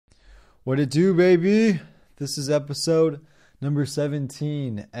What it do, baby? This is episode number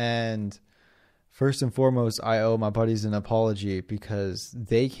 17, and first and foremost, I owe my buddies an apology because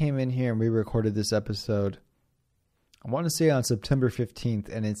they came in here and we recorded this episode, I want to say on September 15th,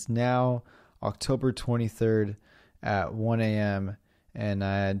 and it's now October 23rd at 1 a.m., and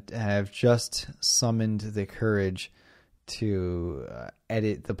I have just summoned the courage to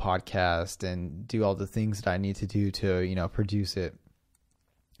edit the podcast and do all the things that I need to do to, produce it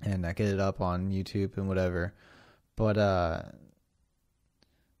and get it up on YouTube and whatever. But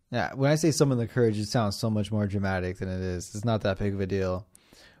yeah, when I say summon the courage, it sounds so much more dramatic than it is. It's not that big of a deal.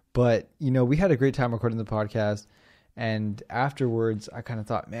 But, we had a great time recording the podcast. And afterwards, I kind of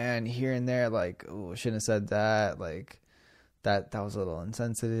thought, man, here and there, like, oh, I shouldn't have said that. Like, that was a little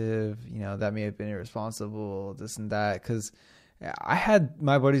insensitive. That may have been irresponsible, this and that. Because I had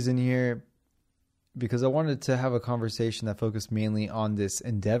my buddies in here because I wanted to have a conversation that focused mainly on this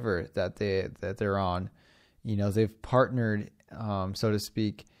endeavor that they're on. They've partnered, so to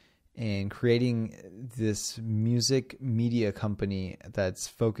speak, in creating this music media company that's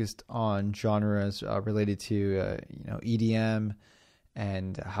focused on genres related to, EDM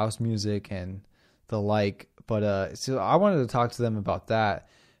and house music and the like. But so I wanted to talk to them about that,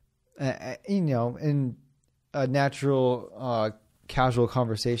 in a natural, casual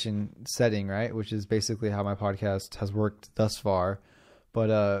conversation setting, right? Which is basically how my podcast has worked thus far.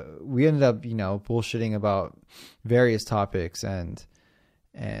 But we ended up, bullshitting about various topics, and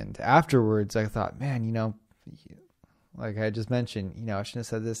afterwards I thought, man, like I just mentioned, I shouldn't have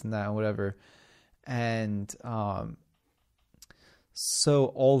said this and that and whatever. And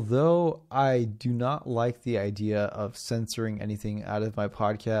so although I do not like the idea of censoring anything out of my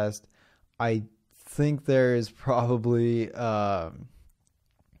podcast, I think there is probably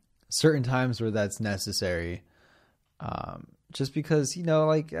certain times where that's necessary. Just because,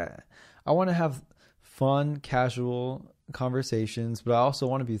 I want to have fun, casual conversations, but I also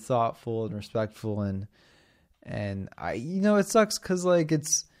want to be thoughtful and respectful. And I, it sucks because,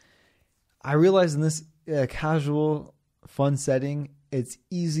 I realize in this casual, fun setting, it's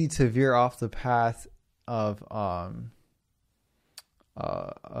easy to veer off the path of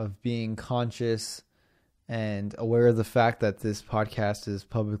being conscious and aware of the fact that this podcast is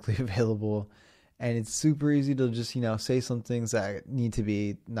publicly available. And it's super easy to just, say some things that need to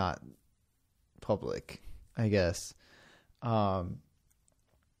be not public, I guess. So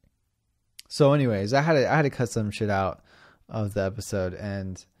anyways, I had to cut some shit out of the episode.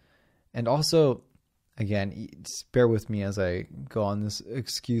 And also, again, just bear with me as I go on this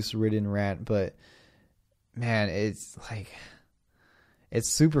excuse-ridden rant. But, man, it's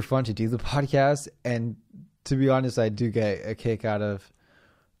super fun to do the podcast. And to be honest, I do get a kick out of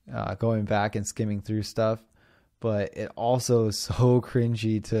going back and skimming through stuff, but it also is so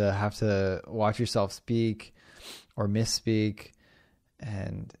cringy to have to watch yourself speak or misspeak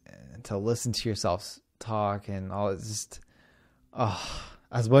and to listen to yourself talk and all. It's just,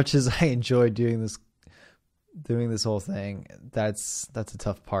 as much as I enjoy doing this whole thing, that's a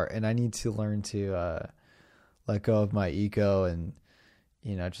tough part. And I need to learn to let go of my ego and,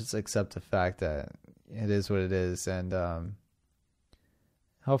 just accept the fact that it is what it is. And,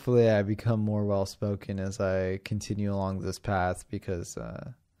 hopefully I become more well-spoken as I continue along this path, because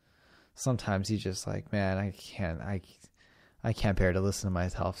sometimes you just man, I can't bear to listen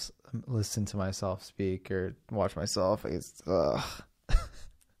to myself speak or watch myself.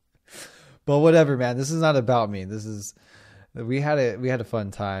 But whatever, man. This is not about me. We had a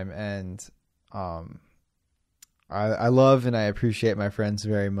fun time, and I love and I appreciate my friends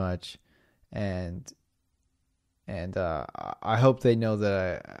very much, and I hope they know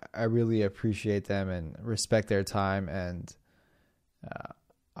that I really appreciate them and respect their time. And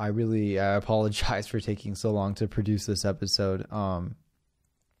I apologize for taking so long to produce this episode.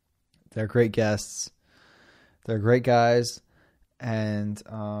 They're great guests. They're great guys. And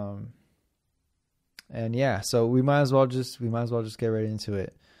yeah, so we might as well just get right into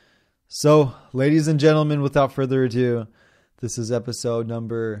it. So, ladies and gentlemen, without further ado, this is episode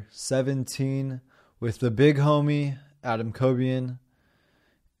number 17 with the big homie, Adam Cobian,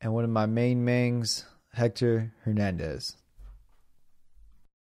 and one of my main mangs, Hector Hernandez.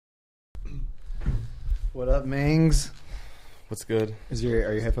 What up, mangs? What's good? Are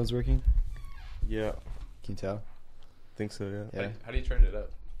your headphones working? Yeah. Can you tell? Think so, yeah. Yeah. How do you turn it up?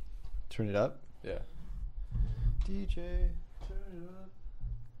 Turn it up? Yeah. DJ, turn it up.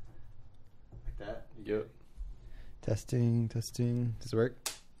 Like that? Yep. Testing. Does it work?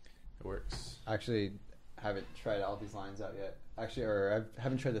 It works. Actually, haven't tried all these lines out yet. Actually, or I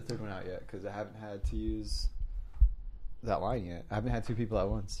haven't tried the third one out yet because I haven't had to use that line yet. I haven't had two people at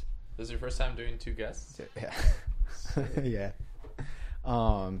once. This is your first time doing 2 guests? Yeah. Yeah.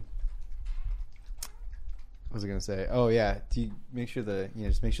 What was I gonna say? Oh yeah. Do you make sure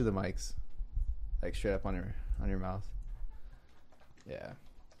just make sure the mic's like straight up on your mouth. Yeah.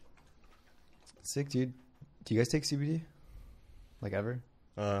 Sick, dude. Do you guys take CBD? Like ever?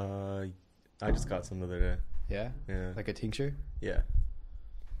 I just got some the other day. Yeah. Yeah. Like a tincture? Yeah.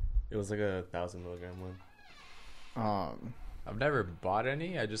 It was like a 1,000 milligram one. I've never bought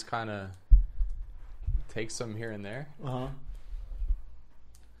any. I just kind of take some here and there. You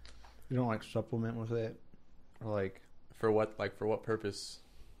don't like supplement with it, or like For what? Like for what purpose?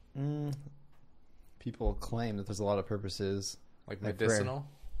 people claim that there's a lot of purposes. Like Like medicinal?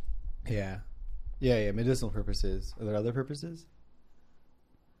 Yeah. Medicinal purposes. Are there other purposes?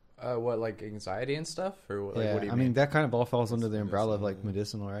 What, like anxiety and stuff, or what, like Yeah. what do you I mean? mean, that kind of all falls under It's the umbrella of medicinal, like yeah.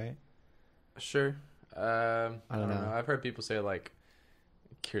 medicinal, right? Sure. I don't know. know. I've heard people say like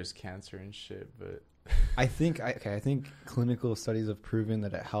it cures cancer and shit, but I think clinical studies have proven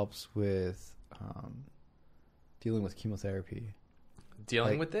that it helps with dealing with chemotherapy.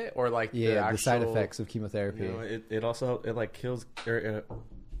 dealing Like, with it, or like Yeah, the actual side effects of chemotherapy. You know, it also it like kills or it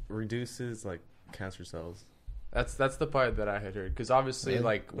reduces like cancer cells. That's the part that I had heard, because obviously Really?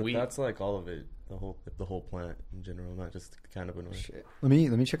 like But weed. that's like all of it, the whole plant in general, not just cannabinoid. Shit. Let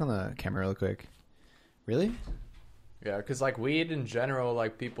me check on the camera real quick. Really? Yeah, because like weed in general,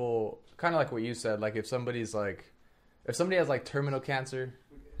 like people kind of like what you said. Like if somebody has like terminal cancer,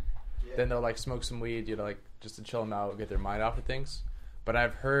 then they'll like smoke some weed, like just to chill them out, get their mind off of things. But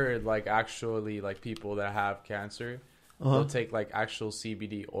I've heard like actually like people that have cancer, they'll take like actual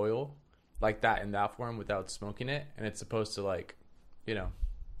CBD oil, like that in that form without smoking it, and it's supposed to like,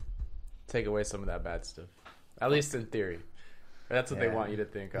 take away some of that bad stuff. At least in theory. That's what they Yeah. want you to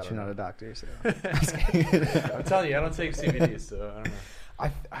think. I But don't you're not know. a doctor, so I'm telling you, I don't take CBD, so I don't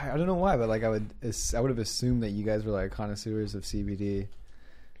know. I don't know why, but like I would have assumed that you guys were like connoisseurs of CBD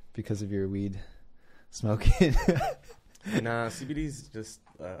because of your weed smoking. Nah, CBD's just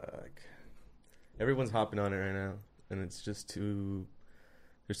like everyone's hopping on it right now, and it's just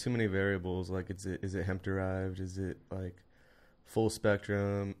there's too many variables. Like, is it hemp derived? Is it like full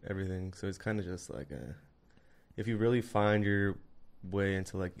spectrum? Everything. So it's kind of just like if you really find your way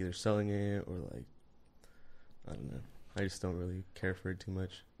into like either selling it or like, I don't know. I just don't really care for it too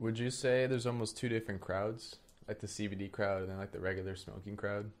much. Would you say there's almost 2 different crowds, like the CBD crowd and then like the regular smoking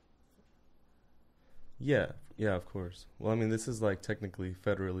crowd? Yeah, of course. Well, I mean, this is like technically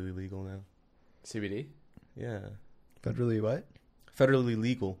federally legal now. CBD? Yeah, Federally what? federally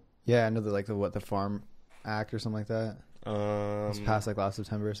legal. Yeah, I know the Farm Act or something like that. It was passed like last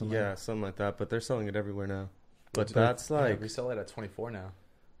September or something. Yeah, something like that. But they're selling it everywhere now. But Yeah, that's like we sell it at 24 now.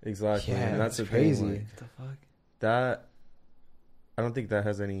 exactly, Yeah, and that's that's the thing, crazy. like, What the fuck? that I don't think that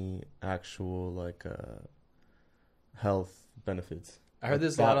has any actual like health benefits. I heard Like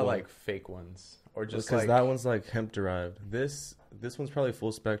there's a lot that of one. like fake ones, or just Because like that one's like hemp derived. This one's probably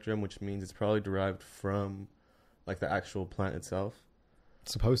full spectrum, which means it's probably derived from like the actual plant itself.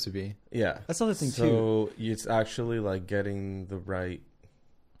 It's supposed to be. Yeah, That's the other thing too. so it's actually like getting the right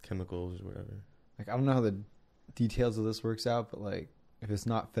chemicals or whatever. Like I don't know how the details of this works out, but like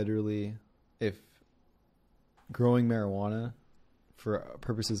if growing marijuana for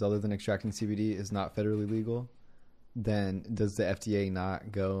purposes other than extracting CBD is not federally legal, then does the FDA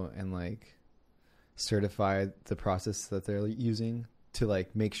not go and like certify the process that they're using to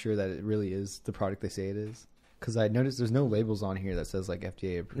like make sure that it really is the product they say it is? Because I noticed there's no labels on here that says like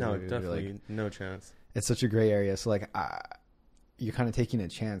FDA approved. No, or, definitely like, no chance. it's such a gray area. So like you're kind of taking a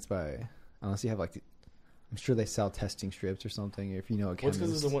chance by unless you have like I'm sure they sell testing strips or something. If you know a Well, it's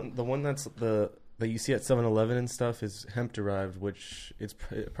chemist. because the one that's that you see at 7-Eleven and stuff is hemp derived, which it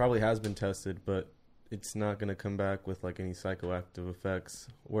probably has been tested, but it's not going to come back with like any psychoactive effects.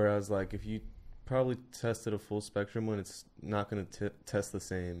 Whereas like if you probably tested a full spectrum one, it's not going to test the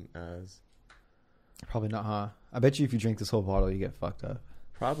same as. Probably not, huh? I bet you if you drink this whole bottle, you get fucked up.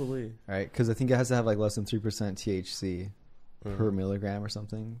 Probably. Right? Because I think it has to have like less than 3% THC Mm. per milligram or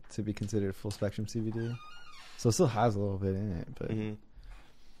something to be considered full spectrum CBD. So it still has a little bit in it, but Mhm.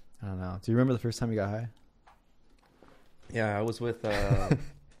 I don't know. Do you remember the first time you got high? Yeah, I was with.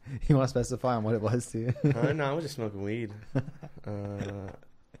 You want to specify on what it was too? No, I was just smoking weed.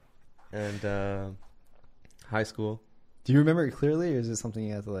 And high school. Do you remember it clearly, or is it something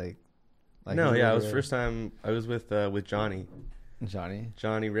you have to like No, yeah, it was remember? first time I was with Johnny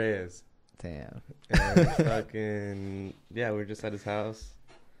Reyes. Damn. And fucking we were just at his house,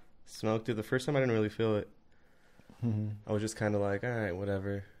 smoked it. The first time I didn't really feel it. I was just kind of like, all right,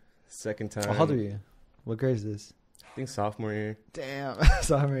 whatever. Second time, How old are you? What grade is this? I think sophomore year. Damn,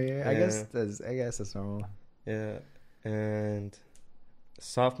 sophomore year. Yeah. I guess that's normal. Yeah, and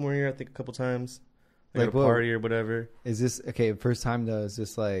sophomore year, I think a couple times, like Like a what? party or whatever. Is this okay? First time though. Is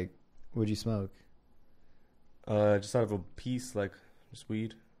this like, would you smoke? Just out of a piece, like just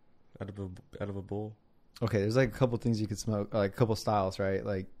weed, out of a bowl. Okay, there's like a couple things you could smoke, like a couple styles, right?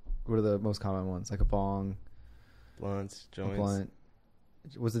 Like, what are the most common ones? Like a bong, Blunts, a joints. blunt.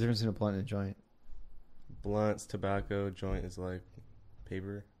 What's the difference between a blunt and a joint? Blunts, tobacco, joint is like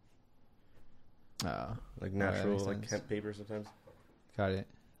paper, Oh, like that natural, makes like sense. hemp paper sometimes. got it.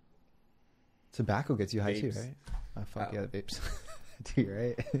 Tobacco gets you high too, Vapes. right? Oh fuck Ow. yeah, the vapes. Dude,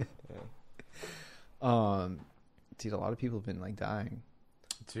 right? Yeah. Dude, a lot of people have been like dying.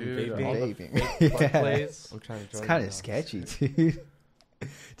 Dude, Vaping. all the Vaping. fake plug Yeah. plays. I'm trying to. It's join kind now. of sketchy, dude.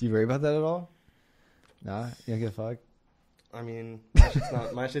 Do you worry about that at all? Nah, you don't give a fuck. I mean,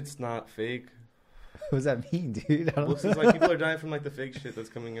 my shit's not fake. What does that mean, dude? I don't Well, since like people are dying from like the fake shit that's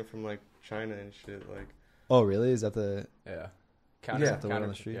coming in from like China and shit. Like, Oh, really? Is that the? Yeah. Yeah. The word on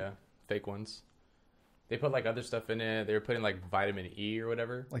the street? Yeah. Fake ones. They put like other stuff in it. They were putting like vitamin E or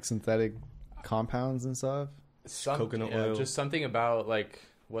whatever. Like synthetic compounds and stuff? Coconut oil. Just something about like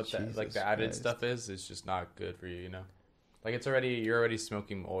what that like Jesus the added Christ. stuff is just not good for you, you know. Like you're already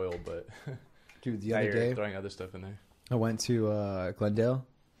smoking oil, but Dude, the now other you're day, throwing other stuff in there. I went to Glendale.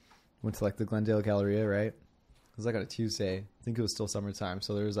 Went to like the Glendale Galleria, right? It was like on a Tuesday. I think it was still summertime.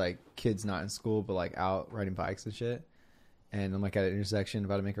 So there was like kids not in school, but like out riding bikes and shit. And I'm like at an intersection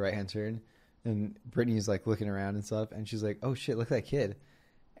about to make a right hand turn. And Brittany's like looking around and stuff. And she's like, oh shit, look at that kid.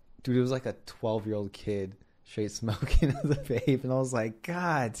 Dude, it was like a 12-year-old kid straight smoking the vape. And I was like,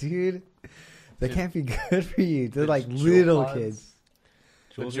 God, dude, that Dude, can't be good for you. They're The like Juul little pods- kids.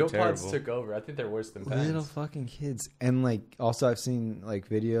 The Juuls are Juul pods terrible. took over. I think they're worse than pens. Little fucking kids. And like also I've seen like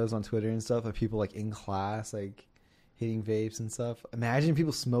videos on Twitter and stuff of people like in class like hitting vapes and stuff. Imagine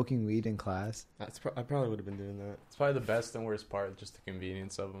people smoking weed in class. I probably would have been doing that. It's probably the best and worst part, just the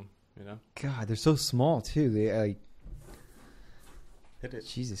convenience of them, you know. God, they're so small too. They like Hit it.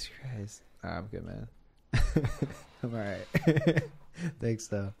 Jesus Christ. I'm good, man. I'm alright. Thanks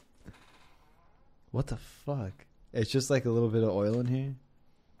though. What the fuck? It's just like a little bit of oil in here.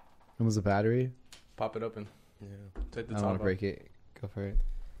 Almost a battery. Pop it open. Yeah. Take the I top don't want off. to break it. Go for it.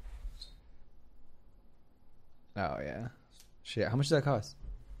 Oh yeah. Shit. How much does that cost?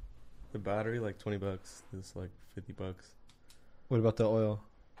 The battery like $20. This like $50. What about the oil?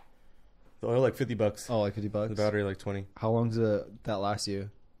 The oil like $50. Oh, like $50. The battery like 20. How long does that last you?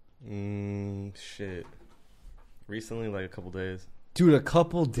 Shit. Recently, like a couple days. Dude, a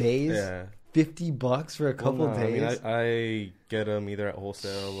couple days? Yeah. $50 for a couple Well, no, days? I mean, I get them either at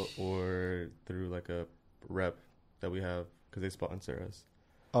wholesale or through like a rep that we have because they sponsor us.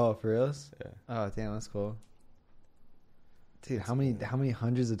 Oh, for reals? Yeah. Oh, damn, that's cool. Dude, how many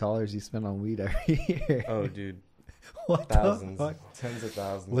hundreds of dollars you spend on weed every year? Oh, dude. What Thousands. the fuck? Tens of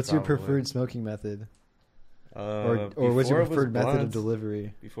thousands. What's your probably. preferred smoking method? Or Before what's your it was preferred method of blunts.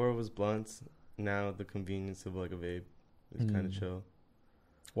 delivery? Before it was blunts. Now the convenience of like a vape is kind of chill.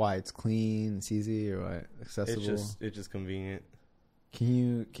 Why? It's clean, it's easy, or what? Accessible? It's just convenient.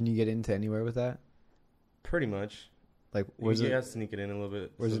 Can you get into anywhere with that? Pretty much. Like, You where's gotta sneak it in a little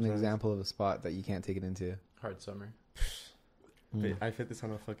bit. an sometimes. example of a spot that you can't take it into? Hard summer. I fit this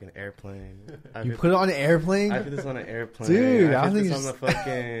on a fucking airplane. You put it on an airplane? I fit this on an airplane. Dude, I I don't fit think this you on the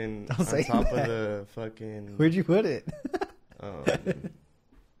fucking Don't on say top that. of the fucking. Where'd you put it?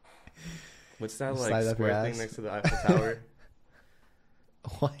 What's that Slide like up your square thing ass? next to the Eiffel Tower?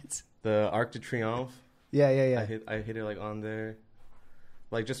 What? The Arc de Triomphe. Yeah, yeah, yeah. I hit it like on there.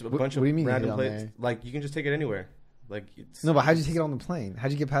 Like just a What- bunch what of do you mean you hit it random on places. there? Like you can just take it anywhere. Like it's, No, but how'd you take it on the plane?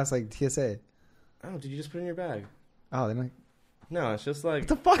 How'd you get past like TSA? Oh, did you just put it in your bag? Oh, they're like, No, it's just like what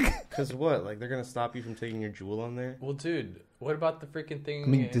the fuck? because what? Like they're gonna stop you from taking your jewel on there. Well, dude, what about the freaking thing? I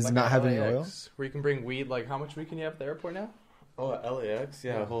mean, does it like not at have any LAX, where you can bring weed? Like, how much weed can you have at the airport now? Oh, at LAX,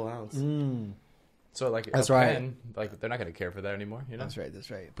 yeah, a whole ounce. So, like, That's a right. pen, like, they're not gonna care for that anymore, you know? That's right,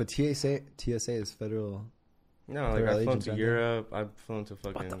 that's right. But TSA is federal. No, like Federal I've flown agents, to aren't they? Europe. I've flown to the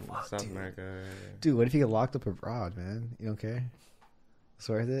fucking fuck, South dude? America. Dude, what if you get locked up abroad, man? You don't care? It's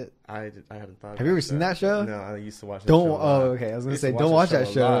worth it? I hadn't thought. Have you ever seen that show? No, I used to watch. That Don't. show a lot. Oh, okay. I was gonna Used to say, watch don't that watch show that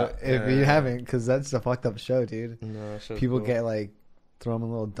a show lot. if Yeah. you haven't, because that's a fucked up show, dude. No, that show's People cool. get like throw them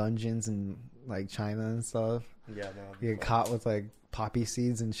in little dungeons in like China and stuff. Yeah, no. You get caught with like poppy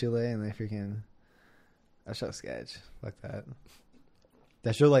seeds in Chile, and they freaking. That show's sketch. Fuck that.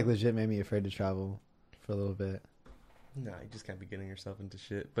 That show like legit made me afraid to travel for a little bit. No, you just can't be getting yourself into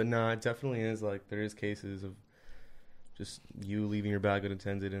shit. But no, it definitely is like there is cases of just you leaving your bag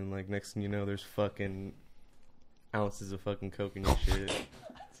unattended, and like next thing you know, there's fucking ounces of fucking coke in your shit,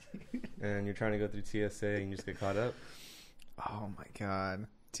 and you're trying to go through TSA and you just get caught up. Oh my god,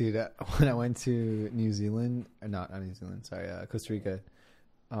 dude! When I went to New Zealand, or not New Zealand, sorry, Costa Rica,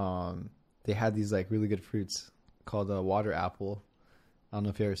 they had these like really good fruits called a water apple. I don't know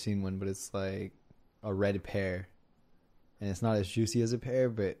if you've ever seen one, but it's like a red pear, and it's not as juicy as a pear,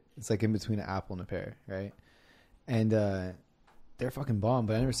 but it's like in between an apple and a pear, right? And they're fucking bomb,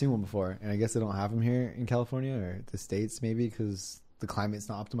 but I've never seen one before, and I guess they don't have them here in California or the States, maybe because the climate's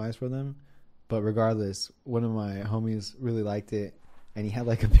not optimized for them. But regardless, one of my homies really liked it, and he had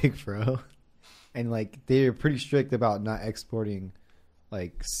like a big fro, and like they're pretty strict about not exporting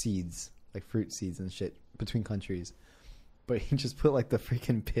like seeds, like fruit seeds and shit between countries. But he just put like the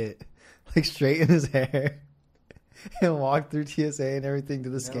freaking pit like straight in his hair and walked through TSA and everything to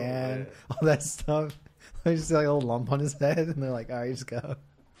the scan, all that stuff. I just see like a little lump on his head, and they're like, "All right, just go."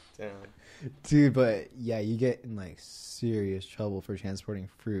 Damn. Dude, but yeah, you get in like serious trouble for transporting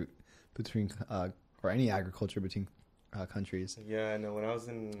fruit between or any agriculture between countries. Yeah, I know. When I was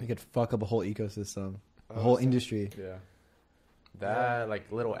in, You could fuck up a whole ecosystem, a whole industry. Yeah. That,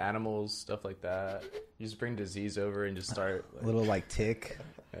 like little animals, stuff like that. You just bring disease over and just start. A little like tick.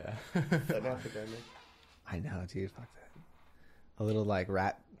 Yeah. an epidemic. I know, dude. Fuck that. A little like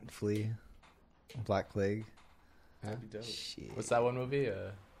rat flea, black plague. That'd be dope. Shit. What's that one movie?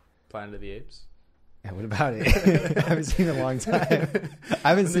 Planet of the Apes. Yeah, what about it? I haven't seen it in a long time. I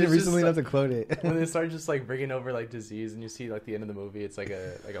haven't seen it recently enough to quote it. When they start just like bringing over like disease, and you see like the end of the movie, it's like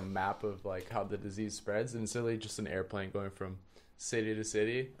a map of like how the disease spreads, and it's really just an airplane going from city to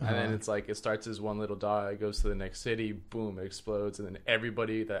city, and then it's like it starts as one little dot, it goes to the next city, boom, it explodes, and then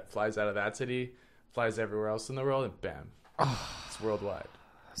everybody that flies out of that city flies everywhere else in the world, and bam, it's worldwide.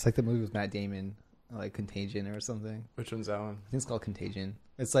 It's like the movie with Matt Damon, like Contagion or something. Which one's that one? I think it's called Contagion.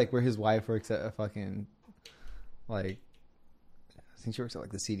 It's like where his wife works at a fucking, like, I think she works at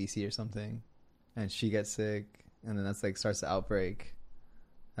like the CDC or something, and she gets sick, and then that's like starts the outbreak,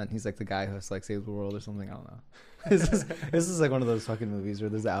 and he's like the guy who has to like save the world or something. I don't know. This is like one of those fucking movies where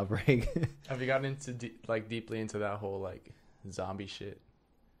there's an outbreak. Have you gotten into deeply into that whole like zombie shit?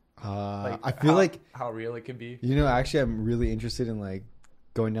 I feel like how real it can be. You know, actually, I'm really interested in like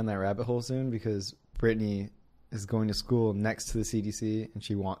going down that rabbit hole soon because Brittany is going to school next to the CDC and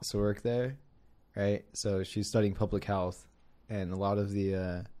she wants to work there, right? So she's studying public health, and a lot of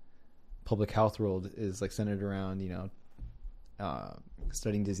the public health world is like centered around, you know,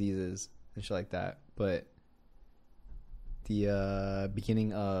 studying diseases and shit like that. But the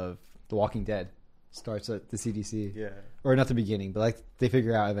beginning of The Walking Dead starts at the CDC. Yeah. Or not the beginning, but like they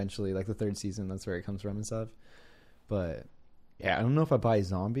figure out eventually, like the third season, that's where it comes from and stuff. But yeah, I don't know if I buy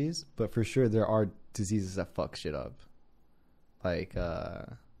zombies, but for sure there are diseases that fuck shit up. Like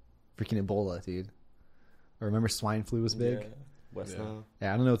freaking Ebola, dude. Or remember swine flu was big? Yeah. West Nile.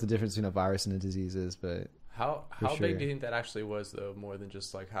 Yeah, I don't know what the difference between a virus and a disease is, but How sure. big do you think that actually was, though, more than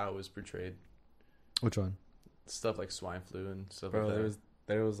just like how it was portrayed? which one? Stuff like swine flu and stuff Bro, like that.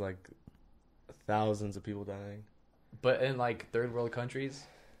 there was like thousands of people dying. But in like third world countries?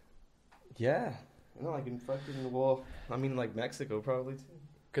 Yeah. I know, like in fucking, I mean, like Mexico probably too.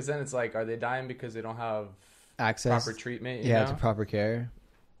 Because then it's like, are they dying because they don't have Access. proper treatment? Yeah, to proper care.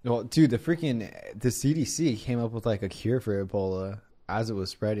 Well, dude, the CDC came up with like a cure for Ebola as it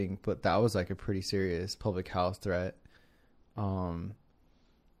was spreading, but that was like a pretty serious public health threat.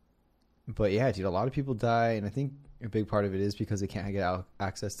 But yeah, dude, a lot of people die, and I think a big part of it is because they can't get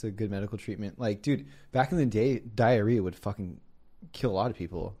access to good medical treatment. Like, dude, back in the day, diarrhea would fucking kill a lot of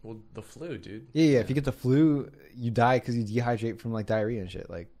people. Well, the flu, dude. Yeah. If you get the flu, you die because you dehydrate from like diarrhea and shit.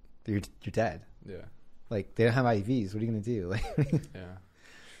 Like, you're dead. Yeah. Like, they don't have IVs. What are you gonna do? Like,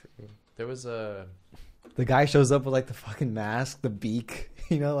 Yeah. There was a... the guy shows up with like the fucking mask, the beak,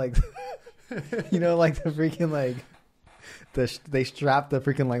 you know, like, you know, like the freaking like, they strap the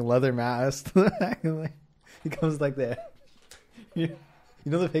freaking like leather mask. And, like, he comes like that. You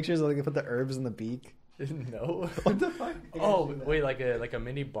know the pictures of like they put the herbs in the beak. No. What the fuck? Oh, wait, like a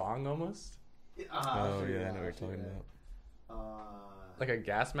mini bong almost? Oh, yeah, I know what you're talking about. Like a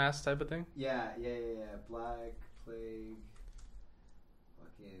gas mask type of thing? Yeah. Black plague.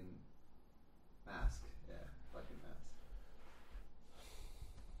 Fucking mask. Yeah, fucking mask.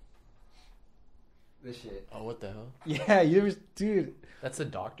 This shit. Oh, what the hell? Yeah, you ever, dude. That's the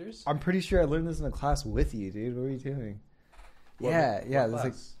doctors? I'm pretty sure I learned this in a class with you, dude. What were you doing? Yeah. What It was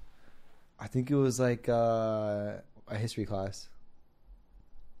like, class? I think it was like a history class.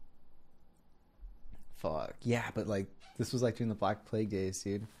 Fuck. Yeah, but like this was like during the Black Plague days,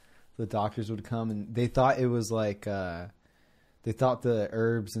 dude. The doctors would come and they thought it was like they thought the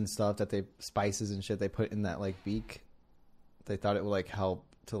herbs and stuff spices and shit they put in that like beak, they thought it would like help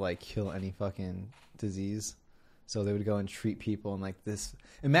to like kill any fucking disease. So they would go and treat people and like this.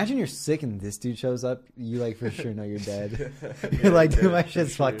 Imagine you're sick and this dude shows up. You like for sure know you're dead. You're like, dude, my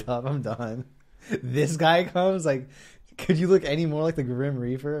shit's fucked up. I'm done. This guy comes like, could you look any more like the Grim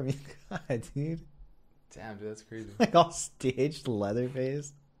Reaper? I mean, God, dude. Damn, dude, that's crazy. Like all staged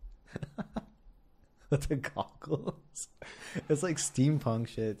Leatherface. With the goggles. It's like steampunk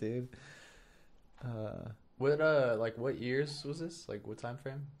shit, dude. What years was this? Like what time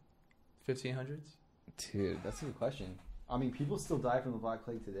frame? 1500s? Dude, that's a good question. I mean, people still die from the Black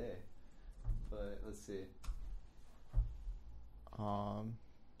Plague today. But let's see.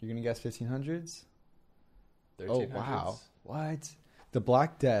 You're gonna guess 1500s? 1300s? Oh wow! What? The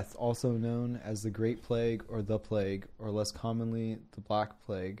Black Death, also known as the Great Plague or the Plague, or less commonly the Black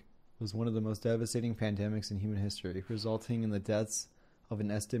Plague, was one of the most devastating pandemics in human history, resulting in the deaths of an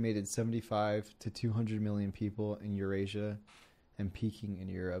estimated 75 to 200 million people in Eurasia and peaking in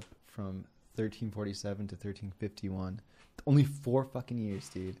Europe from 1347 to 1351. Only 4 fucking years,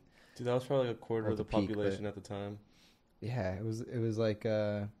 dude. Dude, that was probably like a quarter Or of the the peak, population at the time. Yeah, it was like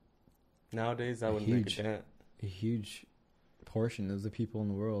Nowadays, that wouldn't make a dent. a huge portion of the people in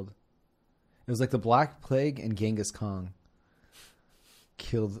the world. It was like the Black Plague and Genghis Khan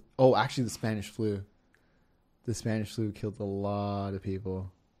killed. Oh, actually, the Spanish flu. The Spanish flu killed a lot of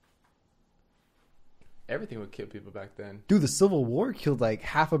people. Everything would kill people back then. Dude, the Civil War killed like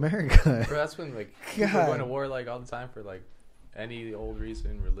half America. Bro, that's when like people were going to war like all the time for like any old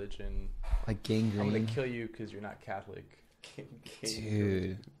reason, religion. Like gangrene. I'm gonna kill you because you're not Catholic.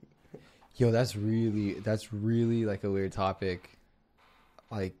 Dude. Yo, that's really like a weird topic.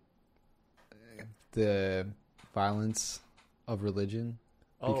 Like the violence of religion.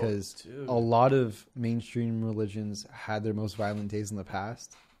 Because dude. a lot of mainstream religions had their most violent days in the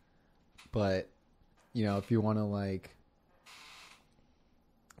past. But, you know, if you want to like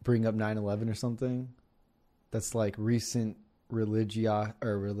bring up 9/11 or something, that's like recent religiosity,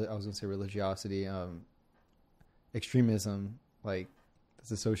 extremism, like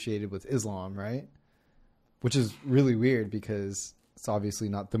that's associated with Islam, right? Which is really weird because it's obviously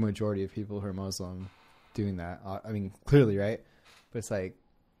not the majority of people who are Muslim doing that. I mean, clearly, right? But it's like,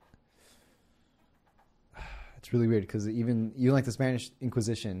 it's really weird because even like the Spanish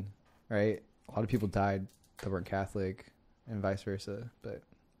Inquisition, right? A lot of people died that weren't Catholic and vice versa. But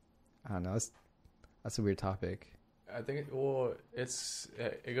I don't know. That's a weird topic. I think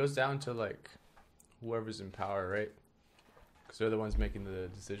it goes down to like whoever's in power, right? Because they're the ones making the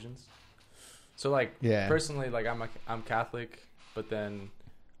decisions. So like, yeah. Personally, like I'm Catholic, but then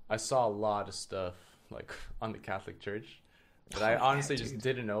I saw a lot of stuff like on the Catholic Church that I honestly just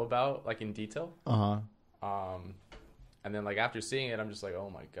didn't know about, like in detail. And then like after seeing it, I'm just like, oh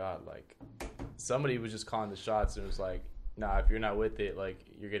my god, like somebody was just calling the shots and was like, nah, if you're not with it, like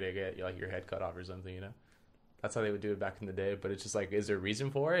you're gonna get like your head cut off or something, you know? That's how they would do it back in the day. But it's just like, is there a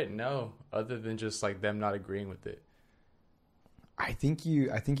reason for it? No, other than just like them not agreeing with it. I think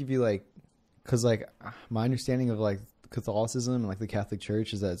if you like, because like my understanding of like Catholicism and like the Catholic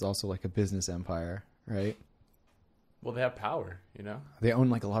Church is that it's also like a business empire, right? Well, they have power, you know? They own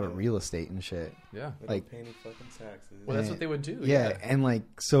like a lot of real estate and shit. Yeah. They like don't pay any fucking taxes. Well, that's what they would do. Yeah, and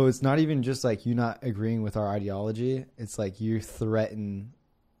like, so it's not even just like you not agreeing with our ideology. It's like you threaten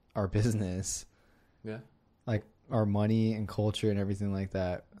our business. Yeah. Like our money and culture and everything like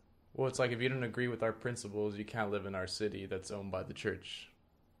that. Well, it's like if you don't agree with our principles, you can't live in our city that's owned by the church.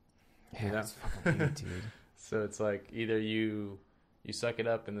 Yeah, You know? that's fucking weird, dude. So it's like either you suck it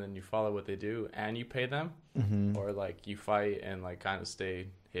up and then you follow what they do and you pay them, Mm-hmm. or like you fight and like kind of stay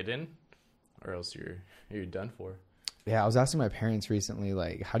hidden, or else you're done for. Yeah, I was asking my parents recently,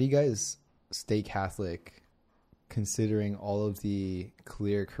 like, how do you guys stay Catholic considering all of the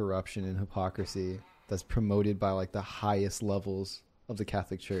clear corruption and hypocrisy that's promoted by like the highest levels of the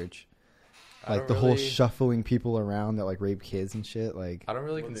Catholic Church? Like the whole shuffling people around that like rape kids and shit. Like, I don't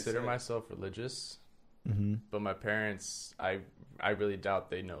really What'd they consider say? myself religious, mm-hmm. but my parents, I really doubt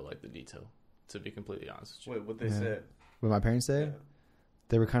they know like the detail, to be completely honest with you. Wait, what they Yeah. said? What my parents say? Yeah.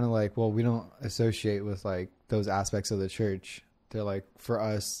 They were kind of like, well, we don't associate with like those aspects of the church. They're like, for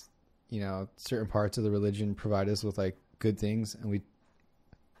us, you know, certain parts of the religion provide us with like good things and we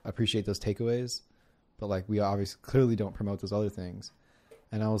appreciate those takeaways. But like, we obviously clearly don't promote those other things.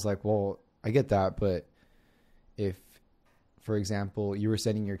 And I was like, well, I get that. But if, for example, you were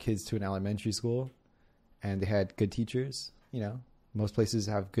sending your kids to an elementary school and they had good teachers, you know, most places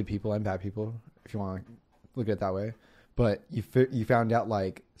have good people and bad people, if you want to look at it that way. But you found out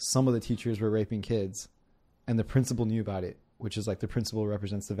like some of the teachers were raping kids and the principal knew about it. which is like the principal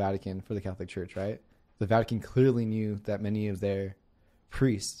represents the Vatican for the Catholic Church, right? The Vatican clearly knew that many of their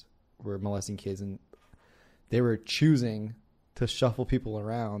priests were molesting kids, and they were choosing to shuffle people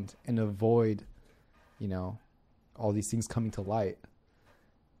around and avoid, you know, all these things coming to light.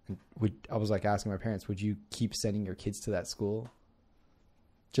 And I was like asking my parents, would you keep sending your kids to that school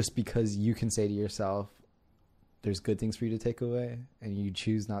just because you can say to yourself, there's good things for you to take away, and you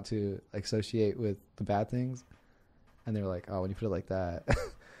choose not to associate with the bad things? And they're like, oh, when you put it like that,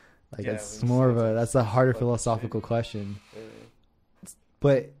 like it's more of that's a harder philosophical question. Yeah.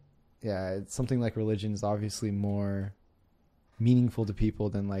 But yeah, it's something like religion is obviously more meaningful to people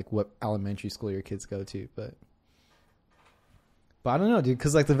than like what elementary school your kids go to. But I don't know, dude,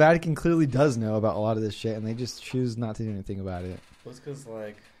 because like the Vatican clearly does know about a lot of this shit, and they just choose not to do anything about it. Well, it's because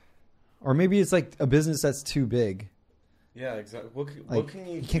like, or maybe it's like a business that's too big. Yeah, exactly. What can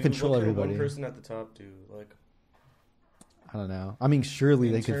you can't control everybody. One person at the top do? Like, I don't know. I mean,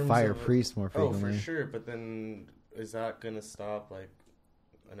 surely they could fire priests more frequently. Oh, for sure. But then, is that gonna stop like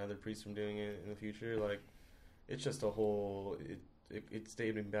another priest from doing it in the future? Like, it's just a whole. It's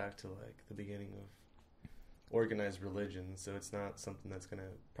dating back to like the beginning of organized religion, so it's not something that's gonna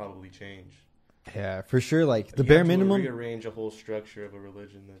probably change. Yeah, for sure. Like the you bare have to minimum. Rearrange a whole structure of a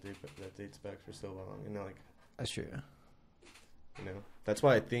religion that dates back for so long, and like that's true. You know, that's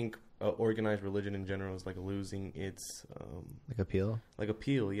why I think organized religion in general is like losing its like appeal. Like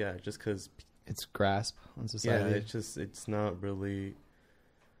appeal, yeah. Just because its grasp on society. Yeah, it's not really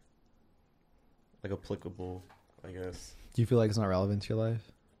like applicable, I guess. Do you feel like it's not relevant to your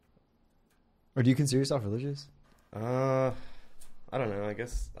life, or do you consider yourself religious? I don't know. I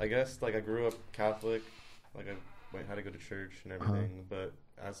guess like I grew up Catholic, like I had to go to church and everything, but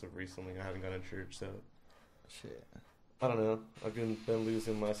as of recently, I haven't gone to church, so shit. I don't know. I've been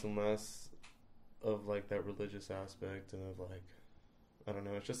losing less and less of like that religious aspect, and of like, I don't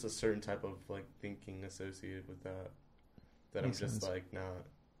know. It's just a certain type of like thinking associated with that Makes I'm just sense. Like, nah,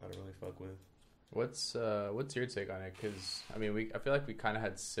 I don't really fuck with. What's your take on it? Because I mean, I feel like we kind of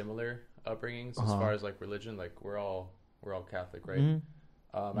had similar upbringings as far as like religion. Like we're all Catholic, right?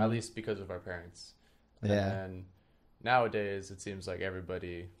 Mm-hmm. At least because of our parents. Yeah. And nowadays, it seems like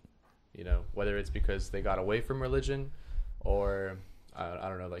everybody, you know, whether it's because they got away from religion, or I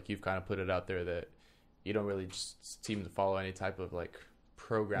don't know, like you've kind of put it out there that you don't really just seem to follow any type of like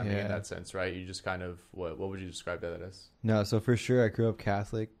programming in that sense, right? You just kind of what would you describe that as? No, so for sure I grew up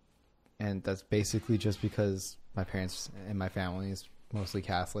Catholic, and that's basically just because my parents and my family is mostly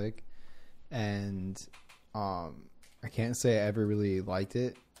Catholic, and I can't say I ever really liked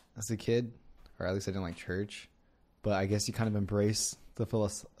it as a kid, or at least I didn't like church, but I guess you kind of embrace the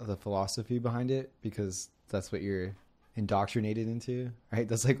philosophy behind it because that's what you're indoctrinated into, right?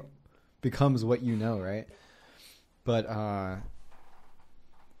 That's like becomes what you know, right? But I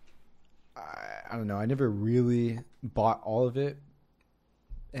don't know, I never really bought all of it.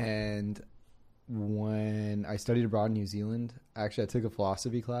 And when I studied abroad in New Zealand, actually I took a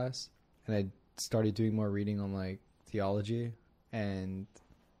philosophy class, and I started doing more reading on like theology, and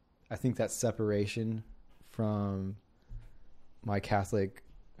I think that separation from my Catholic,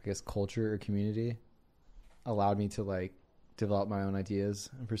 I guess, culture or community allowed me to like develop my own ideas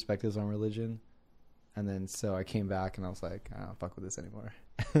and perspectives on religion. And then so I came back and I was like, I don't fuck with this anymore.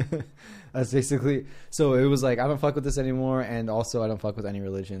 That's basically, so it was like, I don't fuck with this anymore, and also I don't fuck with any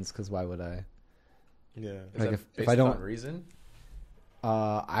religions, because why would I? Yeah. Like if I don't, on reason,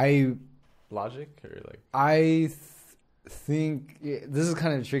 I logic, or like I think this is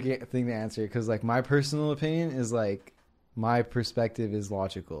kind of a tricky thing to answer, because like my personal opinion is like my perspective is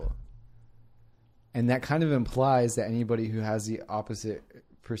logical, and that kind of implies that anybody who has the opposite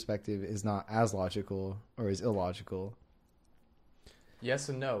perspective is not as logical or is illogical. Yes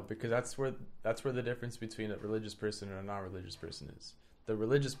and no, because that's where the difference between a religious person and a non-religious person is. The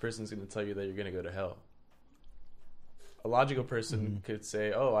religious person is going to tell you that you're going to go to hell. A logical person could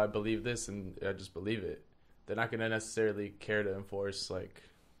say, "Oh, I believe this, and I just believe it." They're not going to necessarily care to enforce like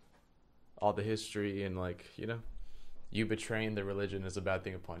all the history and like, you know, you betraying the religion is a bad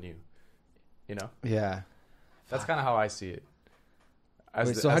thing upon you. You know? Yeah. That's kind of how I see it.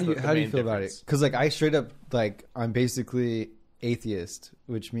 Wait, so how do you feel about it? Because like I straight up like I'm basically atheist,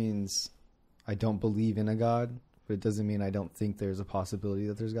 which means I don't believe in a God, but it doesn't mean I don't think there's a possibility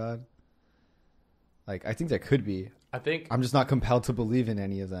that there's God. Like I think there could be. I think I'm just not compelled to believe in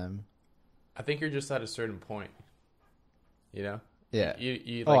any of them. I think you're just at a certain point. You know? Yeah.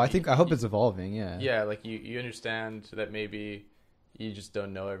 You like, I hope it's evolving. Yeah. Yeah, like you understand that maybe you just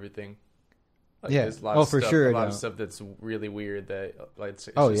don't know everything. Like, yeah. There's a lot of for stuff, sure. A lot of stuff that's really weird that like it's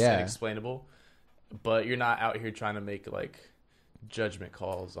just yeah. inexplainable. But you're not out here trying to make like judgment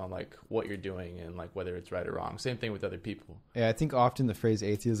calls on like what you're doing and like whether it's right or wrong. Same thing with other people. Yeah, I think often the phrase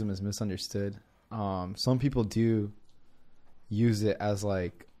atheism is misunderstood. Some people do use it as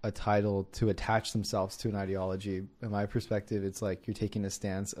like a title to attach themselves to an ideology. In my perspective, it's like you're taking a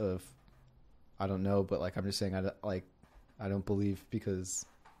stance of, I don't know, but like I'm just saying I don't believe because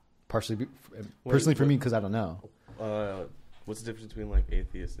personally for me because I don't know. What's the difference between like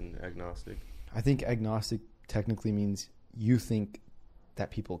atheist and agnostic? I think agnostic technically means you think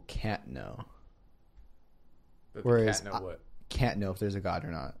that people can't know. But Whereas can't know what? Can't know if there's a God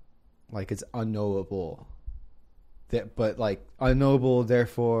or not. Like it's unknowable. But like unknowable,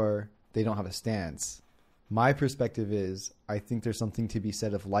 therefore they don't have a stance. My perspective is I think there's something to be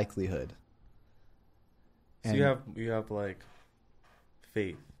said of likelihood. So you have like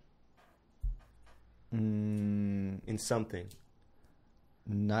faith in something.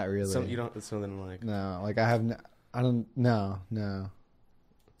 Not really. You don't. Something like no. Like I have. I don't. No.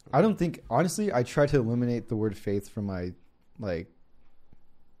 I don't think. Honestly, I try to eliminate the word faith from my like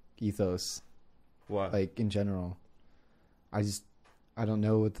ethos. What? Like in general, I don't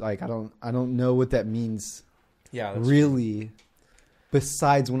know what like I don't know what that means. Yeah. Really. True.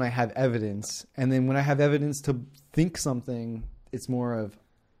 Besides when I have evidence, and then when I have evidence to think something, it's more of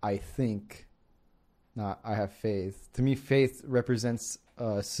I think, not I have faith. To me, faith represents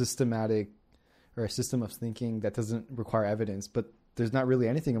a systematic or a system of thinking that doesn't require evidence, but there's not really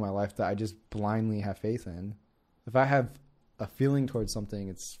anything in my life that I just blindly have faith in. If I have a feeling towards something,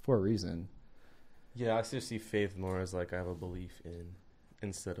 it's for a reason. Yeah, I still see faith more as like I have a belief in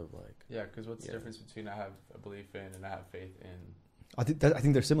instead of like... Yeah, because what's the difference between I have a belief in and I have faith in? I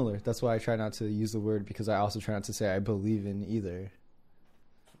think they're similar. That's why I try not to use the word, because I also try not to say I believe in either.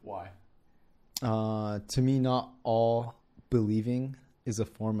 Why? To me, not all believing is a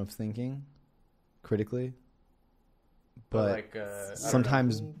form of thinking critically. But like,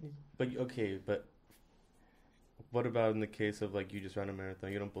 sometimes... But what about in the case of like you just ran a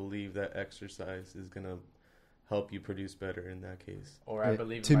marathon? You don't believe that exercise is going to help you produce better in that case? Or I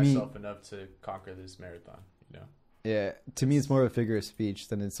believe in myself enough to conquer this marathon, you know? Yeah, to me it's more of a figure of speech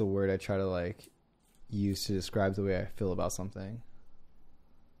than it's a word I try to like use to describe the way I feel about something.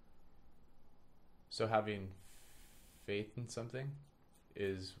 So having faith in something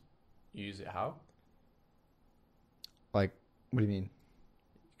is, you use it how? Like, what do you mean?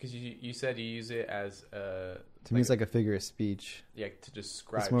 Because you said you use it as a... To me it's like a figure of speech. Yeah, to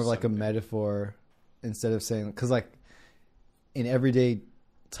describe It's more of like something. a metaphor instead of saying... Because like in everyday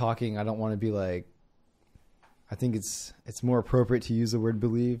talking, I don't want to be like... I think it's more appropriate to use the word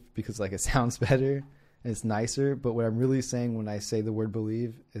believe because like it sounds better and it's nicer. But what I'm really saying when I say the word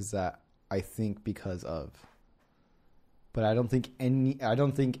believe is that I think because of. But I don't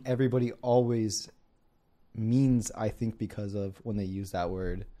think everybody always means I think because of when they use that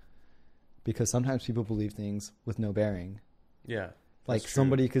word. Because sometimes people believe things with no bearing. Yeah. Like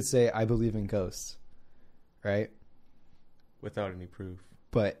somebody could say, I believe in ghosts. Right? Without any proof.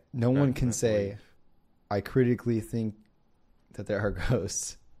 But no one can say... I critically think that there are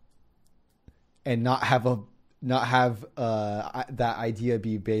ghosts, and not have that idea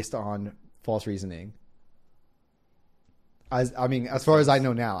be based on false reasoning. As far as I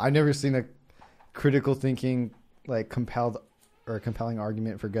know now, I've never seen a critical thinking like compelling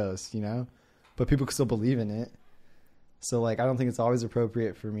argument for ghosts, you know, but people can still believe in it. So like, I don't think it's always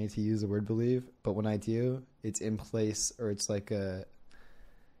appropriate for me to use the word believe, but when I do, it's in place, or it's like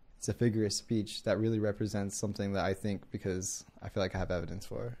it's a figure of speech that really represents something that I think because I feel like I have evidence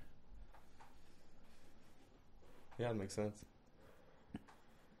for. Yeah, that makes sense.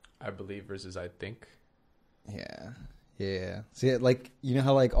 I believe versus I think. Yeah. See, like, you know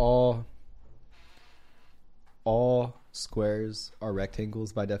how like all squares are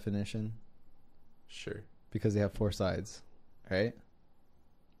rectangles by definition? Sure. Because they have four sides, right?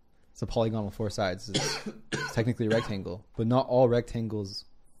 It's a polygon with four sides. It's technically a rectangle, but not all rectangles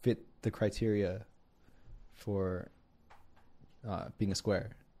fit the criteria for being a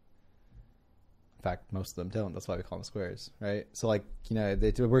square. In fact, most of them don't. That's why we call them squares, right? So like, you know,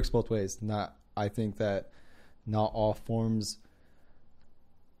 it works both ways. I think that not all forms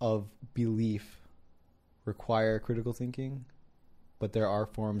of belief require critical thinking, but there are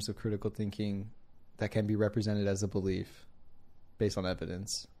forms of critical thinking that can be represented as a belief based on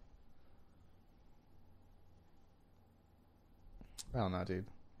evidence. I don't know, dude.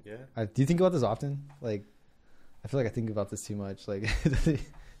 Yeah. Do you think about this often? Like, I feel like I think about this too much. Like,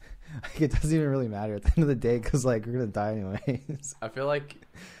 it doesn't even really matter at the end of the day because, like, we're going to die anyways. I feel like,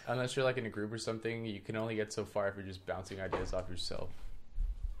 unless you're, like, in a group or something, you can only get so far if you're just bouncing ideas off yourself.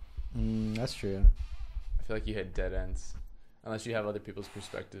 That's true. I feel like you hit dead ends. unless you have other people's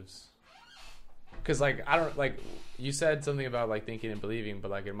perspectives. Because like I don't like you said something about like thinking and believing, but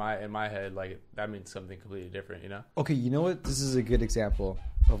like in my head, like that means something completely different, you know? Okay, you know what? This is a good example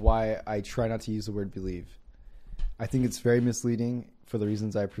of why I try not to use the word believe. I think it's very misleading for the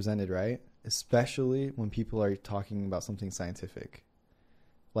reasons I presented, right? Especially when people are talking about something scientific,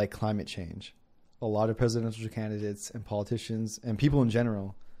 like climate change. A lot of presidential candidates and politicians and people in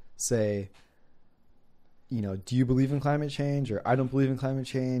general say, you know, do you believe in climate change? Or I don't believe in climate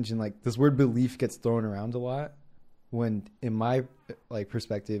change. And like this word belief gets thrown around a lot when in my like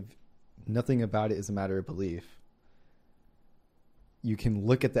perspective, nothing about it is a matter of belief. You can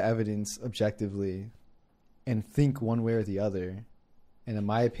look at the evidence objectively and think one way or the other. And in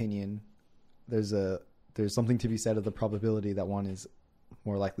my opinion, there's something to be said of the probability that one is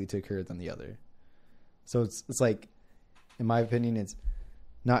more likely to occur than the other. So it's like, in my opinion, it's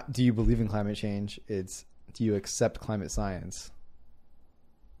not do you believe in climate change? It's do you accept climate science?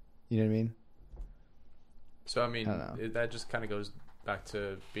 You know what I mean? So I mean, that just kind of goes back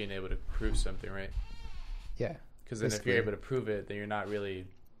to being able to prove something, right? Yeah. Because then if you're able to prove it, then you're not really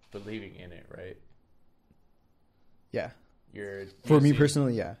believing in it, right? Yeah. For me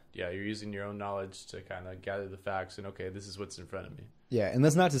personally, yeah. Yeah, you're using your own knowledge to kind of gather the facts and, okay, this is what's in front of me. Yeah, and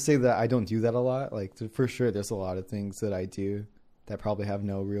that's not to say that I don't do that a lot. Like, for sure, there's a lot of things that I do that probably have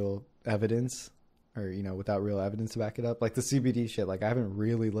no real evidence or, you know, without real evidence to back it up. Like the CBD shit, like I haven't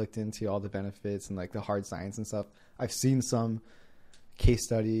really looked into all the benefits and like the hard science and stuff. I've seen some case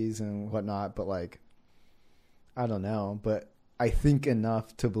studies and whatnot, but like, I don't know. But I think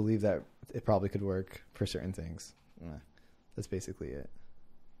enough to believe that it probably could work for certain things. That's basically it.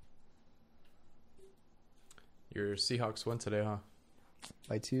 Your Seahawks won today, huh?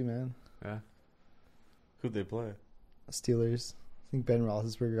 By 2, man. Yeah. Who'd they play? Steelers. I think Ben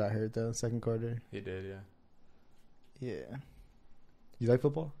Roethlisberger got hurt though, second quarter. He did, yeah. Yeah. You like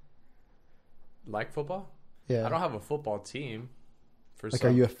football? Like football? Yeah. I don't have a football team. Are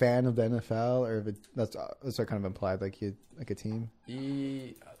you a fan of the NFL, or that's what kind of implied? Like you like a team?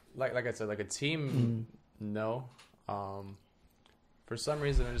 Like I said, like a team. No. For some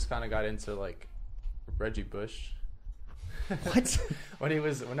reason, I just kind of got into like Reggie Bush. What? when he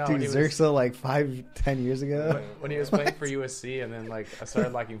was Xerxo like 5-10 years ago. When he was playing for USC, and then like I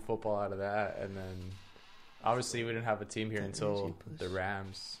started liking football out of that, and then obviously we didn't have a team here until the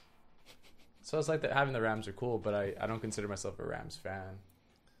Rams. So it's like having the Rams are cool, but I don't consider myself a Rams fan.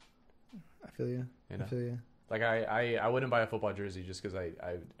 I feel you. You know? I feel you. Like I wouldn't buy a football jersey just because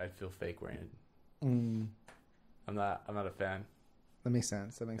I feel fake wearing it. I'm not a fan. That makes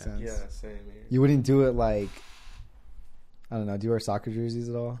sense. Yeah, same here. You wouldn't do it like, I don't know. Do you wear soccer jerseys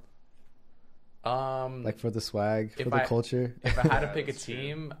at all? Like for the swag, for the culture. If I had to pick a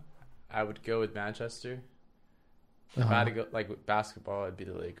team, I would go with Manchester. If I had to go like with basketball, it'd be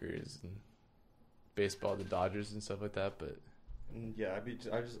the Lakers, and baseball, the Dodgers and stuff like that. But yeah,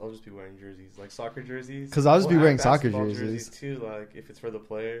 I'll just be wearing jerseys, like soccer jerseys. Because I'll just be wearing soccer jerseys too. Like if it's for the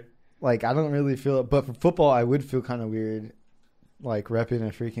player. Like I don't really feel it, but for football, I would feel kind of weird, like repping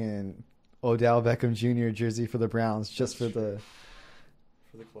a freaking Odell Beckham Jr. jersey for the Browns just for the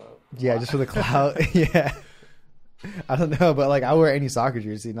clout. Yeah, just for the clout. Yeah. I don't know, but like I wear any soccer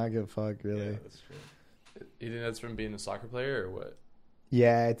jersey, not give a fuck really. Yeah, that's true. You think that's from being a soccer player or what?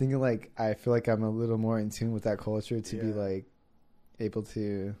 Yeah, I think like I feel like I'm a little more in tune with that culture to be like able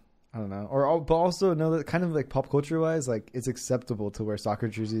to, I don't know, but also know that kind of like pop culture wise, like it's acceptable to wear soccer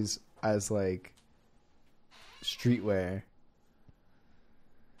jerseys as like streetwear.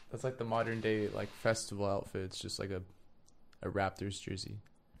 That's like the modern day like festival outfit. It's just like a Raptors jersey.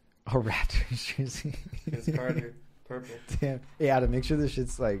 A Raptors jersey. It's Carter. Purple. Damn. Hey, Adam, make sure this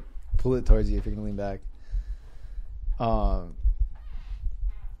shit's like pull it towards you if you're gonna lean back.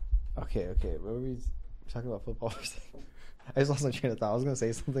 Okay. What were we talking about football? I just lost my train of thought. I was gonna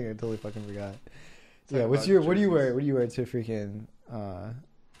say something I totally fucking forgot. Yeah, what do you wear? What do you wear to freaking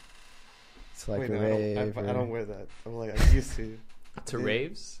to like a rave? I don't wear that. I'm like I used to. To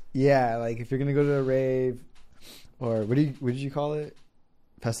raves? Yeah, like if you're gonna go to a rave, or what did you call it?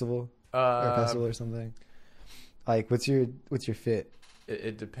 Festival? Or festival or something. Like what's your fit?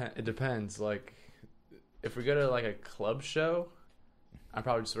 It depends. Like if we go to like a club show, I'm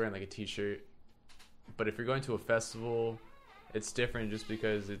probably just wearing like a t-shirt. But if you're going to a festival, it's different just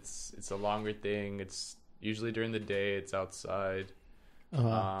because it's a longer thing. It's usually during the day. It's outside.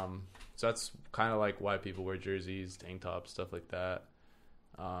 So that's kind of like why people wear jerseys, tank tops, stuff like that.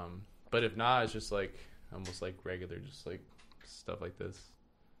 But if not, it's just like almost like regular, just like stuff like this.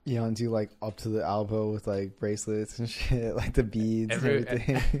 You don't do like up to the elbow with like bracelets and shit, like the beads and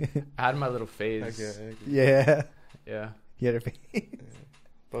everything. I had my little phase. Okay. Yeah. Yeah. You had her face. Yeah.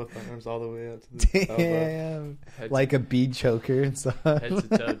 Both arms all the way out to the elbow. Damn. Head Like to, a bead choker and stuff. head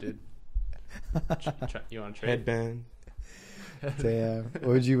to toe, dude. You want to trade? Headband. Damn. What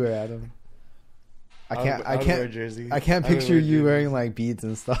would you wear, Adam? I would wear can't. jerseys. I can't I would picture wear you wearing jerseys. like beads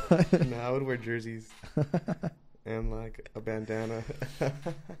and stuff. No, I would wear jerseys and like a bandana.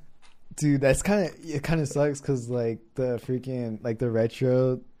 Dude, that's it kind of sucks because like the freaking like the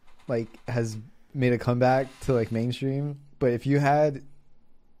retro like has made a comeback to like mainstream. But if you had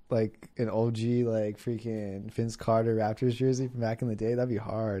like an OG like freaking Vince Carter Raptors jersey from back in the day, that'd be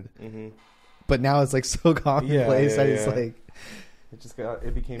hard. Mm-hmm. But now it's like so commonplace that it's yeah. like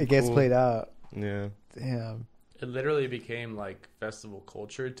It became. it gets cool. played out. Yeah. Damn. It literally became like festival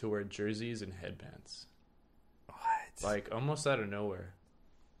culture to wear jerseys and headbands. What? Like almost out of nowhere.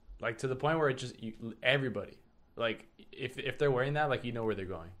 Like to the point where it just everybody like if they're wearing that, like you know where they're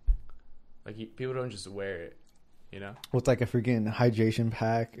going. Like people don't just wear it, you know. With like a freaking hydration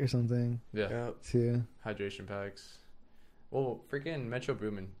pack or something Yeah. Yep. too. Hydration packs. Well, freaking Metro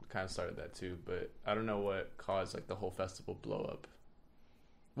Boomin kind of started that too, but I don't know what caused like the whole festival blow up.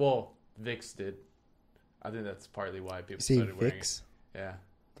 Well, Vicks did. I think that's partly why people See started wearing Vicks? it. Yeah.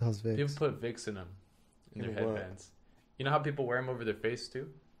 That was Vicks. People put Vicks in them, in their In what? headbands. You know how people wear them over their face too?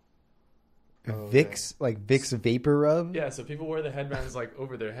 Oh, Vicks, like Vicks vapor rub. Yeah, so people wear the headbands like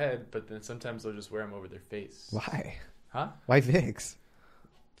over their head, but then sometimes they'll just wear them over their face. Why? Huh? Why Vicks?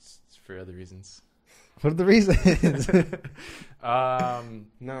 It's for other reasons. What are the reasons?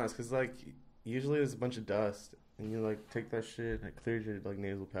 No, it's because like usually there's a bunch of dust, and you like take that shit and it clears your like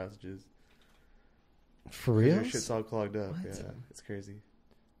nasal passages. For 'Cause real? Your shit's all clogged up. What? Yeah, it's crazy.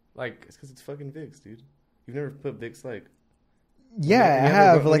 Like, It's because it's fucking Vicks, dude. You've never put Vicks like. Yeah, I you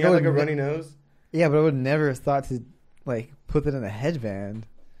have. a, Like you I have, would like a runny nose. Yeah, but I would never have thought to like put that in a headband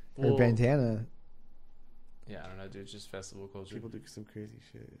or well, bandana. yeah, I don't know, dude. It's just festival culture. People do some crazy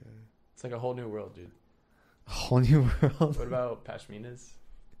shit. Yeah. It's like a whole new world, dude. A whole new world. What about pashminas?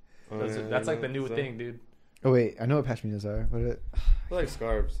 Oh, That's, yeah, that's I like know. the new So- thing, dude. Oh wait, I know what pashminas are. What are it? They're like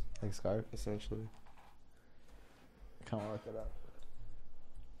scarves, Like scarf? essentially. I can't look it up.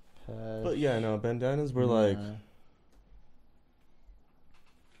 But yeah, no, bandanas were like,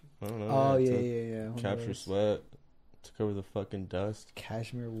 I don't know. Oh to yeah. One of Capture those. sweat, to cover the fucking dust.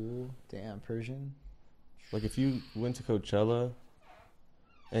 Cashmere wool. Damn, Persian. Like if you went to Coachella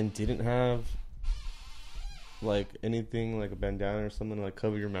and didn't have like anything like a bandana or something to like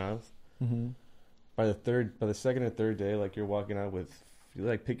cover your mouth, Mm-hmm. by the second or third day, like you're walking out with, you're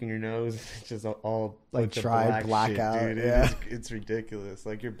like picking your nose, it's just all Like bunch of dry black blackout, shit, dude. yeah. It's ridiculous.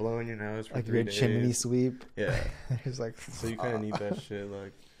 Like you're blowing your nose for Like 3 your days. chimney sweep. Yeah. It's like So you kind of need that shit.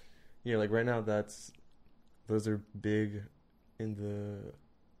 Like, yeah, like right now, those are big in the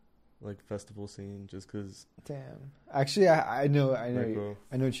like festival scene, just because. Damn. Actually, I know Like, bro,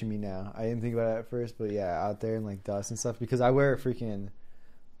 I know what you mean now. I didn't think about it at first, but yeah, out there in like dust and stuff, because I wear a freaking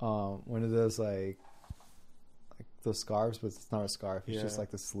one of those like those scarves, but it's not a scarf. It's just Yeah.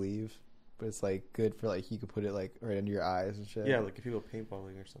 like the sleeve, but it's like good for like you could put it like right under your eyes and shit. yeah, like if you go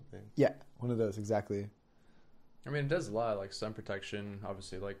paintballing or something. Yeah, one of those exactly. I mean, it does a lot, like sun protection,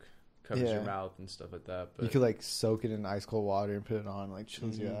 obviously, like covers Yeah. your mouth and stuff like that. But You could like soak it in ice cold water and put it on, like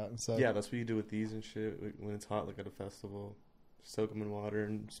chills you Mhm. out and stuff. Yeah, that's what you do with these and shit when it's hot, like at a festival. Soak them in water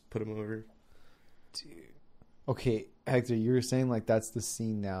and just put them over. Dude. Okay, Hector, you were saying like that's the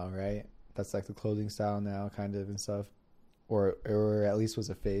scene now, right? That's like the clothing style now, kind of and stuff, or at least was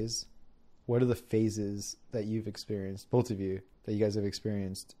a phase. What are the phases that you've experienced, both of you, that you guys have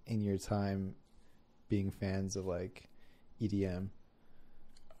experienced in your time being fans of like EDM?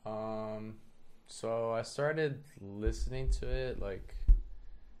 So I started listening to it like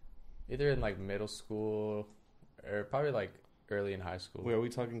either in like middle school or probably like early in high school. Wait, are we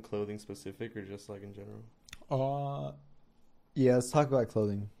talking clothing specific or just like in general? Yeah, let's talk about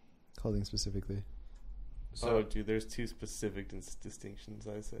clothing specifically. So Dude, there's two specific distinctions,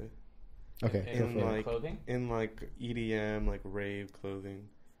 I say. Okay, in, go in for it. like clothing. In like EDM, like rave clothing.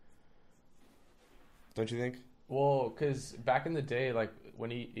 Don't you think? Well, because back in the day, like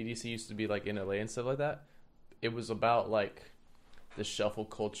when EDC used to be like in LA and stuff like that, it was about like the shuffle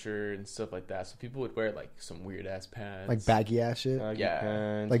culture and stuff like that. So people would wear like some weird ass pants, Like baggy ass shit, Baggy Yeah.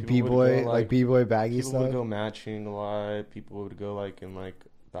 pants. like People would b-boy, go, like b-boy baggy people stuff. would go matching a lot. People would go like in like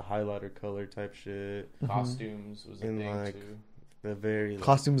the highlighter color type shit. costumes was a In, thing like, too. The very like,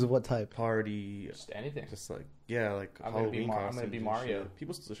 Costumes of what type? party, Just anything. just like yeah, like I'm gonna be Halloween I'm gonna costumes be and Mario, shit.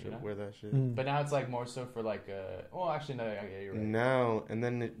 People still should you know? wear that shit. Mm. But now it's like more so for like well, actually no, yeah, you're right. Now and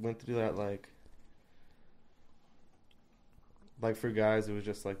then it went through that like for guys it was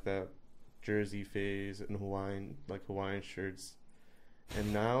just like that jersey phase and Hawaiian shirts,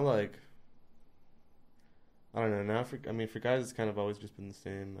 and now like I don't know. Now for guys, it's kind of always just been the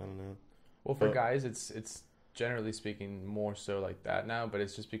same. I don't know. Well, for guys, it's generally speaking more so like that now, but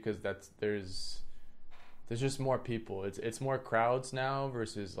it's just because there's just more people. It's more crowds now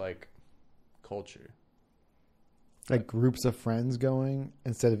versus like culture. Like groups of friends going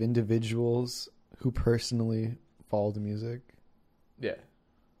instead of individuals who personally follow the music. Yeah.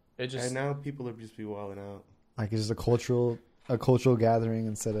 And now people are just be wilding out. Like it's just a cultural gathering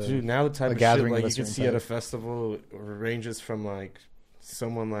instead of now the type of gathering shit like of a you can certain see at a type. festival ranges from like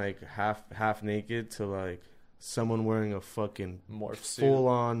someone like half naked to like someone wearing a fucking Morph suit. full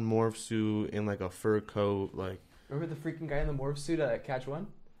on morph suit and like a fur coat. Like Remember the freaking guy in the morph suit at Catch One?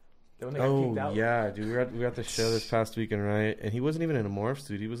 The one that got kicked out? Yeah, dude, we were at the show this past weekend, right? And he wasn't even in a morph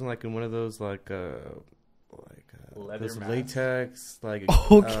suit. He was in like in one of those leather those mask. latex like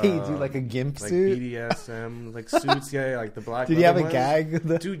dude, like a gimp like suit. BDSM like suits, yeah, like the black. Did he have a ones.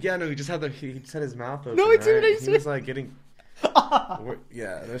 gag? Dude, yeah, no, he just had his mouth open. No, he didn't, right? I He was like getting.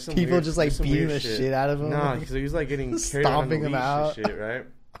 Yeah, there's some People weird, just like there's some beating weird the shit out of him. Nah, because he was like getting carried around on Stomping the him leash out. and shit, right?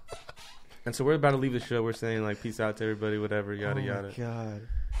 And so we're about to leave the show. We're saying like peace out to everybody, whatever, yada yada. Oh my god.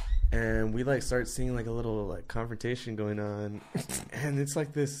 And we like start seeing like a little like confrontation going on, and it's like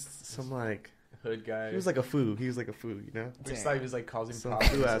some like Hood guy. he was like a foo, you know. We just thought he was like causing Some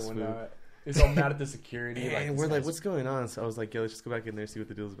problems foo-ass and foo. whatnot. He's all mad at the security. And like, we're this like, guy's- what's going on? So I was like, yeah, let's just go back in there see what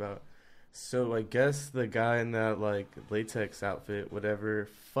the deal's about. So I guess the guy in that like latex outfit, whatever,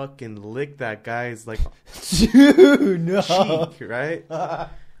 fucking licked that guy's like Dude, no. cheek, right?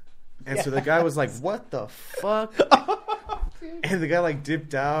 And so the guy was like, what the fuck? And the guy like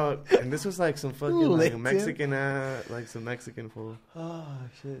dipped out, and this was like some fucking Licked like him? Mexican like some Mexican fool. Oh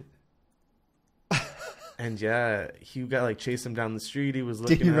shit. And yeah, he got like chased him down the street. He was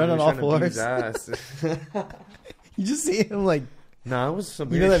Did looking he at run him, on he all was trying to beat fours? his ass. You just see him like No, it was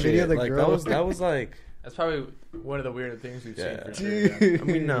some You weird know that shit. video of the like girl? that was like That's probably one of the weirder things we've Yeah. seen for sure. Yeah. dude. I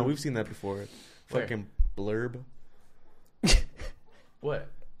mean, no, we've seen that before. Where? Fucking Blurb. What?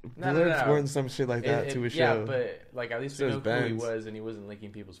 Blurb's wearing some shit like that to a show. Yeah, but like at least we So know is who he Benz. was, and he wasn't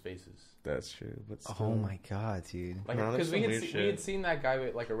licking people's faces. That's true. But Oh still. my god, dude. Like, No, because there's some we weird we shit. had seen that guy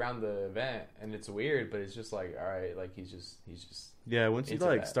like around the event, and it's weird, but it's just like, all right, like he's just Yeah, once you into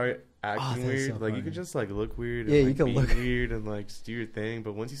like that. start acting that's weird, so like you funny. can just like look weird. Yeah, and, you like, can be look- weird and like just do your thing.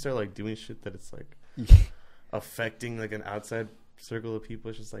 But once you start like doing shit that it's like affecting like an outside circle of people,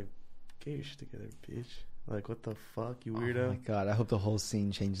 it's just like get your shit together, bitch. Like what the fuck, you weirdo. Oh my god, I hope the whole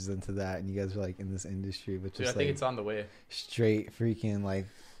scene changes into that, and you guys are like in this industry, but dude, I just think like it's on the way. straight freaking like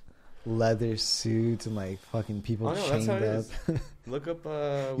leather suits and like fucking people Oh, no, that's chained how it up. is. Look up.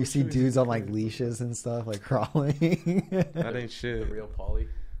 You what see show is dudes it? on like leashes and stuff, like crawling. That ain't The shit. real Polly.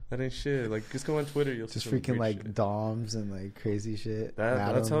 That ain't shit. Like just go on Twitter, you'll Just see some freaking weird like shit. doms and like crazy shit.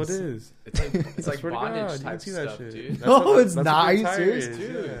 That's how it Madams. is. It's like I swear to God, bondage you can type see that stuff, shit. dude. That's No, what- it's that's not. what Are you attire serious? is,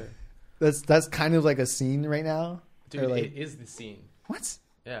 Dude. yeah. That's kind of like a scene right now. Dude, Or, like- it is the scene. What?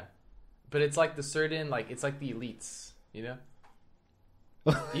 Yeah, but it's like the certain like it's like the elites, you know.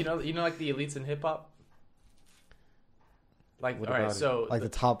 you know, like the elites in hip hop. Like, What all right, about it? so Like the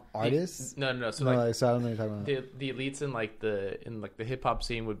top artists? No. So No, like so I don't know what you're talking about. the elites in like the hip hop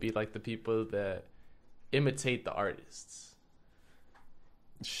scene would be like the people that imitate the artists.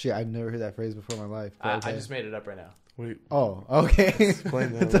 Shit, I've never heard that phrase before in my life. but I okay. just made it up right now. Wait, Oh, okay.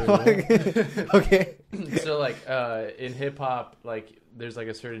 explain that. What a little the fuck? Okay. So like in hip hop, like there's like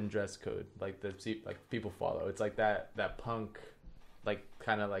a certain dress code like people follow. It's like that punk, like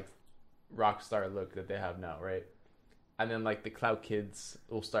kind of like rock star look that they have now, right? And then like the clout kids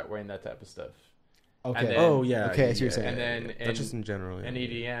will start wearing that type of stuff. Okay. And then- Oh yeah. Okay, I see what you're yeah, saying. And then yeah. That's just in general. Yeah. And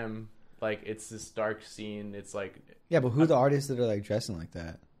EDM, like it's this dark scene. It's like Yeah, but who are the artists that are like dressing like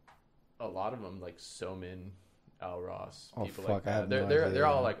that? a lot of them, like Somin, Al Ross, Oh, people fuck, like I that. have They're no they're idea. they're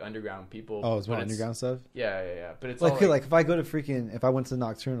all like underground people. Oh, it's but more underground stuff? Yeah. But it's Like, all okay, like if I go to freaking, if I went to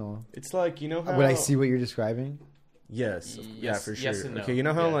Nocturnal, It's like you know how would I see what you're describing? Yes. Yeah, Yes- for sure. yes and no. Okay, you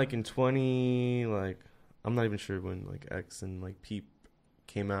know how Yeah. like in 20 like I'm not even sure when like X and like Peep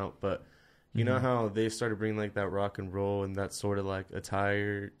came out, but you know Mhm. how they started bringing like that rock and roll and that sort of like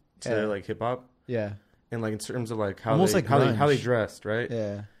attire to Yeah. like hip hop Yeah. and like in terms of like how Almost they like how they grunge. dressed, right?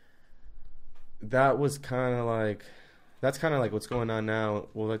 Yeah. That was kind of like that's kind of like what's going on now.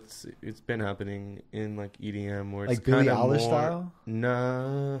 Well, it's been happening in like EDM where it's Like Billie kinda Eilish more, style?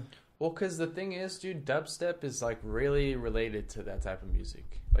 Nah. Well, because the thing is, dude, dubstep is like really related to that type of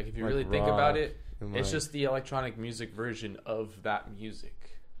music. Like if you Like really think about rock it, and, it's like- just the electronic music version of that music.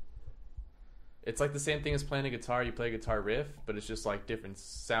 It's like the same thing as playing a guitar. You play a guitar riff, but it's just like different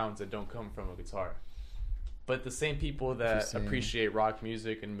sounds that don't come from a guitar. But the same people that appreciate rock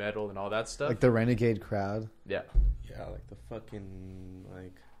music and metal and all that stuff, like the renegade crowd. Yeah, like the fucking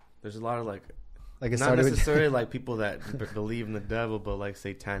like. There's a lot of like it not necessarily like people that believe in the devil, but like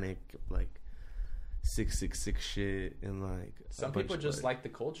satanic, like 666 shit, and like some people just like the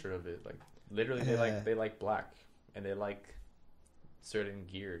culture of it. Like literally, they like black, and they like certain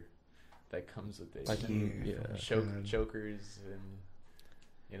gear that comes with it. Like chokers and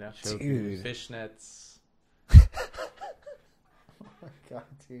Dude. fishnets. Oh my god,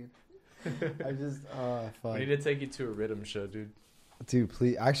 dude! I just fuck. We need to take you to a rhythm show, dude. Dude,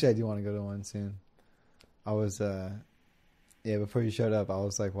 please. Actually, I do want to go to one soon. I was before you showed up, I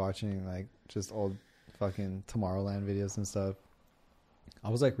was like watching like just old fucking Tomorrowland videos and stuff. I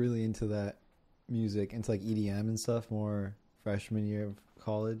was like really into that music, into like EDM and stuff more freshman year of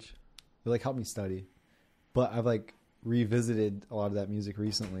college. It like helped me study. But I've like revisited a lot of that music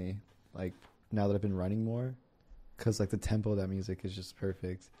recently, like now that I've been running more, because like the tempo of that music is just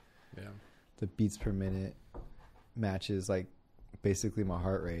perfect. Yeah, the beats per minute matches like basically my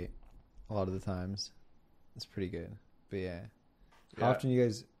heart rate a lot of the times. It's pretty good. But yeah. How often do you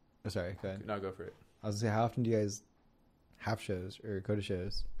guys sorry, go ahead. No, go for it. I was gonna say, how often do you guys have shows or go to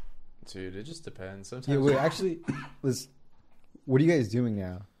shows? Dude, it just depends. Sometimes. Yeah, wait, actually, what are you guys doing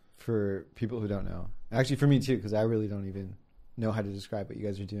now for people who don't know? Actually, for me too, because I really don't even know how to describe what you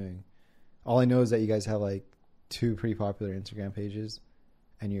guys are doing. All I know is that you guys have like 2 pretty popular Instagram pages,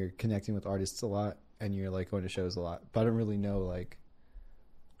 and you're connecting with artists a lot, and you're like going to shows a lot. But I don't really know like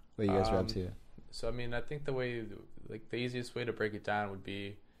what you guys are up to. So I mean, I think the easiest way to break it down would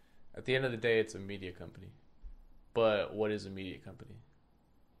be, at the end of the day, it's a media company. But what is a media company?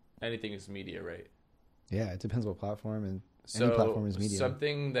 Anything is media, right? Yeah, it depends what platform, and any platform is media.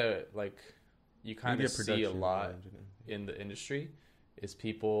 Something that like you kind of see a lot in the industry is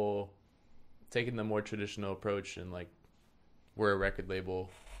people taking the more traditional approach and like, we're a record label,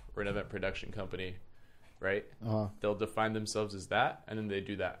 we're an event production company, right? They'll define themselves as that, and then they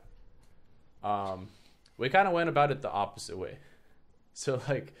do that. We kind of went about it the opposite way. So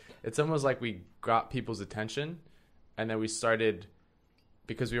like, it's almost like we got people's attention, and then we started,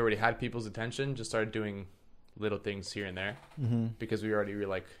 because we already had people's attention, just started doing little things here and there, because we already were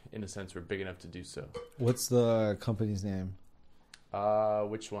like, in a sense, we're big enough to do so. What's the company's name?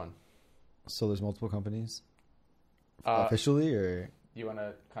 Which one? So there's multiple companies officially, or you want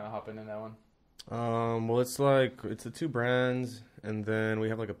to kind of hop in that one? Well, it's the 2 brands, and then we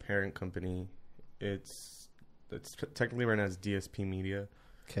have like a parent company. It's technically right now it's DSP Media.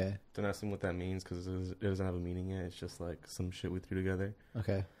 Okay. Don't ask them what that means, because it doesn't have a meaning yet. It's just like some shit we threw together.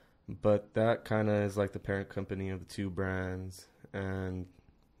 Okay. But that kind of is like the parent company of the 2 brands, and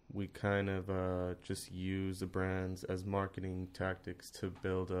we kind of just use the brands as marketing tactics to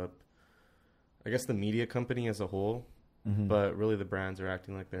build up, I guess, the media company as a whole. But really the brands are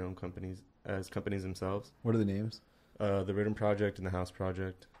acting like their own companies, as companies themselves. What are the names? The Rhythm Project and the House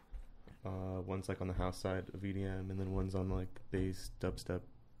Project. One's like on the house side of EDM, and then one's on like bass, dubstep,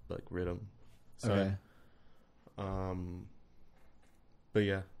 like rhythm side. Okay. But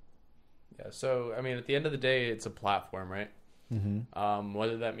yeah. Yeah, so I mean, at the end of the day, it's a platform, right?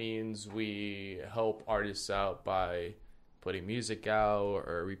 Whether that means we help artists out by putting music out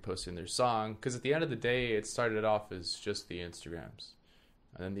or reposting their song, because at the end of the day, it started off as just the Instagrams,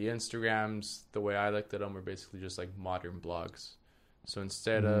 and then the Instagrams, the way I looked at them, were basically just like modern blogs. So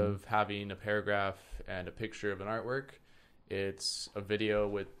instead of having a paragraph and a picture of an artwork, it's a video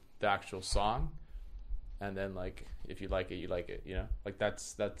with the actual song, and then like, if you like it, you like it, you know? Like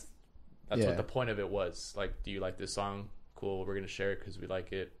that's what the point of it was. Like, do you like this song? Cool, we're gonna share it because we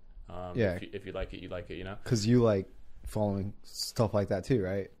like it. If you like it, you like it, you know? Because you like following stuff like that too,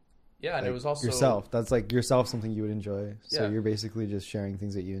 right? Yeah, and like it was also yourself. That's like yourself, something you would enjoy. So you're basically just sharing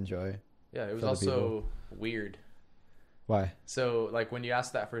things that you enjoy. Yeah, it was also weird. Why? So like, when you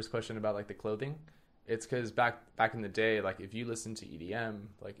asked that first question about like the clothing, it's because back in the day, like if you listened to EDM,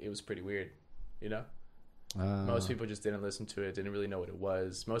 like it was pretty weird, you know? Most people just didn't listen to it, didn't really know what it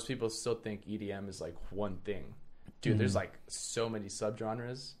was. Most people still think EDM is like one thing. Dude, there's like so many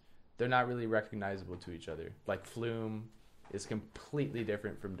subgenres. They're not really recognizable to each other. Like Flume is completely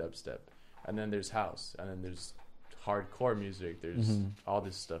different from dubstep. And then there's house. And then there's hardcore music. There's all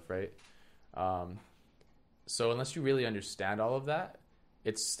this stuff, right? So unless you really understand all of that,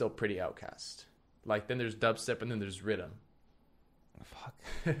 it's still pretty outcast. Like, then there's dubstep, and then there's rhythm. Fuck.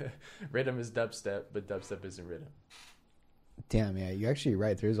 Rhythm is dubstep, but dubstep isn't rhythm. Damn, yeah, you're actually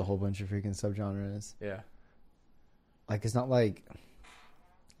right. There's a whole bunch of freaking subgenres. Yeah. Like, it's not like...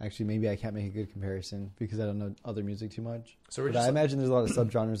 Actually, maybe I can't make a good comparison because I don't know other music too much. So we're But just I imagine there's a lot of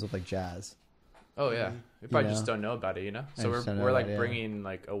subgenres of like jazz. oh yeah, we probably just don't know about it, you know. I So just don't know we're like about it, yeah. bringing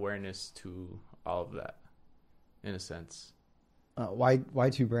like awareness to all of that, in a sense, Why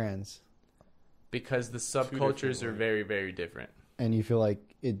two brands? because the different subcultures are ones. very very different. And you feel like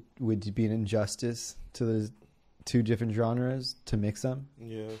it would be an injustice to the two different genres to mix them?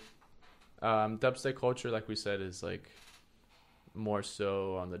 Yeah. Dubstep culture, like we said, is like more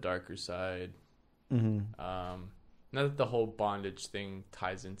so on the darker side. Mm-hmm. Not that the whole bondage thing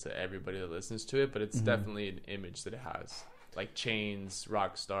ties into everybody that listens to it, but it's Mhm. definitely an image that it has, like Chains,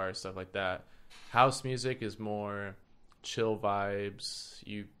 Rockstar, stuff like that. House music is more chill vibes.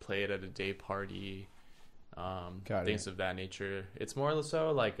 You play it at a day party, Got things it. of that nature. It's more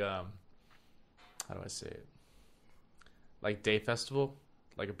so like how do I say it? Like day festival,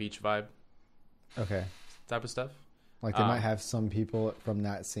 like a beach vibe Okay. type of stuff. Like they might have some people from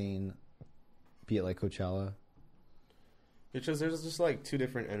that scene, be it like Coachella. It's just there's just like two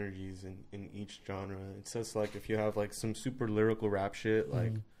different energies in each genre. It's just like if you have like some super lyrical rap shit,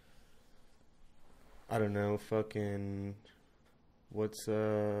 like Mhm. I don't know, fucking what's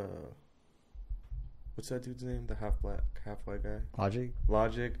that dude's name? The half black, half white guy.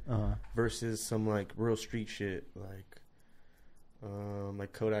 Logic. Uh-huh. Versus some like real street shit like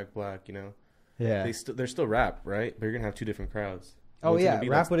Kodak Black, you know. Yeah. They're still rap, right? But you're gonna have two different crowds. Oh One's yeah, gonna be,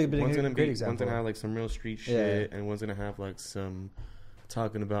 rap like, would have been one's a gonna great be example. one's gonna have like some real street shit, and one's gonna have like some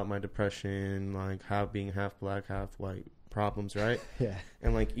talking about my depression, like how being half black, half white problems, right? Yeah.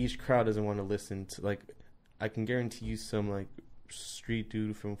 And like each crowd doesn't want to listen to like I can guarantee you some like street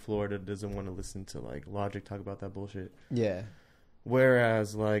dude from Florida doesn't want to listen to like Logic talk about that bullshit. Yeah.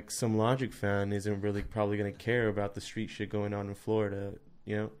 Whereas like some Logic fan isn't really probably gonna care about the street shit going on in Florida,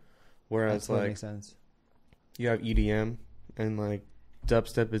 you know? Whereas That like makes sense. you have EDM and like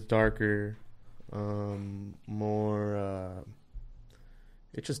dubstep is darker, more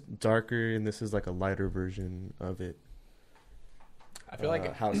it's just darker, and this is like a lighter version of it. I feel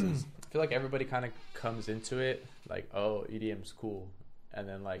like houses. I feel like everybody kind of comes into it like, oh, EDM's cool, and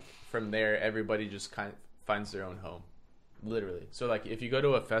then like from there, everybody just kind of finds their own home, literally. So like if you go to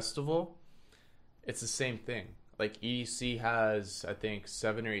a festival, it's the same thing. Like EDC has, I think,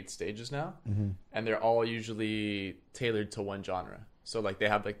 7 or 8 stages now, and they're all usually tailored to one genre. So like they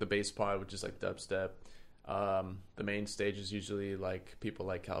have like the bass pod, which is like dubstep. The main stage is usually like people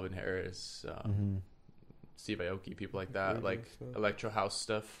like Calvin Harris, Steve Aoki, people like that, Really like stuff. electro house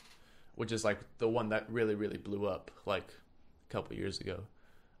stuff, which is like the one that really really blew up like a couple years ago.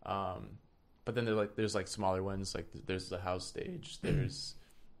 But then there's like smaller ones, like there's the house stage, there's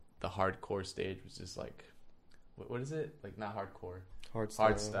the hardcore stage, which is like what is it, like not hardcore,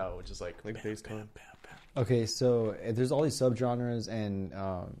 HardStyle, which is like bass con. Okay, so there's all these subgenres, and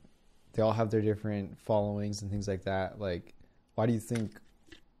they all have their different followings and things like that. Like, why do you think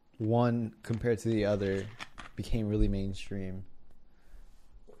one compared to the other became really mainstream?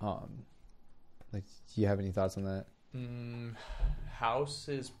 Like, do you have any thoughts on that? House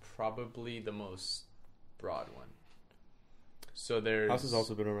is probably the most broad one. So there's House has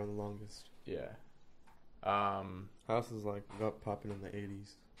also been around the longest. yeah. House is like got popping in the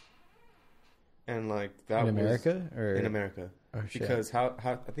 80s, and like that In was America? Or in America Oh, shit. because how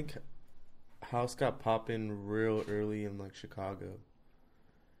I think House got popping real early in like Chicago,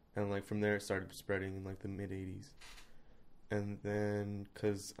 and like from there it started spreading in like the mid 80s, and then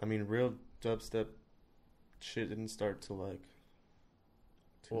because I mean real dubstep shit didn't start till like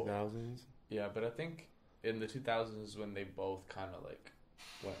 2000s. Yeah, but I think in the 2000s when they both kind of like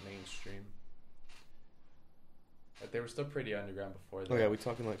went mainstream. Like they were still pretty underground before that. Oh yeah, we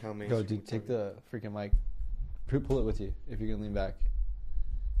talking like how Go, mainstream. dude, we're take talking. the freaking mic. Pull it with you if you can lean back.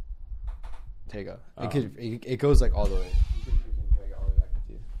 There you go. It goes like all the way. You can freaking drag it all the way back with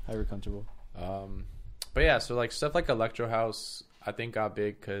you. However comfortable. But yeah, so like stuff like electro house, I think got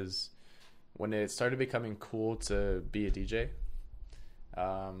big because when it started becoming cool to be a DJ,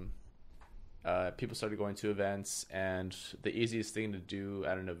 people started going to events, and the easiest thing to do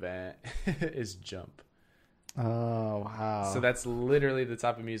at an event is jump. Oh, wow. So that's literally the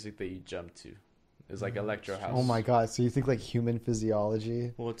type of music that you jump to. Is like electro house. Oh my god, so you think like human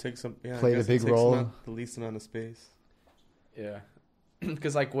physiology Well, it takes some. Yeah, played I a guess big it takes role? the least amount of space. Yeah.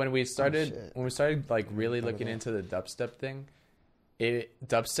 Because like when we started like really Thought of looking that. into the dubstep thing,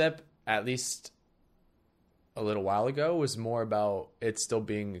 dubstep at least a little while ago was more about it still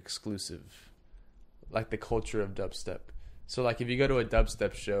being exclusive, like the culture of dubstep. So like if you go to a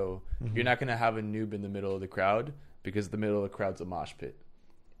dubstep show, you're not gonna have a noob in the middle of the crowd because the middle of the crowd's a mosh pit,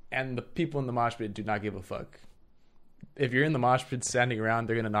 and the people in the mosh pit do not give a fuck. if you're in the mosh pit standing around,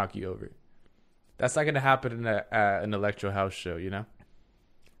 they're gonna knock you over. That's not gonna happen in an electro house show, you know?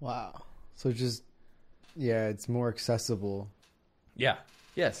 Wow. So just, yeah, it's more accessible. Yeah.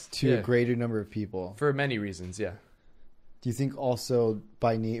 Yes. To a greater number of people. For many reasons, yeah. Do you think also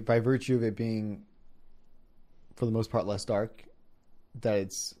by virtue of it being, for the most part, less dark, that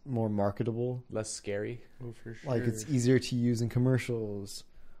it's more marketable? Less scary? Oh, for sure. Like it's easier to use in commercials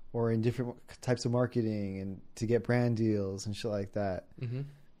or in different types of marketing and to get brand deals and shit like that. Mm-hmm.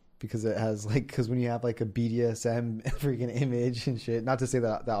 Because it has like, because when you have like a BDSM freaking image and shit, not to say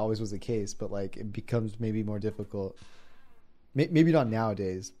that that always was the case, but like it becomes maybe more difficult. Maybe not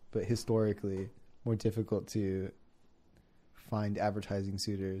nowadays, but historically more difficult to find advertising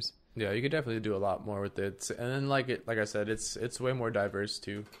suitors. Yeah, you could definitely do a lot more with it. And then like I said, it's way more diverse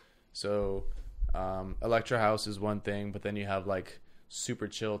too. So electro house is one thing, but then you have like super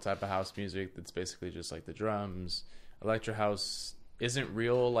chill type of house music that's basically just like the drums. Electro house isn't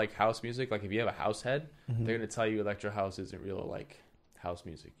real like house music. Like if you have a house head, they're gonna tell you electro house isn't real like house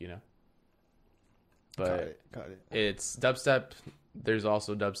music, you know. But got it. It's dubstep. There's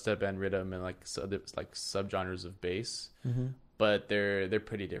also dubstep and rhythm and like subgenres of bass, but they're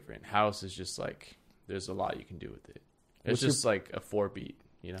pretty different. House is just like there's a lot you can do with it. It's just like a 4-beat,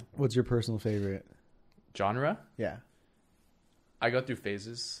 you know. What's your personal favorite genre? Yeah, I go through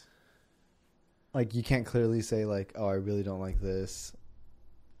phases. like you can't clearly say like, oh, I really don't like this.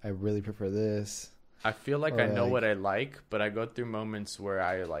 I really prefer this. I feel like Or I know like- what I like, but I go through moments where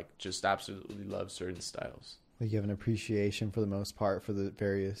I like just absolutely love certain styles. Like you have an appreciation for the most part for the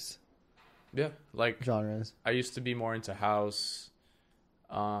various Yeah, like genres. I used to be more into house,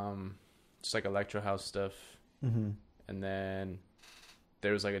 just like electro house stuff, and then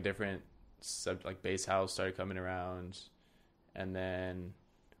there was like a different like bass house started coming around, and then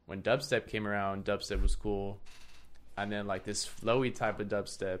when dubstep came around, dubstep was cool, and then like this flowy type of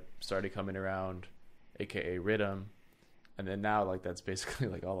dubstep started coming around, aka rhythm, and then now like that's basically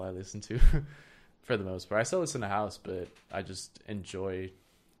like all I listen to for the most part. I still listen to house, but I just enjoy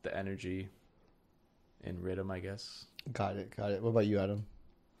the energy in rhythm, I guess. Got it. What about you, Adam?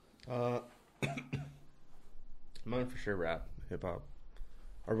 Mine for sure rap, hip hop.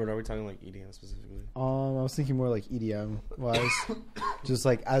 Or what are we talking like EDM specifically? I was thinking more like EDM wise, just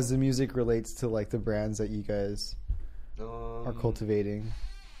like as the music relates to like the brands that you guys are cultivating.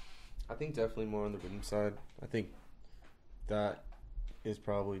 I think definitely more on the rhythm side. I think that is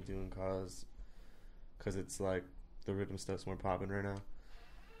probably doing because it's like the rhythm stuff's more popping right now.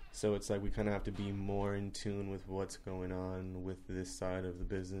 So it's like we kind of have to be more in tune with what's going on with this side of the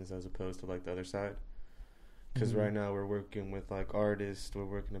business as opposed to like the other side. Because right now we're working with like artists, we're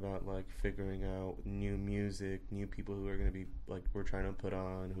working about like figuring out new music, new people who are going to be like we're trying to put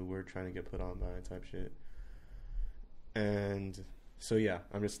on, who we're trying to get put on by type shit. And so yeah,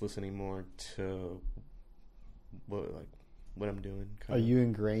 I'm just listening more to what I'm doing. Are you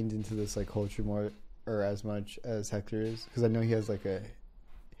ingrained into this like culture more or as much as Hector is? Because I know he has like a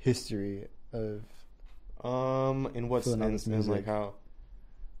history of in what sense and like how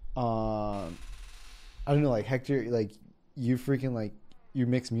I don't know, like Hector, like you freaking like you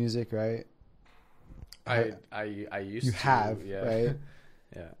mix music, right? I used you to, have, yeah. right?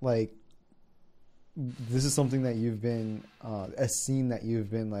 Yeah. Like this is something that you've been a scene that you've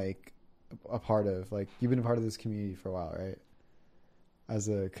been like a part of. Like you've been a part of this community for a while, right? As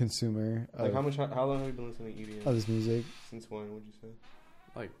a consumer like how long have you been listening to EDM? Of this music? Since when would you say?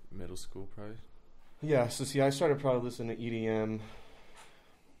 Like middle school probably. Yeah, so see I started probably listening to EDM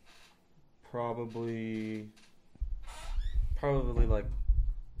probably like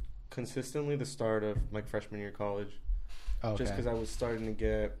consistently the start of like freshman year of college. Okay. Just because I was starting to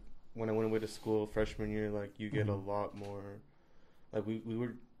get, when I went away to school freshman year, like you get a lot more, like we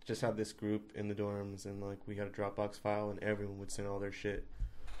were just have this group in the dorms and like we had a Dropbox file and everyone would send all their shit.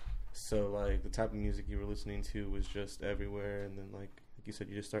 So like the type of music you were listening to was just everywhere, and then like you said,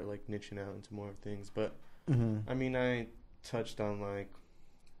 you just start like niching out into more things. But I mean, I touched on like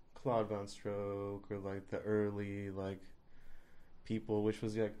Claude Von Stroke or like the early like people, which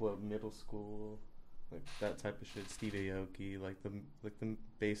was like what middle school, like that type of shit. Steve Aoki, like the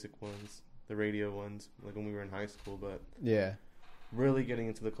basic ones, the radio ones, like when we were in high school. But yeah, really getting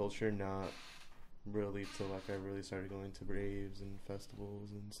into the culture, not really till like I really started going to raves and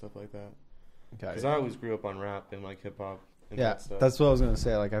festivals and stuff like that. Because I always grew up on rap and like hip hop. Yeah, that stuff. that's what I was gonna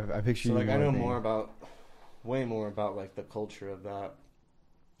say. Like I picture so you. like I know way more about like the culture of that.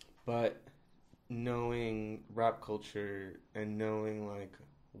 But knowing rap culture and knowing like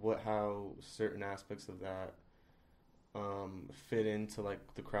how certain aspects of that fit into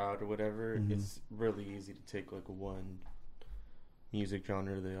like the crowd or whatever, Mhm. it's really easy to take like one music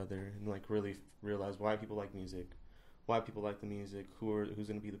genre to the other and like really realize why people like music, why people like the music, who's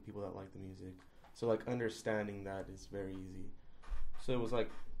going to be the people that like the music. So like understanding that is very easy. So it was like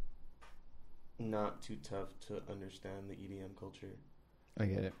not too tough to understand the EDM culture. I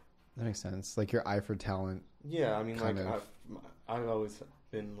get it. That makes sense. Like your eye for talent. Yeah, I mean, like Kind of. I've always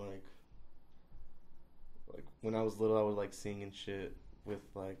been like when I was little, I would like sing and shit with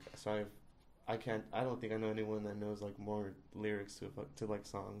like. So I don't think I know anyone that knows like more lyrics to like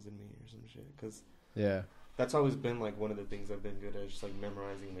songs than me or some shit. Cause Yeah. that's always been like one of the things I've been good at, just like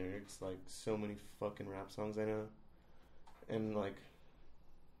memorizing lyrics. Like so many fucking rap songs I know, and like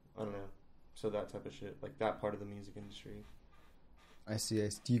I don't know. So that type of shit, like that part of the music industry. I see.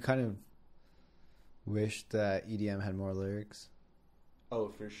 Do you kind of wish that EDM had more lyrics? Oh,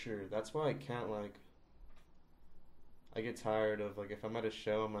 for sure. That's why I can't like. I get tired of like if I'm at a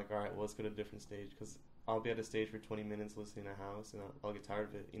show, I'm like, all right, well, let's go to a different stage because I'll be at a stage for 20 minutes listening to house, and I'll get tired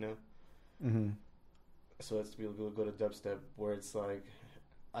of it, you know. Mm-hmm. So let's be able to go to dubstep where it's like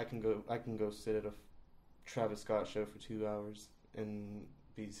I can go sit at a Travis Scott show for 2 hours and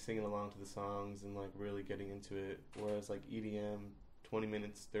be singing along to the songs and like really getting into it. Whereas like EDM, 20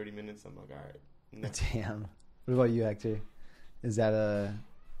 minutes, 30 minutes, I'm like, all right. No. Damn. What about you, Hector? Is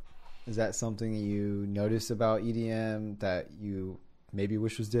that something you notice about EDM that you maybe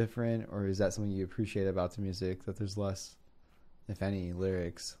wish was different, or is that something you appreciate about the music, that there's less, if any,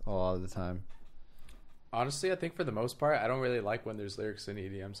 lyrics a lot of the time? Honestly, I think for the most part, I don't really like when there's lyrics in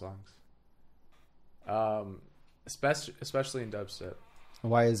EDM songs. Especially in dubstep.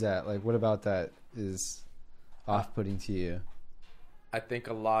 Why is that? Like, what about that is off-putting to you? I think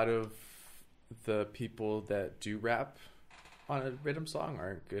a lot of the people that do rap on a rhythm song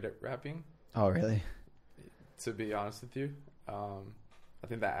aren't good at rapping. Oh, really? To be honest with you, I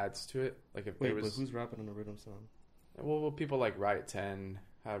think that adds to it. Like if Wait, there was, but who's rapping on a rhythm song? well, people like Riot 10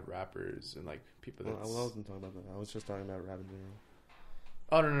 have rappers and like people that. Well, I wasn't talking about that. I was just talking about rap in general.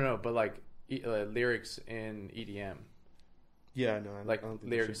 Oh no! But like lyrics in EDM, Yeah, no, I like don't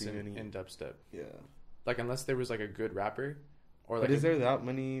think lyrics there should be any. in dubstep. Yeah. Like unless there was like a good rapper, or like. But is there that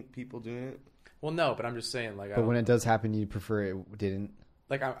many people doing it? Well, no, but I'm just saying like. But when it does happen, you prefer it didn't?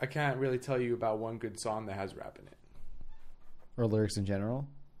 Like I can't really tell you about one good song that has rap in it. Or lyrics in general?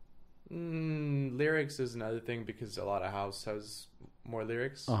 Lyrics is another thing because a lot of house has more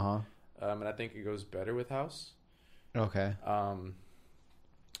lyrics. Uh-huh. And I think it goes better with house. Okay.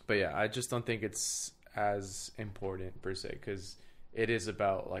 But yeah, I just don't think it's as important per se because it is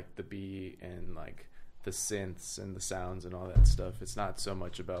about like the beat and like the synths and the sounds and all that stuff. It's not so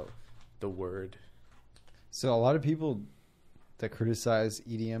much about the word. So a lot of people that criticize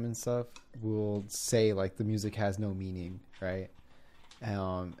EDM and stuff will say like the music has no meaning, right?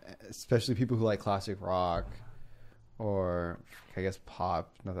 Especially people who like classic rock or I guess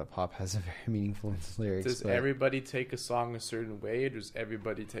pop. Not that pop has a very meaningful lyrics. Does everybody take a song a certain way, or does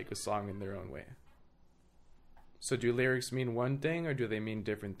everybody take a song in their own way? So do lyrics mean one thing, or do they mean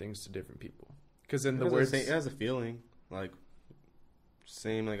different things to different people? Because in the words, it has a feeling like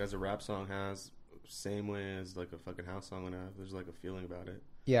same like as a rap song has, same way as like a fucking house song would have. There's like a feeling about it.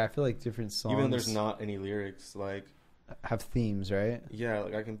 Yeah, I feel like different songs. Even though there's not any lyrics, like have themes, right? yeah,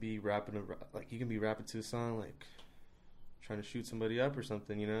 like I can be rapping like you can be rapping to a song like trying to shoot somebody up or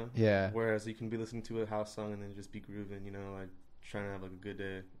something, you know? Yeah. Whereas you can be listening to a house song and then just be grooving, you know, like trying to have like a good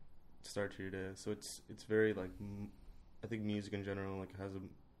day, start to your day. So it's very like I think music in general like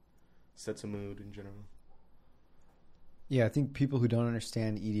sets a mood in general. Yeah, I think people who don't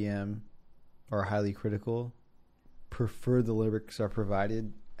understand EDM or are highly critical prefer the lyrics are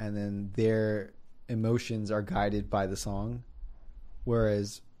provided and then their emotions are guided by the song.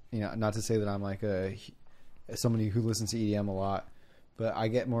 Whereas, you know, not to say that I'm like somebody who listens to EDM a lot, but I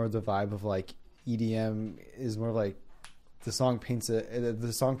get more of the vibe of like EDM is more like the song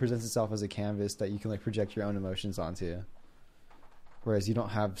the song presents itself as a canvas that you can like project your own emotions onto. Whereas you don't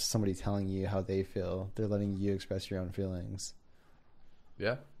have somebody telling you how they feel. They're letting you express your own feelings.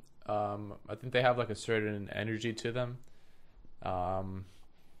 Yeah. I think they have like a certain energy to them.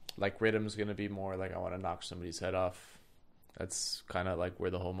 Like rhythm's going to be more like I want to knock somebody's head off. That's kind of like where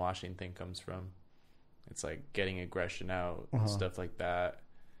the whole moshing thing comes from. It's like getting aggression out and stuff like that.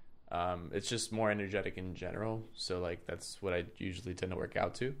 It's just more energetic in general. So like that's what I usually tend to work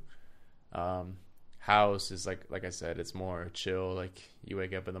out to. House is like I said, it's more chill. Like you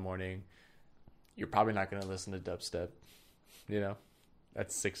wake up in the morning, you're probably not going to listen to dubstep, you know,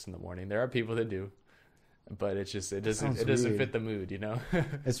 at 6 a.m. There are people that do, but it doesn't sounds weird. fit the mood, you know.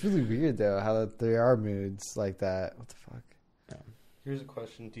 It's really weird though how there are moods like that. What the fuck? Here's a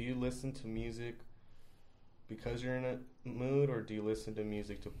question: do you listen to music because you're in a mood, or do you listen to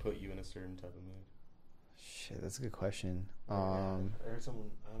music to put you in a certain type of mood? Shit, that's a good question. I heard someone,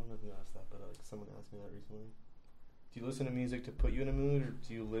 I don't know who asked that, but like someone asked me that recently. Do you listen to music to put you in a mood, or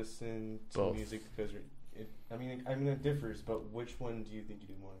do you listen to Both. music because you're? I mean, it differs, but which one do you think you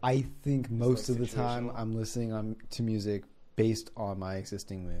do more? I think most like of the time situational? I'm listening to music based on my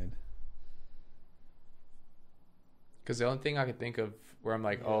existing mood. Because the only thing I could think of where I'm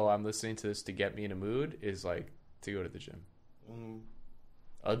like, oh, I'm listening to this to get me in a mood is like to go to the gym.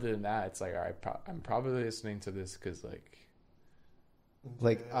 Other than that, it's like, all right, I'm probably listening to this because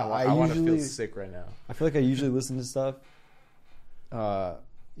Like I I want to usually feel sick right now. I feel like I usually listen to stuff,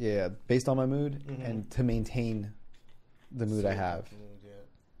 based on my mood and to maintain the mood I have.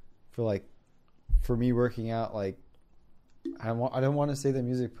 For me working out, like I don't want to say that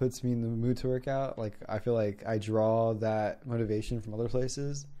music puts me in the mood to work out. Like I feel like I draw that motivation from other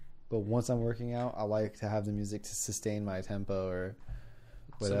places, but once I'm working out, I like to have the music to sustain my tempo or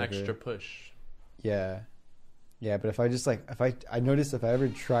whatever. It's an extra push. Yeah. But if I just I notice if I ever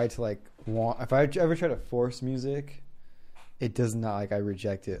try to if I ever try to force music, it does not, I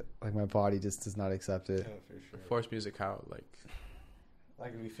reject it. Like my body just does not accept it. Yeah, for sure. Force music, how? Like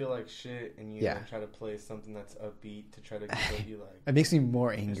if you feel like shit and you try to play something that's upbeat to try to get you like. It makes me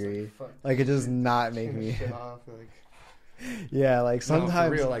more angry. Like it does not make me. Shit off, like. Yeah, like sometimes. No, for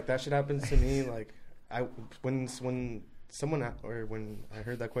real, like that shit happens to me. Like when someone or when I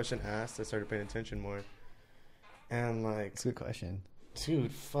heard that question asked, I started paying attention more. And like, it's a good question,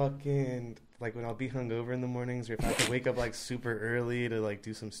 dude. Fucking like when I'll be hungover in the mornings, or if I have to wake up like super early to like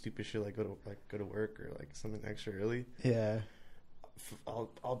do some stupid shit, like go to work or like something extra early. Yeah.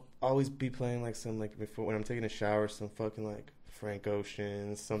 I'll always be playing like some like before when I'm taking a shower, some fucking like Frank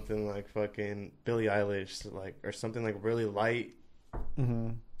Ocean, something like fucking Billie Eilish, like or something like really light.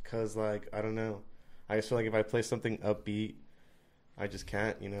 Cause like I don't know, I just feel like if I play something upbeat, I just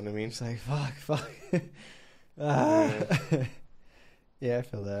can't. You know what I mean? It's like fuck. Yeah, I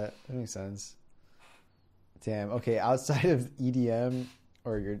feel that. That makes sense. Damn. Okay, outside of EDM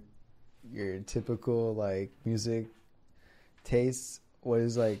or your typical like music tastes, what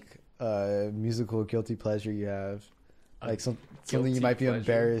is like a musical guilty pleasure you have? Like something you might be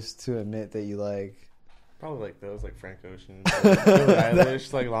embarrassed to admit that you like. Probably like those, like Frank Ocean, Billie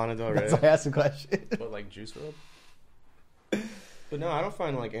Eilish, like Lana Del Rey. That's why I asked the question. But like Juice WRLD? But no, I don't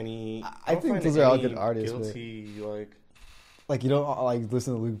find like any. I think those are all good artists. Guilty, like you don't like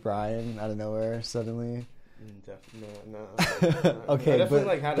listen to Luke Bryan out of nowhere suddenly. No. Okay, I definitely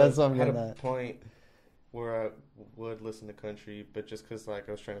but had that's what I'm had getting a at. point where I would listen to country, but just because like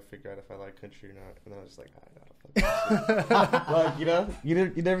I was trying to figure out if I like country or not, and I was just like, like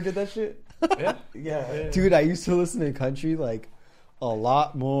you never did that shit. Yeah. Dude, I used to listen to country like a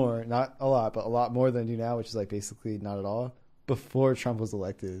lot more, not a lot, but a lot more than I do now, which is like basically not at all. Before Trump was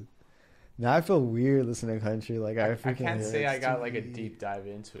elected. Now I feel weird listening to country. Like I can't say I got like a deep dive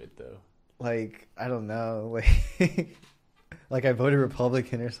into it though. Like I don't know, like like I voted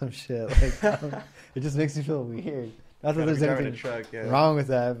Republican or some shit. Like it just makes me feel weird. Not that there's anything wrong with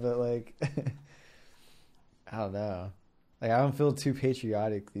that, but like I don't know. Like I don't feel too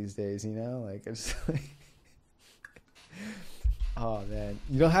patriotic these days, you know? Like it's like oh man,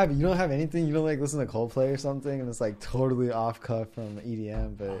 you don't have anything. You don't like listen to Coldplay or something, and it's like totally off cuff from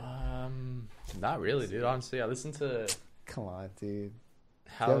EDM. But not really, dude. Honestly, I listen to. Come on, dude.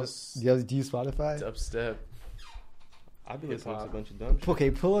 House. Do you Spotify? Dubstep. I'd be listening to a bunch of dumb shit. Okay,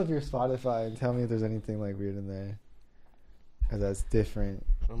 pull up your Spotify and tell me if there's anything like weird in there. Cause that's different.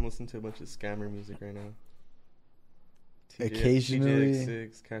 I'm listening to a bunch of scammer music right now. Occasionally,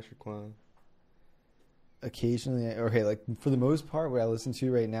 TJ6, Cash Raquan. Occasionally, okay, like for the most part, what I listen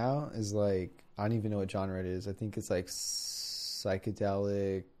to right now is like I don't even know what genre it is. I think it's like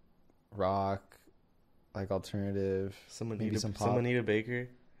psychedelic, rock, like alternative. Maybe some pop. Someone need a baker.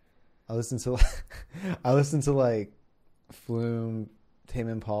 I listen to like Flume, Tame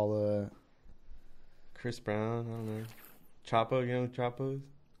Impala, Chris Brown. I don't know. Chapo, you know who Chapo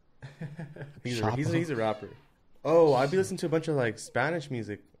is? He's a rapper. Oh, I'd be listening to a bunch of like Spanish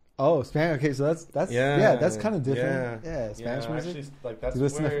music. Oh, Spanish. Okay, so that's that's kind of different. Yeah, Spanish music. Actually, like that's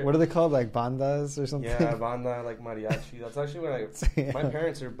what are they called? Like bandas or something? Yeah, banda, like mariachi. That's actually what my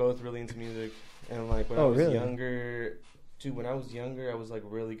parents are both really into music, and like when I was younger, dude. When I was younger, I was like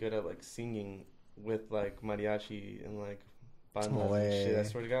really good at like singing with like mariachi and like bandas and shit. I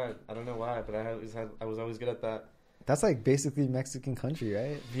swear to God, I don't know why, but I was always good at that. That's like basically Mexican country,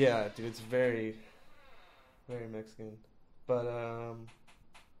 right? Yeah, dude. It's very. very Mexican. But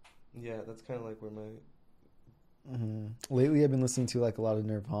yeah, that's kind of like where my. Lately, I've been listening to like a lot of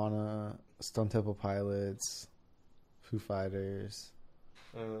Nirvana, Stone Temple Pilots, Foo Fighters.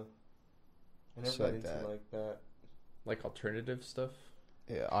 I never Shit got like into that. like that. Like alternative stuff.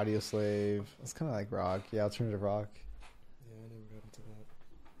 Yeah, Audio Slave. It's kind of like rock. Yeah, alternative rock. Yeah, I never got into that.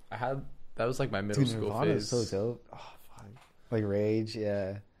 I had that was like my middle Dude, school Nirvana phase. is so dope. Oh, fuck. Like Rage,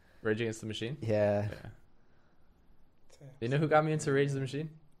 yeah. Rage Against the Machine. Yeah. You know who got me into Rage Against the Machine?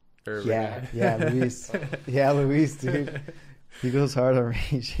 Or Yeah, yeah, Luis. Yeah, Luis, dude. He goes hard on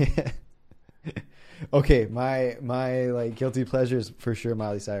Rage. Yeah. Okay, my like guilty pleasures for sure.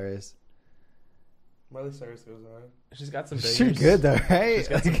 Miley Cyrus. Miley Cyrus goes hard. She's got some bangers. She's good though, right? She's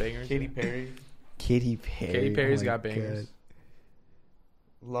got some bangers. Katy Perry. Katy Perry. Katy Perry's oh my got bangers. God.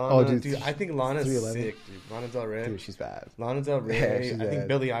 Lana, Oh, dude, dude, I think Lana's 311. sick, dude. Lana Del Rey. Dude, she's bad. Lana Del Rey. Yeah, she's I think bad.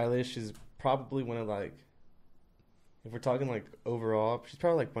 Billie Eilish is probably one of like, if we're talking like overall, she's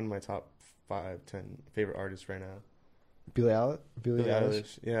probably like one of my top 5, 10 favorite artists right now. Billie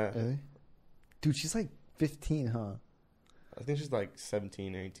Eilish. Yeah. Really? Dude, she's like 15, huh? I think she's like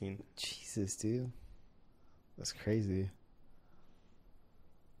 17, 18. Jesus, dude. That's crazy.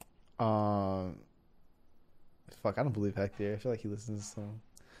 Fuck, I don't believe Hector. I feel like he listens to some.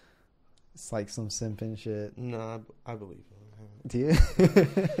 It's like some simping shit. No, I believe him. Do you?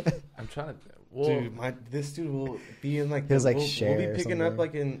 I'm trying to. Well, Dude, this dude will be in like He has, like, we'll Cher be or picking up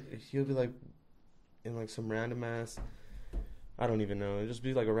something. like he'll be like in like some random ass. I don't even know. It'll just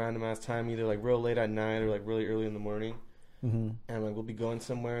be like a random ass time, either like real late at night or like really early in the morning. Mm-hmm. And like we'll be going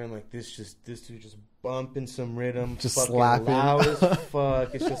somewhere and like this dude just bumping some rhythm, Just fucking slapping. loud as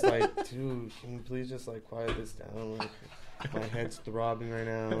fuck. It's just like, dude, can you please just like quiet this down? Like my head's throbbing right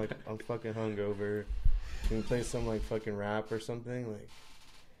now. Like I'm fucking hungover. Can you play some like fucking rap or something? Like.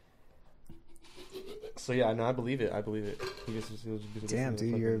 So yeah, no, I believe it. He'll just be Damn, listening to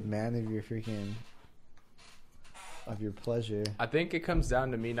dude, you're a fucking- man of your freaking. Of your pleasure. I think it comes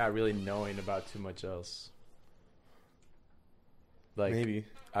down to me not really knowing about too much else. Like maybe.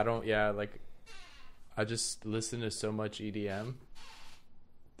 I don't. Yeah, like I just listen to so much EDM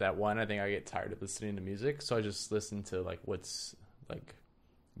that I think I get tired of listening to music, so I just listen to like what's like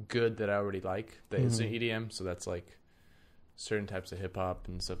good that I already like that isn't EDM. So that's like certain types of hip hop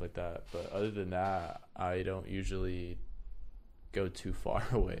and stuff like that. But other than that, I don't usually go too far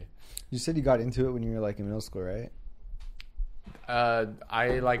away. You said you got into it when you were like in middle school, right?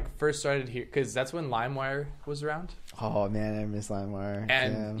 I like first started here because that's when LimeWire was around, Oh man, I miss LimeWire.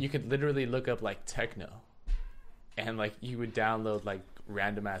 and Damn. you could literally look up like techno, and like you would download like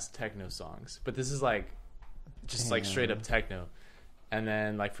random ass techno songs. But this is like just like straight up techno, and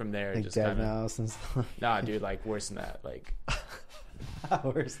then like from there like just Dead kind of Mouse and stuff. nah, dude, like worse than that. Like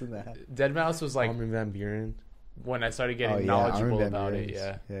Worse than that. Dead Mouse was like Armin van Buren. when I started getting Armin knowledgeable van about it.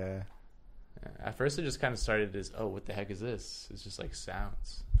 Buren's- Yeah. Yeah. At first, it just kind of started as, oh, what the heck is this? It's just like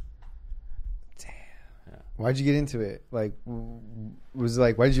sounds. Damn. Yeah. Why'd you get into it? Like, was it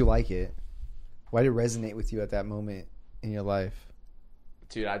like, why did you like it? Why did it resonate with you at that moment in your life?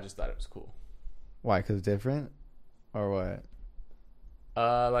 Dude, I just thought it was cool. Why? Because it's different? Or what?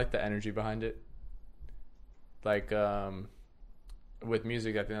 I like the energy behind it. Like, with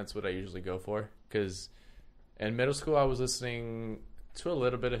music, I think that's what I usually go for. Because in middle school, I was listening to a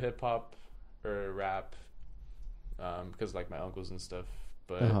little bit of hip hop or rap, because like my uncles and stuff.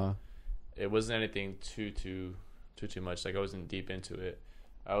 But it wasn't anything too much. Like I wasn't deep into it.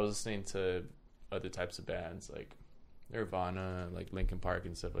 I was listening to other types of bands like Nirvana, like Linkin Park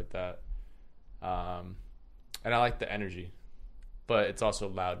and stuff like that. And I like the energy, but it's also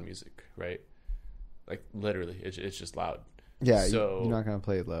loud music, right? Like literally, it's just loud. Yeah, So- you're not gonna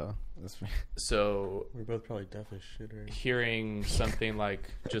play it low. That's So We're both probably deaf as shit, right? hearing something like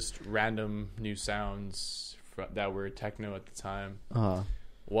just random new sounds that were techno at the time.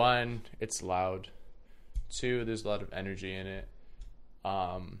 One, it's loud. Two, there's a lot of energy in it.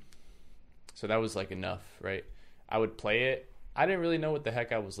 So that was like enough, right? I would play it. I didn't really know what the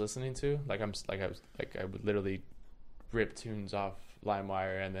heck I was listening to. I would literally rip tunes off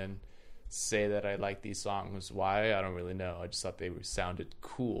LimeWire and then say that I like these songs. Why? I don't really know. I just thought they sounded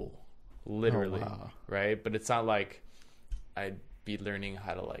cool, literally, right? But it's not like I'd be learning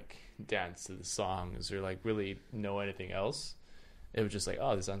how to like dance to the songs or like really know anything else. It was just like,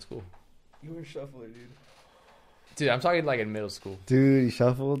 oh, this sounds cool. You were a shuffler, dude. Dude, I'm talking like in middle school. Dude, you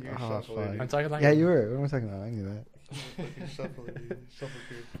shuffled? You're a Oh, shuffler, fuck. dude. I'm talking like Yeah, you were. What am I talking about? I knew that. Fucking shuffler, dude. Shuffle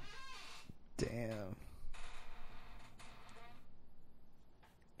kid. Damn.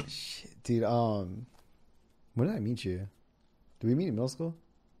 Shit, dude. When did I meet you? Did we meet in middle school?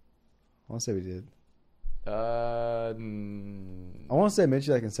 I want to say we did. I want to say I met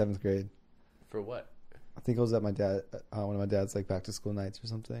you like in 7th grade. For what? I think it was at my dad, one of my dad's like back to school nights or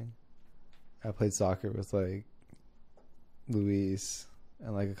something. I played soccer with like Luis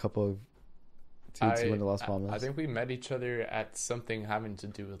and like a couple of dudes who went to Las Palmas. I think we met each other at something having to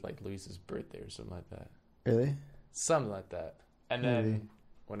do with like Luis's birthday or something like that. Really? Something like that. And then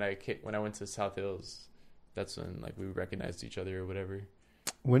when I went to South Hills, that's when like we recognized each other or whatever.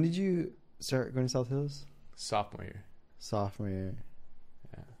 When did you start going to South Hills? Sophomore year. Sophomore year.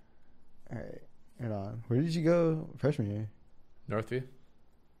 Yeah. All right. Right on. Where did you go freshman year? Northview.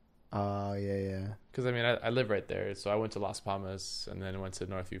 Oh, yeah. Because, I mean, I live right there. So I went to Las Palmas and then went to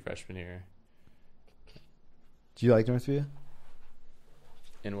Northview freshman year. Do you like Northview?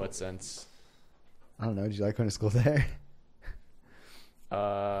 In what sense? I don't know. Did you like going to school there?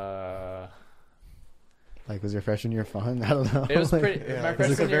 Like, was your freshman year fun? I don't know. It was like, pretty. Yeah, My it's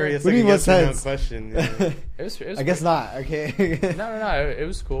freshman a very year. What do you mean, what sense? question. Yeah. It was I guess not. Okay. No. It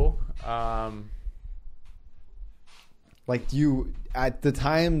was cool. Like, you at the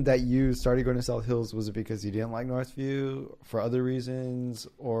time that you started going to South Hills, was it because you didn't like Northview for other reasons,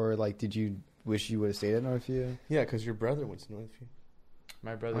 or like did you wish you would have stayed at Northview? Yeah, because your brother went to Northview.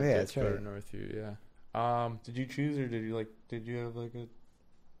 My brother Oh, yeah, did that's go to right. Northview. Yeah. Did you choose, or did you have like a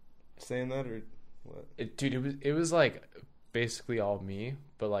say in that, or what? It was like basically all me,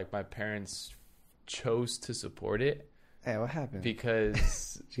 but like my parents chose to support it Hey, what happened?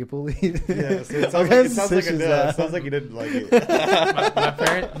 because Did you get bullied? Yeah, so it What sounds kind of like it suspicious sounds like you didn't like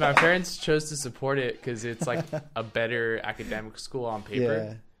it. my parents chose to support it because it's like a better academic school on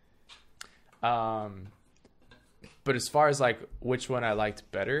paper. Yeah. But as far as like which one I liked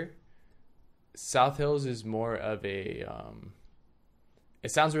better, South Hills is more of a.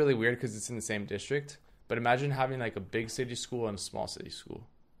 It sounds really weird because it's in the same district, but imagine having like a big city school and a small city school.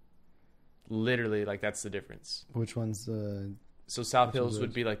 Literally, like that's the difference. Which one's the? So South Which Hills one's would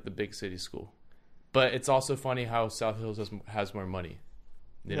those? be like the big city school, but it's also funny how South Hills has more money.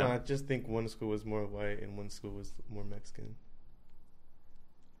 You No, know, I just think one school was more white and one school was more Mexican.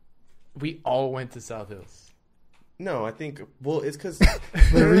 we all went to South Hills. No, I think it's because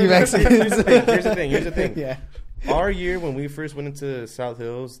We're Mexicans. Here's the thing. Yeah. Our year when we first went into South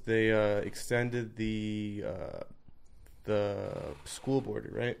Hills, they extended the school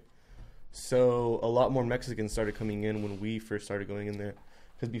border, right? So a lot more Mexicans started coming in when we first started going in there.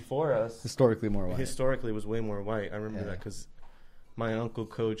 Because before us, Historically more white. historically, it was way more white. I remember Yeah. that because my uncle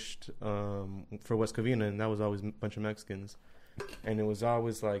coached for West Covina, and that was always a bunch of Mexicans. And it was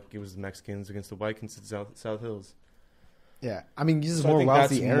always like it was Mexicans against the white kids at South Hills. Yeah. I mean, this is So I more think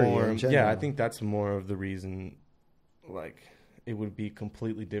wealthy that's area more- in general. Yeah, I think that's more of the reason. Like, it would be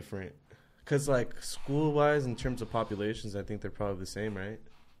completely different. Because, like, school-wise, in terms of populations, I think they're probably the same, right?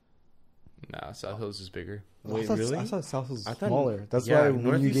 Nah, South Hills is bigger. Wait, I thought, really? I thought South was I thought- smaller. That's yeah, why when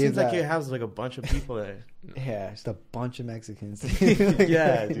Northview you gave seems that, like it has, like, a bunch of people there. yeah, just a bunch of Mexicans.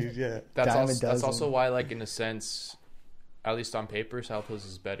 Yeah, dude, yeah. Dime a That's dozen. also why, like in a sense, at least on paper, South Hills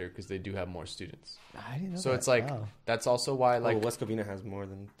is better because they do have more students. I didn't know So that. it's like Wow. that's also why Like, like West Covina has more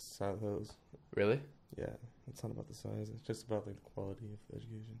than South Hills. really. Yeah, it's not about the size. It's just about, like, the quality of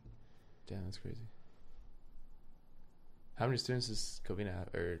education. Damn, that's crazy. How many students does Covina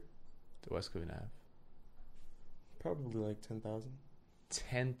have, or the West Covina have? Probably, like, 10,000.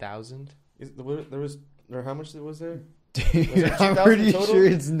 10,000. How much was there? Dude, it I'm 2,000 pretty total? sure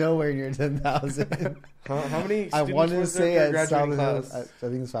it's nowhere near 10,000. How many students I wanted to was say there per at South graduating Hills, class? I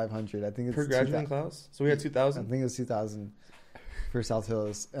think it's 500. I think it's Per graduating 2,000. class? So we had I 2,000? think it was 2,000 for South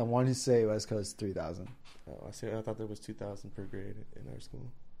Hills. I wanted to say West Coast 3,000. Oh, I thought there was 2,000 per grade in our school.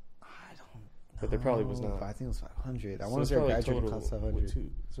 I don't know. But there probably was not. But I think it was 500. I So want it's to say probably graduating total class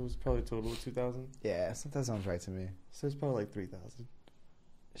 500. So it's probably total 2,000. Yeah, that sounds right to me. So it's probably like 3,000.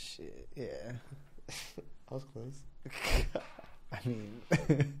 Shit, yeah. I was close. I mean,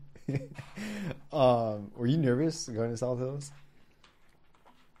 were you nervous going to South Hills?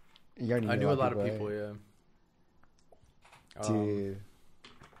 You already I knew a lot of right? people. Yeah. Dude,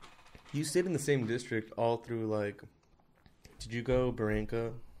 You stayed in the same district all through, like, did you go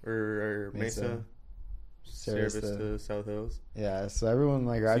Barranca or Mesa? Service Sarasota. to South Hills? yeah. So everyone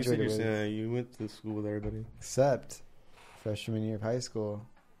like So you said graduated with, you went to school with everybody. except freshman year of high school.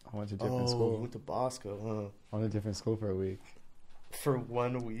 I went to a different You school. went to Bosco, I went to a different school for a week. huh? For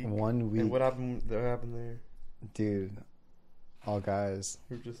 1 week. 1 week, And what happened there? dude. All guys.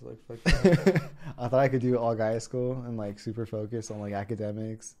 You're just like, fuck. I thought I could do all guys school and like super focus on like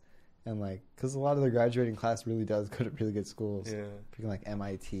academics and like because a lot of the graduating class really does go to really good schools. Yeah. Freaking like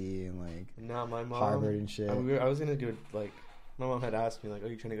MIT and like Now my mom. Harvard and shit. I was gonna do it like My mom had asked me, like, "Are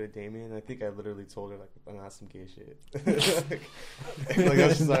you trying to go to Damien?" And I think I literally told her, like, I'm not some gay shit. like,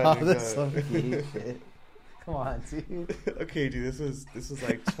 that's just No, that's some gay shit. Come on, dude. Okay, dude, this was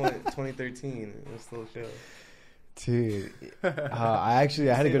like 2013. It was still a show. Dude, I had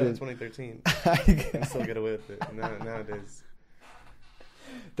to go to 2013 and still get away with it. Nowadays,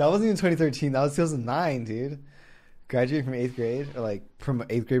 that wasn't even 2013. That was 2009, dude. Graduating from 8th grade, or like from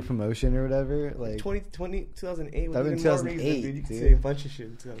 8th grade promotion or whatever. Like 2008 was that even was more 2008, reason, dude. You could dude. say a bunch of shit.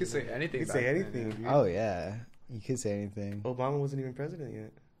 You could say anything. You could say anything, dude. Oh yeah, you could say anything. Obama wasn't even president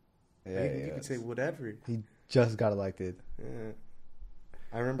yet. Yeah, you could say whatever. He just got elected. Yeah.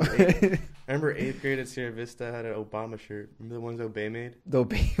 I remember 8th grade at Sierra Vista had an Obama shirt. Remember the ones Obey made? The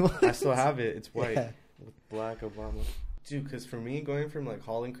Obey ones? I still have it. It's white Yeah. with black Obama. Dude, because for me, going from like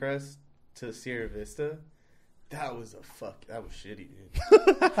Holland Crest to Sierra Vista, that was shitty, dude.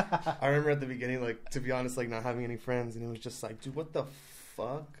 I remember at the beginning, like, to be honest, like, not having any friends, and it was just like, dude, what the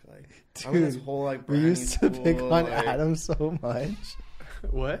fuck? Like, I'm in this whole, like, we brand used new to school, pick on like, Adam so much.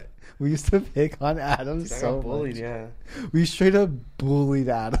 What? We used to pick on Adam dude, I so got bullied, much. yeah. We straight up bullied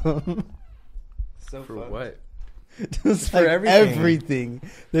Adam. So For fun. what? Just For like everything. everything.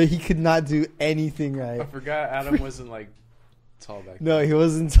 That he could not do anything I right. forgot Adam wasn't like tall back then. No, he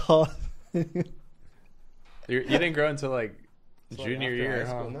wasn't tall. You didn't grow until like So, junior after year,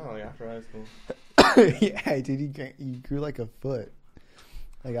 high huh? school? No, like, after high school. Yeah, dude, he grew like a foot.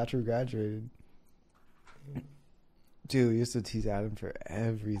 Like after we graduated. Dude, we used to tease Adam for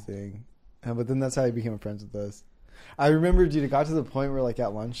everything. But then that's how he became friends with us. I remember, dude, it got to the point where, like,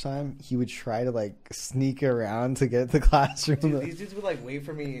 at lunchtime, he would try to, like, sneak around to get to the classroom. Dude, these dudes would, like, wait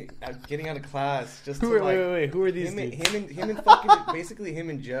for me getting out of class just to, Wait. Who are these dudes? him and fucking, basically him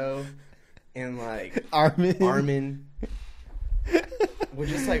and Joe and, like, Armin would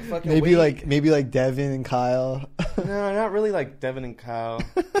just, like, fucking maybe wait. like Devin and Kyle. No, not really like Devin and Kyle.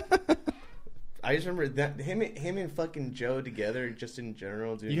 I just remember that him and fucking Joe together, just in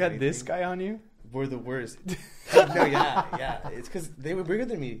general, dude. You had this guy on you? Were the worst. No, yeah. It's because they were bigger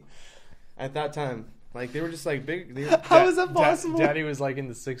than me at that time. Like, they were just, like, big. How is that possible? Daddy was like in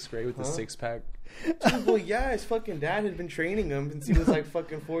the 6th grade with the 6-pack. Dude, well, yeah, his fucking dad had been training him since he was, like,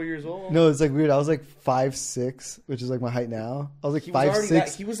 fucking 4 years old. No, it's, like, weird. I was, like, 5'6", which is, like, my height now. I was, like,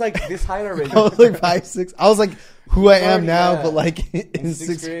 5'6". He was, like, this height already. I was, like, 5'6". I was, like, who I am Already, now, yeah. but, like, in in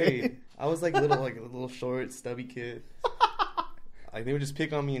 6th grade. I was, like, a little short, stubby kid. Like, they would just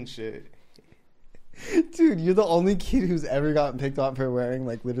pick on me and shit. Dude, you're the only kid who's ever gotten picked on for wearing,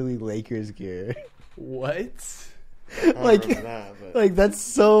 like, literally Lakers gear. What? I don't Like, remember that, but like, that's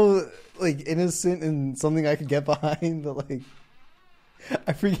so, like, innocent and something I could get behind, but, like,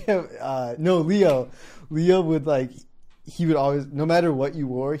 I forget, no, Leo would, like, he would always, no matter what you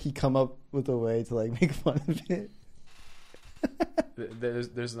wore, he'd come up with a way to, like, make fun of it.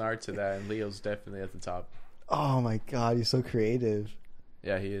 There's an art to that, and Leo's definitely at the top. Oh my god, he's so creative.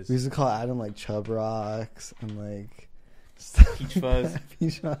 Yeah, he is. We used to call Adam, like, Chub Rocks and, like, Peach Fuzz.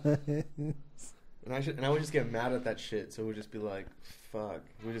 Peach Fuzz. And I would just get mad at that shit, so it would just be like, fuck.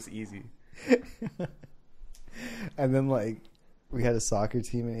 It was just easy. And then, like, we had a soccer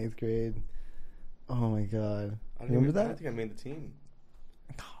team in 8th grade. Oh my god. Remember that? I don't think I made the team.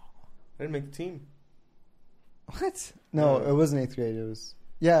 I didn't make the team. What? No, it wasn't 8th grade. It was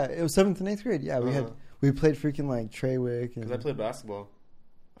 7th and 8th grade. Yeah, we played freaking, like, Treywick. Because I played basketball.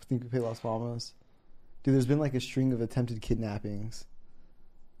 I think we played Las Palmas. Dude, there's been, like, a string of attempted kidnappings.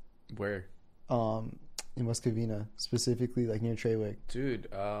 Where? In Muscovina, specifically, like, near Treywick. Dude,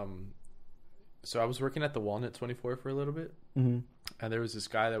 so I was working at the Walnut 24 for a little bit, Mm-hmm. and there was this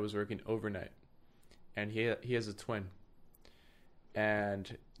guy that was working overnight, and he has a twin.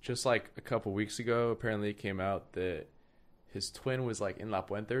 And just like a couple weeks ago, apparently it came out that his twin was like in La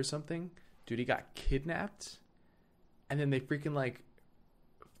Puente or something. Dude, he got kidnapped, and then they freaking like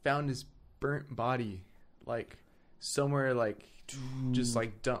found his burnt body like somewhere like just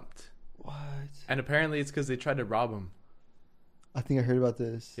like dumped. What? And apparently it's because they tried to rob him. I think I heard about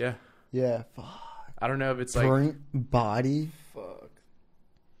this. Yeah. Yeah. Fuck. I don't know if it's like Burnt body? Fuck.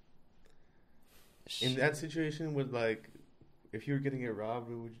 In that situation, would like, if you were getting it robbed,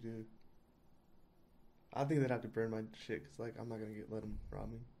 what would you do? I think they'd have to burn my shit because, like, I'm not gonna let them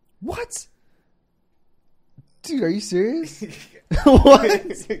rob me. What? Dude, are you serious? What?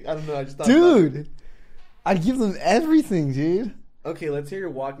 I don't know. I just thought. Dude, I'd give them everything, dude. Okay, let's say you're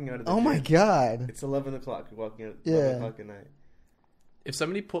walking out of the Oh gym. my god. It's 11 o'clock. You're walking out at Yeah. 11 o'clock at night. if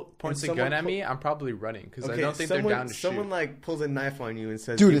somebody points a someone gun at me, I'm probably running because I don't think someone, they're down to someone shoot. like pulls a knife on you and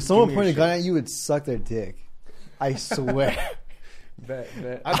says, Dude, if someone give me pointed a your gun shit." at you, would suck their dick. I swear. Bet.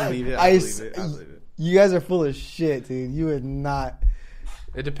 I believe it. I I s- believe it. I believe it. You guys are full of shit, dude. You would not.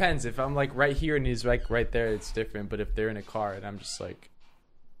 It depends. If I'm like right here and he's like right there, it's different. But if they're in a car and I'm just like,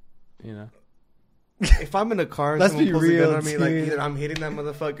 you know. If I'm in a car and Let's someone be pulls a real, gun on me, like dude. either I'm hitting that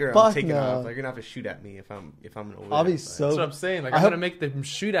motherfucker or Fuck I'm taking no. off. Like you're gonna have to shoot at me if I'm in a way. I'll be Like- so. That's what I'm saying. Like I I'm hope- gonna make them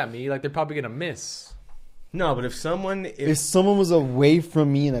shoot at me. Like they're probably gonna miss. No, but if If someone was away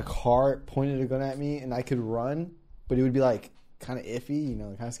from me in a car, pointed a gun at me, and I could run, but it would be like kind of iffy, you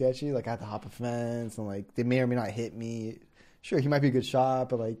know, kind of sketchy. Like I had to hop a fence, and like they may or may not hit me. Sure, he might be a good shot,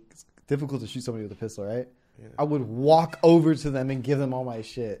 but like it's difficult to shoot somebody with a pistol, right? Yeah. I would walk over to them and give them all my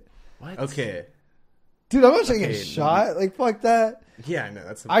shit. What? Okay. Dude, I'm not taking a Okay, shot. Like fuck that. Yeah, I know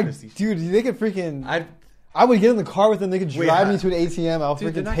that's some I pussy shit. dude, they could freaking. I'd I would get in the car with them. They could Wait, drive how- me to an ATM. I'll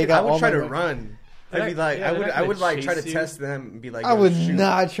Dude, they're freaking not take gonna- out I all would try my to weapons. run. They're I'd be not- like, yeah, I they're would, not I would gonna like try to chase you. test them and be like, I yo, would shoot.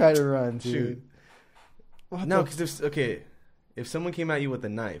 not try to run, dude. Shoot. What No, the because if someone came at you with a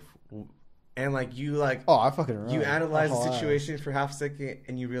knife, and like you like Oh, I fucking run. you analyze the Oh, I- situation for half a second,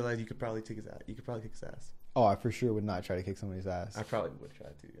 and you realize you could probably take his ass. You could probably kick his ass. Oh, I for sure would not try to kick somebody's ass. I probably would try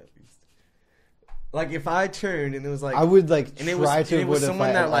to at least. Like if I turned and it was like I would like and it try was to and it was avoid a someone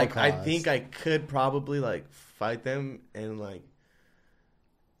fight that at like all I costs. think I could probably like fight them and like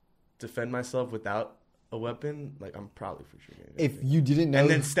defend myself without a weapon. Like I'm probably for sure gonna do If it. you didn't know, and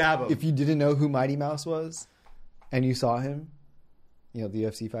then stab him. if you didn't know who Mighty Mouse was, and you saw him, you know, the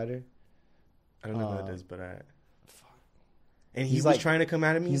UFC fighter. I don't know who that is, but I. Fuck. And he He's was like- trying to come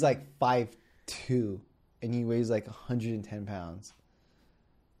at me. He's like 5'2", and he weighs like 110 pounds.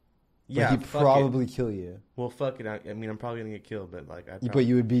 But yeah, he'd fuck probably it. kill you. Well, fuck it. I mean, I'm probably gonna get killed, but like, But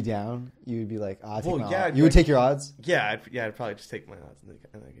you would be down. You would be like, I'd take Well, my yeah, odds. You would like- take your odds. I'd probably just take my odds in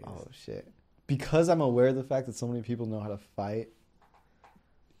that case. Oh shit! Because I'm aware of the fact that so many people know how to fight,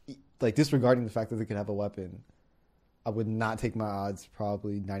 like disregarding the fact that they could have a weapon, I would not take my odds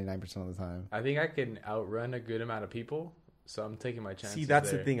probably 99% of the time. I think I can outrun a good amount of people, so I'm taking my chances. See, that's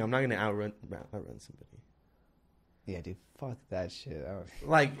there. the thing. I'm not gonna outrun somebody. Yeah, dude, fuck that shit. I don't-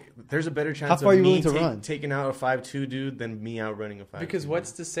 Like, there's a better chance How far of are you me willing to run? taking out a 5'2" dude than me outrunning a 5'2". Because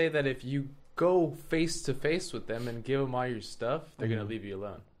what's to say that if you go face to face with them and give them all your stuff, they're Mm-hmm. gonna leave you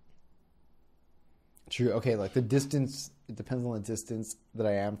alone. True. Okay, like the distance. It depends on the distance that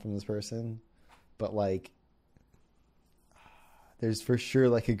I am from this person, but like, there's for sure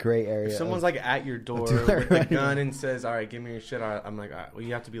like a gray area. If someone's like at your door doing with a right. gun and says, "All right, give me your shit," I'm like, all right, well,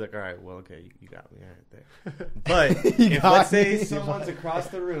 you have to be like, "All right, well, okay, you got me, all right there." But You if got let's say me. someone's across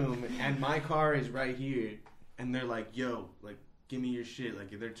the room and my car is right here, and they're like, "Yo, like, give me your shit,"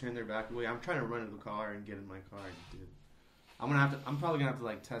 like if they're turning their back away, I'm trying to run to the car and get in my car and do it. I'm probably gonna have to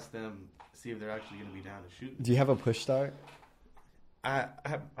like test them, see if they're actually gonna be down to shoot me. Do you have a push start? I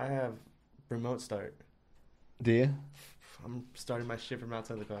have remote start. Do you? I'm starting my shit from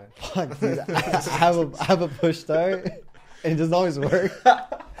outside the car. Fuck, dude. I have a push start, and it doesn't always work.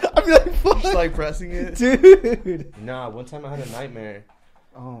 I'd be like, fuck, Just like pressing it. dude. Nah, one time I had a nightmare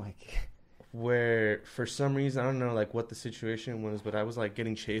Oh my god. where for some reason I don't know like what the situation was, but I was like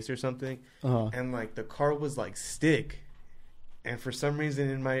getting chased or something, and like the car was like stick, and for some reason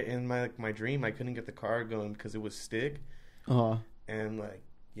in my like my dream I couldn't get the car going because it was stick, and like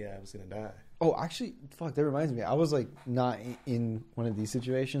yeah, I was gonna die. Oh, actually, fuck. That reminds me. I was like not in one of these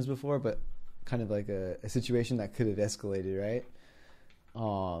situations before, but kind of like a situation that could have escalated, right?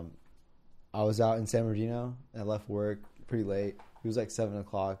 I was out in San Bernardino. I left work pretty late. It was like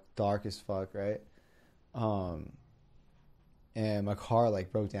 7:00, dark as fuck, right? And my car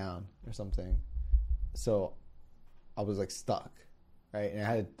like broke down or something, so I was like stuck, right?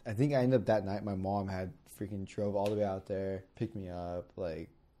 And I think I ended up that night. My mom had freaking drove all the way out there, picked me up, like.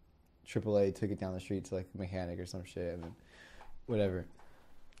 AAA took it down the street to like a mechanic or some shit, and then whatever.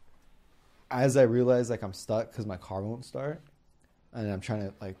 As I realized like I'm stuck because my car won't start, and I'm trying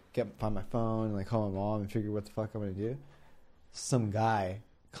to like find my phone and like call my mom and figure what the fuck I'm gonna do. Some guy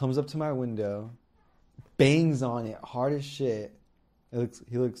comes up to my window, bangs on it hard as shit.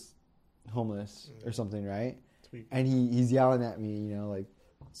 He looks homeless or something, right? Sweet. And he's yelling at me, you know, like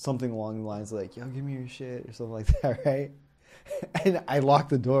something along the lines of like, "Yo, give me your shit" or something like that, right? And I locked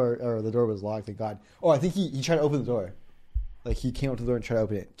the door, or the door was locked, thank God. Oh, I think he tried to open the door. Like, he came up to the door and tried to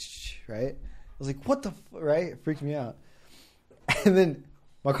open it, right? I was like, what the right? It freaked me out. And then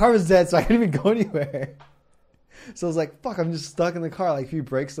my car was dead, so I couldn't even go anywhere. So I was like, fuck, I'm just stuck in the car. Like, if he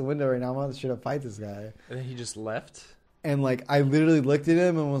breaks the window right now, I'm going to straight up fight this guy. And then he just left. And, like, I literally looked at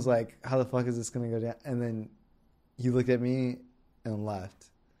him and was like, how the fuck is this going to go down? And then he looked at me and left.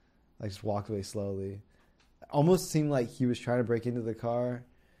 Like, just walked away slowly. Almost seemed like he was trying to break into the car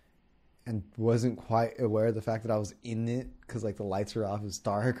and wasn't quite aware of the fact that I was in it because like the lights were off, it was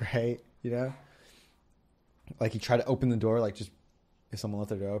dark, right? You know? like he tried to open the door, like just if someone left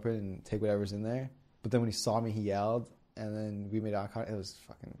the door open and take whatever's in there. But then when he saw me, he yelled, and then we made eye contact. It was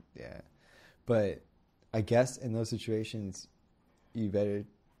fucking yeah. But I guess in those situations, you better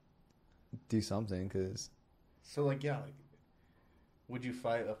do something because. So like yeah, like would you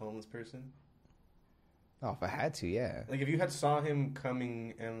fight a homeless person? Oh, if I had to, yeah. Like if you had saw him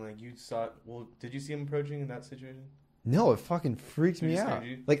coming and like you saw, well, did you see him approaching in that situation? No, it fucking freaked me out.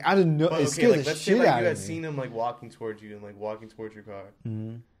 You? Like I didn't know. But, it okay, scared like, the let's shit say, like, out you of had me. seen him like walking towards you and like walking towards your car.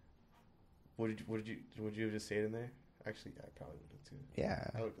 Mm-hmm. Would you have just stayed in there? Actually, I probably would have too. Yeah.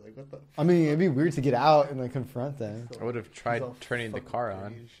 I would be like, what the? I mean, it'd be weird to get out and like confront them. I would have tried turning the car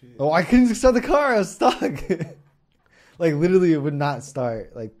on. Oh, I couldn't start the car. I was stuck. Like literally, it would not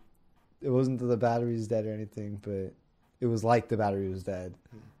start. Like it wasn't that the battery was dead or anything, but it was like the battery was dead.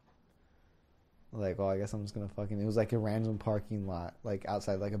 Like, well, I guess I'm just gonna fucking. It was like a random parking lot, like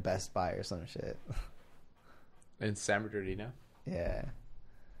outside like a Best Buy or some shit. In San Bernardino? Yeah.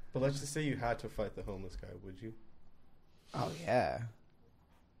 But let's just say you had to fight the homeless guy, would you? Oh yeah.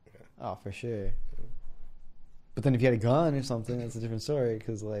 Okay. Oh, for sure. But then if you had a gun or something, that's a different story.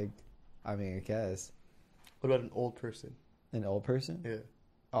 Because like, I mean, I guess What about an old person? an old person. Yeah.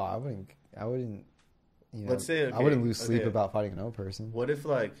 Oh, I wouldn't. You know, Let's say, I wouldn't okay, lose sleep okay. about fighting an old person. What if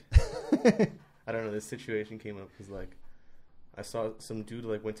like I don't know, this situation came up because like I saw some dude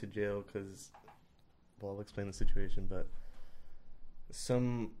like went to jail because, well, I'll explain the situation, but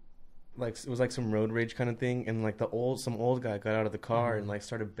some like it was like some road rage kind of thing, and like some old guy got out of the car and like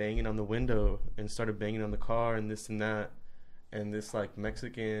started banging on the window and started banging on the car and this and that, and this like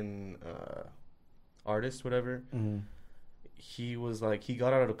Mexican artist, whatever. Mm-hmm. He was like, he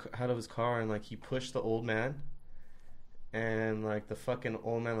got out of his car and like he pushed the old man, and like the fucking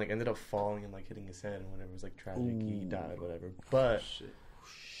old man like ended up falling and like hitting his head and whatever. It was like tragic. Ooh. He died, whatever. But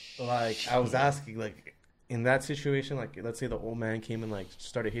like I was asking, like in that situation, like let's say the old man came and like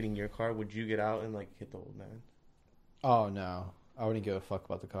started hitting your car, would you get out and like hit the old man? Oh no, I wouldn't give a fuck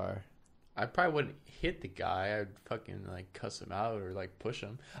about the car. I probably wouldn't hit the guy. I'd fucking like cuss him out or like push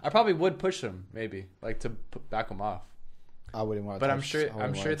him. I probably would push him, maybe like to back him off. I wouldn't want to. But touch,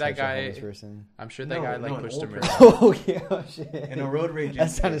 I'm sure that guy. Person. I'm sure that guy like pushed him. Oh yeah, oh, shit. In a road rage. That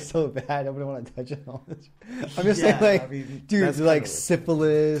sounded so bad. I wouldn't want to touch it. I'm just saying, like, I mean, dude, like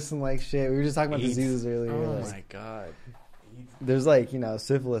syphilis and like shit. We were just talking about diseases earlier. Oh like, my god. There's like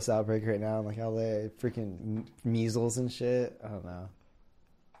syphilis outbreak right now in like LA. Freaking measles and shit. I don't know.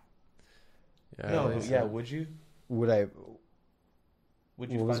 Yeah. No, yeah. Would you? Would I?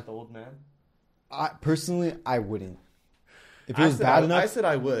 Would you fight the old man? Personally, I wouldn't. If it was bad enough, I said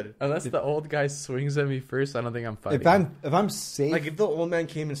I would. Unless the old guy swings at me first, I don't think I'm fighting. If I'm safe, like if the old man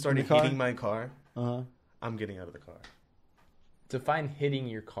came and started hitting my car, I'm getting out of the car. Define hitting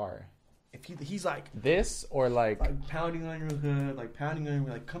your car. If he's like this or like pounding on your hood, like pounding on you,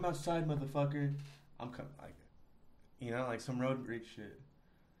 like come outside, motherfucker. I'm coming, like, like some road rage shit.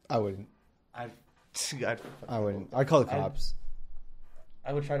 I wouldn't. I wouldn't. I'd call the cops.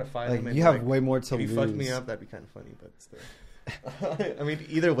 I would try to fight him. Like you have way more to lose. If you fucked me up, that'd be kind of funny, but still. I mean,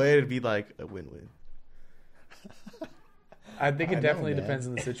 either way, it'd be like a win-win. I think it definitely depends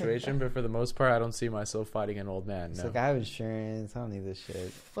on the situation, but for the most part, I don't see myself fighting an old man. It's like I have insurance. I don't need this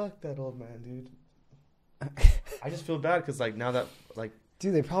shit. Fuck that old man, dude. I just feel bad because like now that like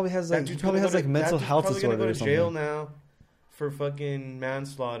dude, he probably has like mental health disorder. Go to or something. jail now for fucking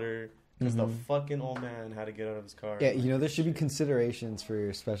manslaughter. Because the fucking old man had to get out of his car. Yeah, there should be considerations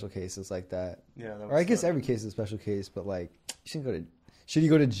for special cases like that. Yeah, or I guess every case is a special case, but like, should you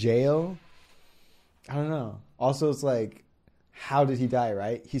go to jail? I don't know. Also, it's like, how did he die?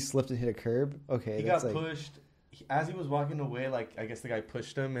 Right? He slipped and hit a curb. Okay, he got pushed as he was walking away. Like, I guess the guy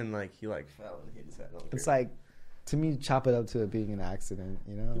pushed him, and like he like fell and hit his head on the curb. It's like, to me, chop it up to it being an accident.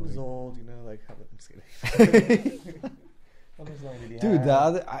 He was old. Like, I'm just kidding. Dude,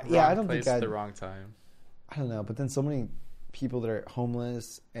 I don't think the wrong time. I don't know, but then so many people that are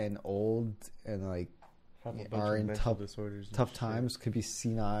homeless and old and like are in tough times could be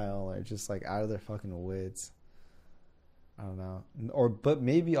senile or just like out of their fucking wits. I don't know, but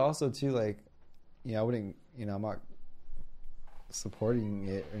maybe also too like, I wouldn't, I'm not supporting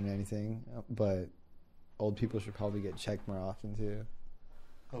it or anything, but old people should probably get checked more often too.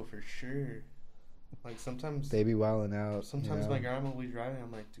 Oh, for sure. Like sometimes they be wilding out. Sometimes my grandma will be driving.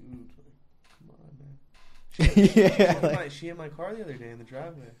 I'm like, dude, come on, man. She hit my car the other day in the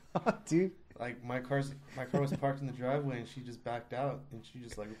driveway. Dude, like my car was parked in the driveway, and she just backed out, and she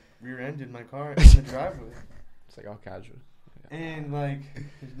just like rear-ended my car in the driveway. It's like all casual. Yeah. And, like,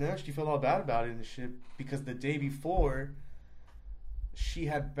 now she felt all bad about it and shit because the day before,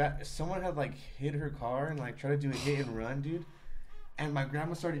 someone had like hit her car and like tried to do a hit and run, dude. And my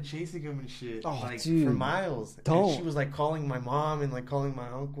grandma started chasing him and shit, Dude, for miles. don't. And she was like calling my mom and like calling my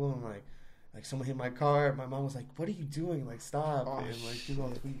uncle and like someone hit my car. My mom was like, "What are you doing? Like, stop!" And like she was all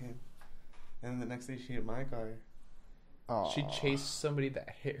tweaking. And then the next day she hit my car. Oh. She chased somebody that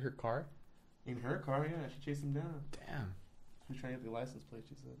hit her car? In her car, yeah. She chased him down. Damn. She was trying to get the license plate,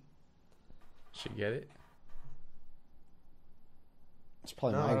 she said. She get it? It's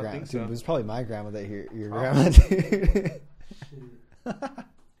probably No, I my don't grandma. think Dude, so. it's probably my grandma that hit your Probably. grandma, dude.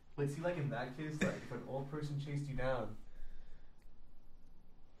 But see, like in that case, like if an old person chased you down,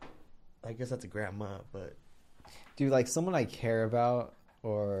 I guess that's a grandma, but Dude, like someone I care about,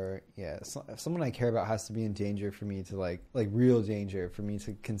 or someone I care about has to be in danger for me to like real danger for me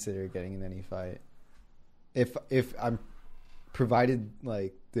to consider getting in any fight. If I'm provided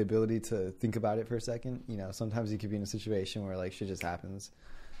like the ability to think about it for a second, you know, sometimes you could be in a situation where like shit just happens.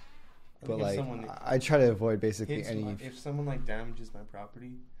 But like I try to avoid basically any. If someone like damages my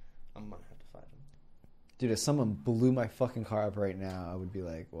property, I'm gonna have to fight them. Dude, if someone blew my fucking car up right now, I would be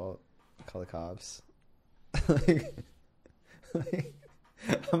like, well, call the cops. like,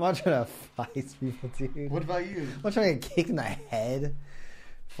 I'm not trying to fight people, dude. What about you? I'm not trying to get kicked in the head,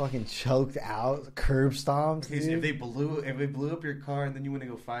 fucking choked out, curb stomped. Okay, so dude. if they blew up your car and then you want to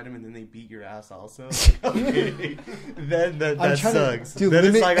go fight them and then they beat your ass also, okay, then that sucks. Dude, then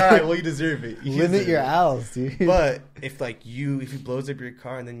it's like, all right, well, you deserve it. Limit your owls, dude. But if he blows up your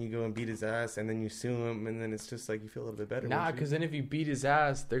car and then you go and beat his ass and then you sue him and then it's just like you feel a little bit better. Nah, because then if you beat his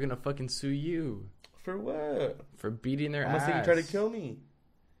ass, they're gonna fucking sue you. For what? For beating their Almost ass. like he tried to kill me.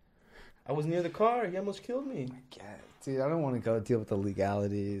 I was near the car. He almost killed me. Dude, I don't want to go deal with the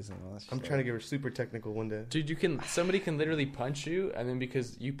legalities and all that shit. I'm trying to get her super technical one day. Dude, somebody can literally punch you, and then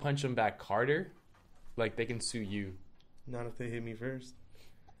because you punch them back harder, like they can sue you. Not if they hit me first.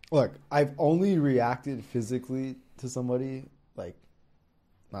 Look, I've only reacted physically to somebody, like,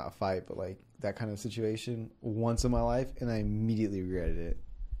 not a fight, but like that kind of situation once in my life, and I immediately regretted it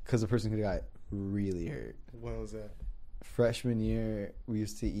because the person could have got really hurt. When was that? Freshman year, we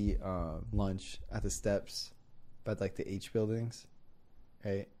used to eat lunch at the steps by like the H buildings,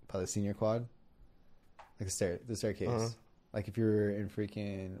 right? By the senior quad, like the staircase. Uh-huh. Like if you were in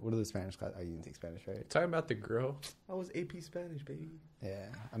freaking, what are the Spanish class? Oh, you didn't take Spanish, right? Talking about the girl. I was AP Spanish, baby. Yeah,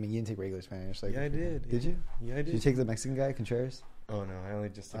 I mean you didn't take regular Spanish. Like, yeah, I did. Did you? Yeah, I did. Did you take the Mexican guy, Contreras? Oh no, I only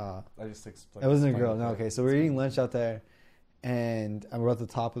just. I just explained. It wasn't a girl. No, okay. So we're eating lunch out there, and we're at the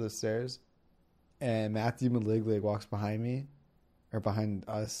top of the stairs, and Matthew Malig like walks behind me, or behind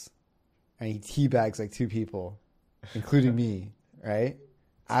us, and he teabags like two people, including me, right?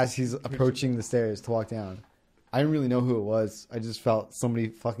 As he's approaching the stairs to walk down. I didn't really know who it was. I just felt somebody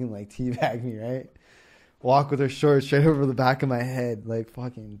fucking like teabag me, right? Walk with her shorts straight over the back of my head, like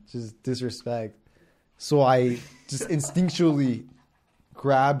fucking just disrespect. So I just instinctually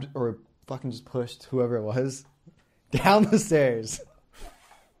grabbed or fucking just pushed whoever it was down the stairs.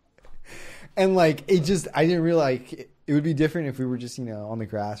 And like it just, I didn't realize it would be different if we were just, you know, on the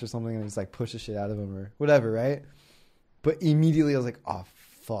grass or something and just like push the shit out of him or whatever, right? But immediately I was like, oh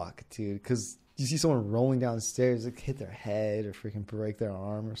fuck, dude, because you see someone rolling down the stairs, like hit their head or freaking break their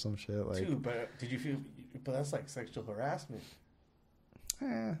arm or some shit. Like, dude, but did you feel? But that's like sexual harassment.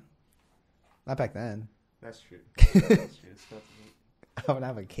 Not back then. That's true. That's true. It's not I would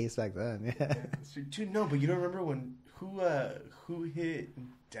have a case back then. Yeah. that's true. Dude, no, but you don't remember when who hit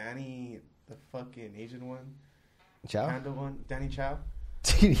Danny, the fucking Asian one, Chow? Panda one, Danny Chow?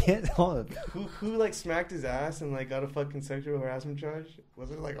 Dude, yeah, hold on. Who like smacked his ass and like got a fucking sexual harassment charge? Was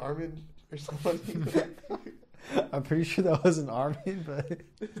it like Armin or something? I'm pretty sure that wasn't Armin, but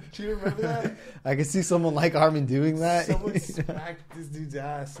Do you remember that? I could see someone like Armin doing that. Someone smacked this dude's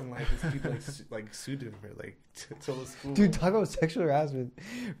ass and like this dude like sued him or like told the school. Dude, talk about sexual harassment.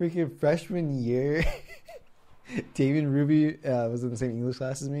 Freaking freshman year, David Ruby was in the same English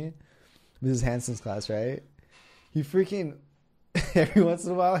class as me. Mrs. Hanson's class, right? He freaking every once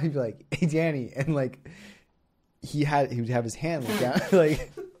in a while he'd be like, "Hey, Danny," and like he would have his hand like down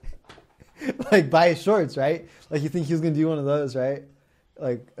like by his shorts, right? Like you think he was gonna do one of those, right?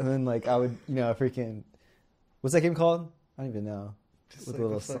 Like, and then like I would, you know, freaking, what's that game called? I don't even know. Just With like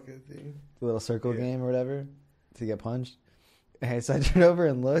the little circle game or whatever to get punched. And so I turn over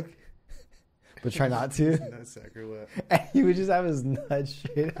and look, but try not to. Nutsack or what? And he would just have his nuts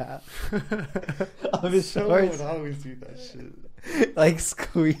straight out of his Someone shorts, would always do that shit. like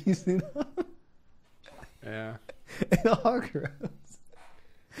squeezing them. Yeah. And all gross.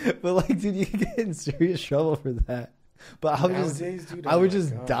 But like, dude, you could get in serious trouble for that. But I would Nowadays, just, dude, I oh would my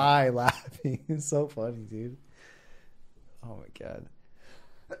just God. die laughing. It's so funny, dude. Oh my god.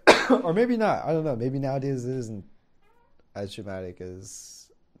 Or maybe not. I don't know. Maybe nowadays it isn't as dramatic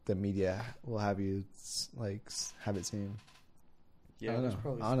as the media will have you have it seem. Yeah, I don't there's know.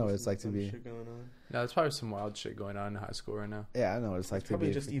 probably I don't know what it's some like to be. shit going on. No, there's probably some wild shit going on in high school right now. Yeah, I know what it's like to be.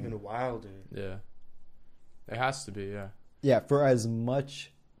 Probably just even wilder. Yeah. It has to be, yeah. Yeah, for as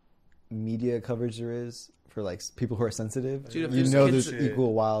much media coverage there is for like people who are sensitive, Dude, if you there's know kids there's that-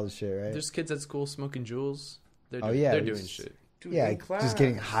 equal wild shit, right? There's kids at school smoking jewels. They're Oh, doing, yeah, they're it's- doing shit. Dude, Yeah, in class. just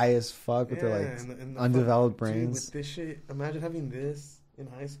getting high as fuck with their like and the undeveloped dude, brains. with this shit, imagine having this in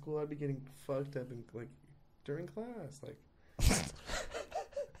high school. I'd be getting fucked up in, like during class, like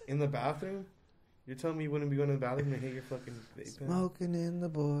in the bathroom. You're telling me you wouldn't be going to the bathroom and hit your fucking vape pen? Smoking in the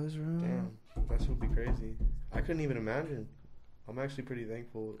boys' room. Damn, that would be crazy. I couldn't even imagine. I'm actually pretty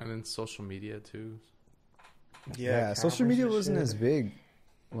thankful. And then social media, too. Yeah, social cameras media and wasn't shit. as big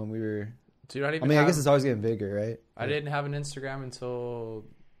when we were. Dude, I I didn't mean, have, I guess it's always getting bigger, right? I didn't have an Instagram until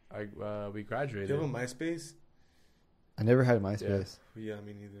we Do graduated. you have a MySpace? I never had a MySpace. Yeah,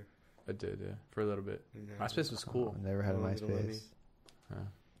 me neither. I did, yeah, for a little bit. Yeah. MySpace was cool. I never had a Oh, little money. MySpace. Yeah.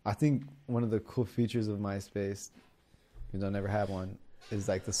 I think one of the cool features of MySpace, even though I never had one, is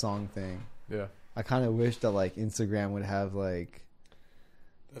like the song thing. Yeah. I kind of wish that like Instagram would have like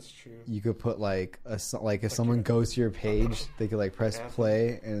That's true. you could put like if someone goes to your page, they could like press Anthem.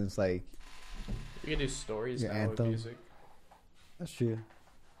 play and it's like You can do stories Your now anthem. with music. that's true.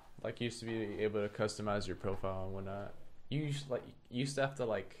 Like, you used to be able to customize your profile and whatnot. You used to have to,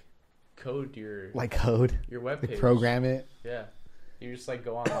 like, code your Like code, your webpage. like program it Yeah. You just, like,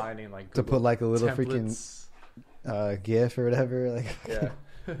 go online and, like, to Google put like a little templates. GIF or whatever, like Yeah.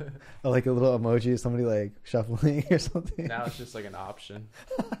 or like a little emoji of somebody like shuffling or something. Now it's just, like, an option.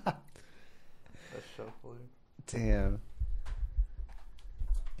 That's shuffling. Damn.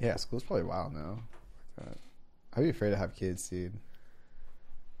 Yeah, school's probably wild now. I'd be afraid to have kids, dude.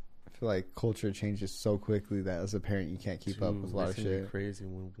 I feel like culture changes so quickly that as a parent you can't keep up with a lot of it's gonna be shit. Crazy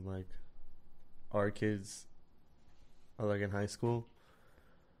when like our kids are like in high school.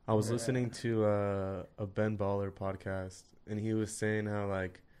 I was Yeah. listening to a Ben Baller podcast, and he was saying how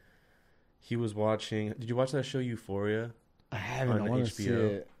like he was watching. Did you watch that show Euphoria? I haven't. I on want to see HBO.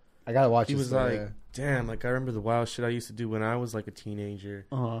 it. I gotta watch He it. was like, "Damn, like I remember the wild shit I used to do when I was like a teenager."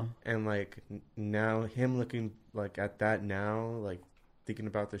 And like now him looking like at that now, like thinking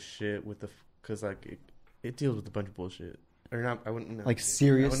about the shit with the because like it deals with a bunch of bullshit or not. I wouldn't Like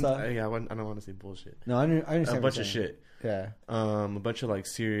serious stuff? I don't want to say bullshit. No, I understand. A what bunch you're of saying. shit. Yeah. A bunch of like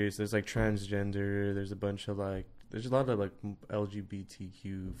serious. There's like transgender. There's a bunch of like. There's a lot of like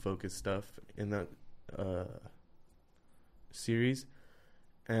LGBTQ focused stuff in that series,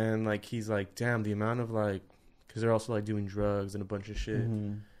 and like he's like, damn, the amount of like, because they're also like doing drugs and a bunch of shit.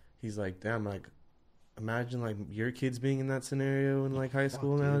 Mm-hmm. He's like, damn, like, imagine like your kids being in that scenario in like high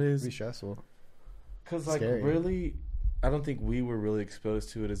school Fuck, dude. nowadays. It'd be stressful. Because like Scary. really, I don't think we were really exposed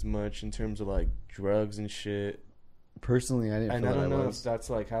to it as much in terms of like drugs and shit. Personally, I didn't And feel I don't that know was. if that's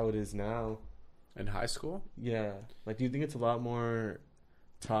like how it is now. In high school? Yeah. Like, do you think it's a lot more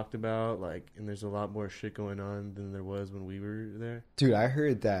talked about? Like, and there's a lot more shit going on than there was when we were there? Dude, I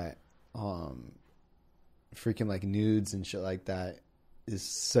heard that freaking like nudes and shit like that is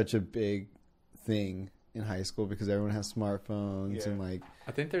such a big thing in high school because everyone has smartphones Yeah. and like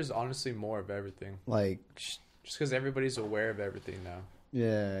I think there's honestly more of everything. sh- Just because everybody's aware of everything now.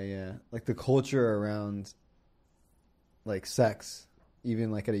 yeah, like the culture around like sex,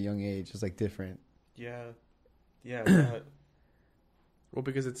 even like at a young age, is like different. Yeah. Yeah. Well,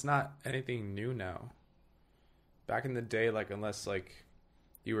 because it's not anything new now. Back in the day, like, unless, like,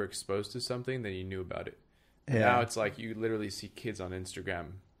 you were exposed to something, then you knew about it. Yeah. Now it's like you literally see kids on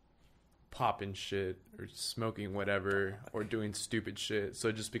Instagram popping shit or smoking whatever or doing stupid shit. So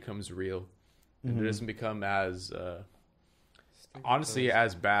it just becomes real. And Mhm. it doesn't become as, honestly,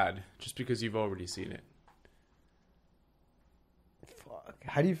 as bad just because you've already seen it. Fuck.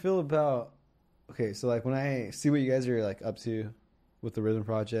 How do you feel about? Okay, so like when I see what you guys are like up to with the Rhythm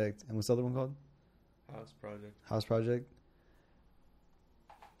Project and what's the other one called? House Project.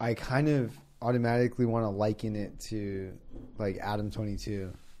 I kind of automatically want to liken it to like Adam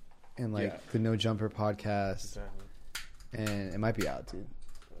 22 and like Yeah. the No Jumper podcast, Exactly. and it might be out, dude.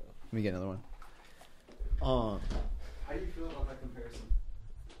 Let me get another one. How do you feel about that comparison?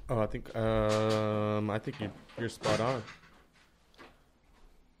 Oh, I think you're spot on.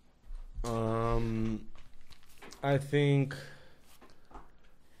 I think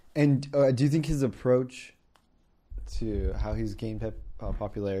And do you think his approach to how he's gained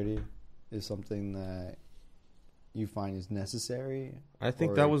popularity is something that you find is necessary? I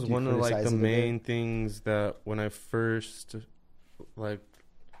think Or that was do you one of like criticize the it a bit? main things that when I first like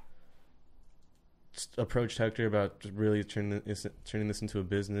approached Hector about just really turning this into a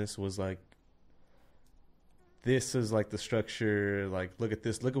business was like, this is like the structure. Like, look at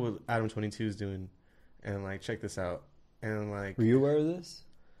this. Look at what Adam 22 is doing, and like, check this out. And like, were you aware of this?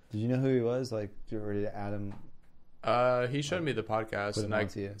 Did you know who he was? Like, or did Adam? He showed me the podcast, and I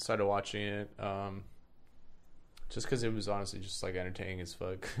started watching it. Just because it was honestly just like entertaining as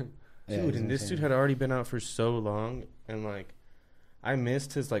fuck. Dude, and this dude had already been out for so long, and like, I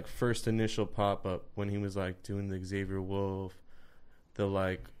missed his like first initial pop up when he was like doing the Xavier Wolf, the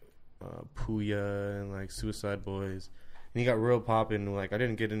like Puya and like Suicide Boys, and he got real popping. Like, I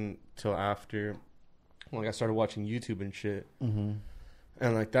didn't get in till after, like, I started watching YouTube and shit, and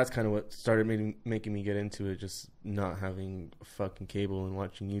like that's kind of what started making me get into it. Just not having fucking cable and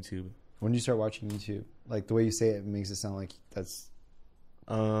watching YouTube. When did you start watching YouTube? Like, the way you say it makes it sound like that's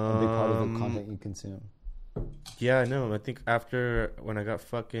a big part of the content you consume. Yeah, no, I think after when I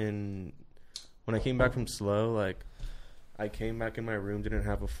came back from Slow, like, I came back in my room, didn't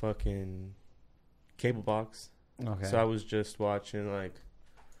have a fucking cable box. Okay. So I was just watching like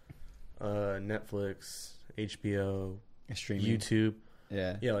Netflix, HBO, streaming. YouTube.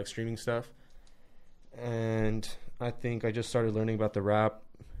 Yeah. Yeah, like streaming stuff. And I think I just started learning about the rap,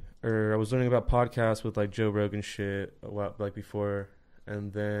 or I was learning about podcasts with like Joe Rogan shit a while, like before.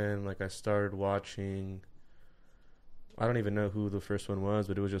 And then like I started watching, I don't even know who the first one was,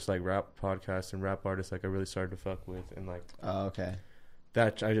 but it was just like rap podcasts and rap artists like I really started to fuck with. And like, oh, okay.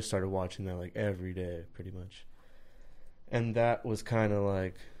 That I just started watching that like every day pretty much. And that was kind of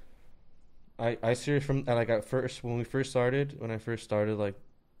like, I seriously, from like at first, when I first started like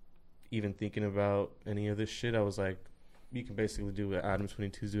even thinking about any of this shit, I was like, you can basically do what Adam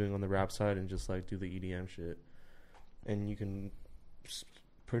 22 is doing on the rap side and just like do the EDM shit. And you can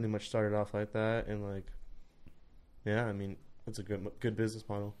pretty much start it off like that. And like, yeah, I mean, it's a good business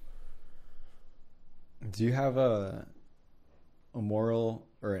model. Do you have a moral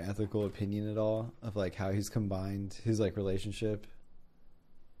or an ethical opinion at all of like how he's combined his like relationship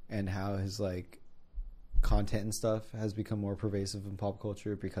and how his like content and stuff has become more pervasive in pop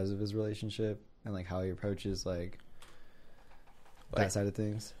culture because of his relationship, and like how he approaches like that side of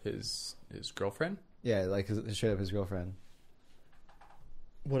things? His girlfriend? Yeah, like straight up his girlfriend.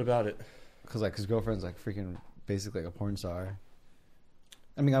 What about it? Because like his girlfriend's like freaking basically like a porn star.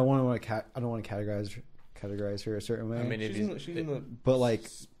 I mean, I don't want to categorize her a certain way. I mean, she's in the but like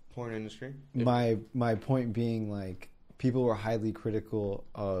porn industry. My point being, like, people were highly critical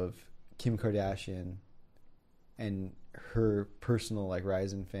of Kim Kardashian and her personal like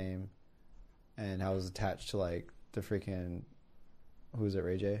rise in fame, and how it was attached to like the freaking, who was it,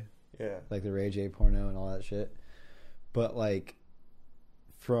 Ray J? Yeah, like the Ray J porno and all that shit. But like,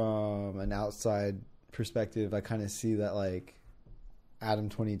 from an outside perspective, I kind of see that like Adam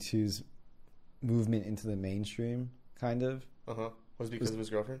 22's movement into the mainstream kind of was because of his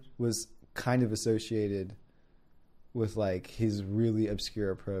girlfriend, was kind of associated with like his really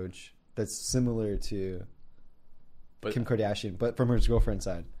obscure approach that's similar to Kim Kardashian, but from his girlfriend's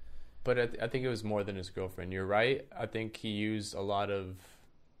side. But I think it was more than his girlfriend. You're right. I think he used a lot of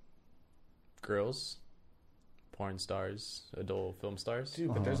girls, porn stars, adult film stars.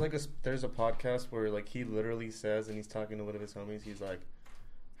 Dude, but there's a podcast where like he literally says, and he's talking to one of his homies, he's like,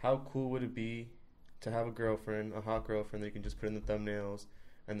 how cool would it be to have a girlfriend, a hot girlfriend that you can just put in the thumbnails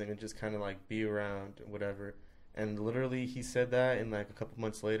and then can just kind of like be around, whatever. And literally he said that, and like a couple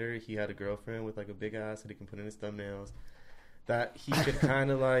months later he had a girlfriend with like a big ass that he can put in his thumbnails, that he could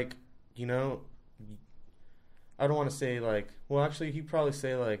kind of like, you know, I don't want to say like, well actually he'd probably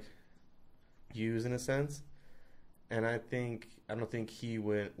say like use in a sense. And I don't think he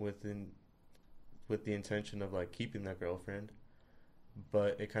went with the intention of like keeping that girlfriend,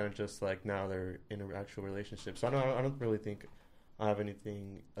 but it kind of just like now they're in an actual relationship. So I don't really think I have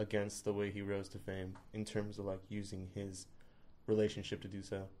anything against the way he rose to fame in terms of like using his relationship to do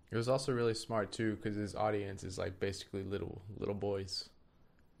so. It was also really smart too, because his audience is like basically little boys.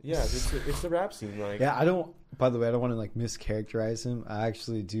 Yeah, it's the rap scene. Like, yeah, by the way, I don't want to like mischaracterize him. I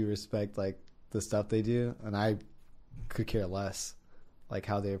actually do respect like the stuff they do, and I could care less like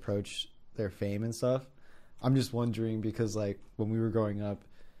how they approach their fame and stuff. I'm just wondering, because like when we were growing up,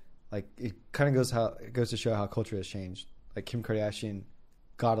 like it kind of goes to show how culture has changed. Like Kim Kardashian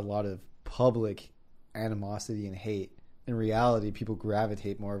got a lot of public animosity and hate. In reality, people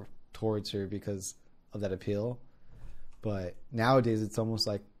gravitate more towards her because of that appeal. But nowadays, it's almost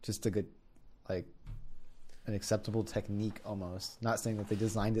like just a good, like an acceptable technique almost. Not saying that they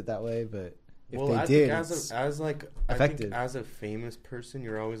designed it that way, but if they did, it's effective. I think as a famous person,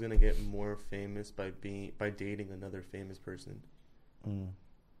 you're always gonna get more famous by dating another famous person.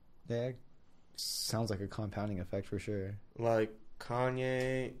 Yeah, sounds like a compounding effect for sure. Like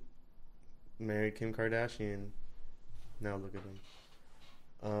Kanye married Kim Kardashian. Now look at him.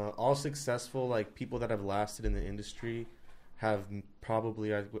 All successful like people that have lasted in the industry have probably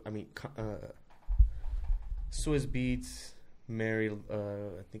Swizz Beatz married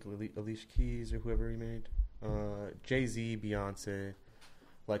I think Alicia Keys or whoever he married. Jay-Z, Beyonce.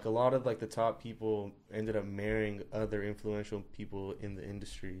 Like a lot of like the top people ended up marrying other influential people in the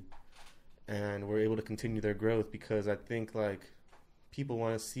industry, and were able to continue their growth because I think like people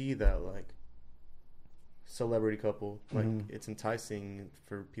want to see that like celebrity couple. Like it's enticing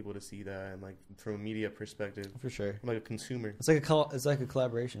for people to see that, and like from a media perspective, For sure. I'm like a consumer. It's like a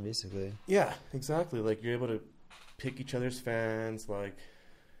collaboration basically. Yeah, exactly. Like you're able to pick each other's fans, like,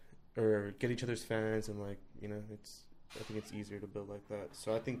 or get each other's fans, and like, you know, I think it's easier to build like that.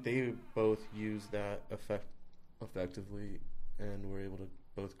 So I think they both use that effectively, and were able to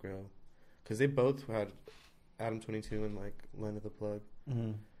both grow, because they both had Adam 22 and like Line of the Plug.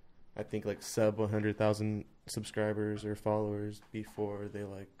 I think like sub 100,000 subscribers or followers before they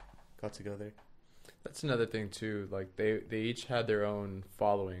like got together. That's another thing too. Like they each had their own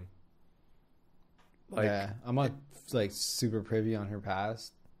following. Like, yeah, I'm not like super privy on her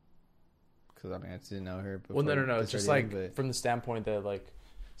past because I mean I didn't know her. Well, no. It's just like but from the standpoint that like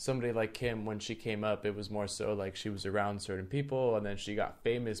somebody like Kim, when she came up, it was more so like she was around certain people, and then she got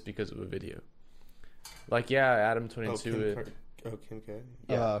famous because of a video. Like Adam 22. Kim K.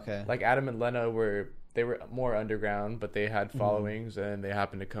 Yeah. Oh, okay. Like Adam and Lena were more underground, but they had followings, and they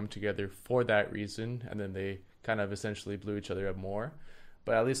happened to come together for that reason, and then they kind of essentially blew each other up more.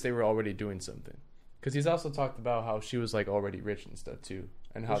 But at least they were already doing something. Because he's also talked about how she was like already rich and stuff too,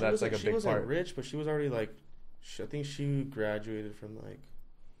 and how that's like a big part. She wasn't rich, but she was already like, I think she graduated from like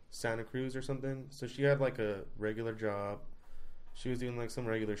Santa Cruz or something. So she had like a regular job. She was doing like some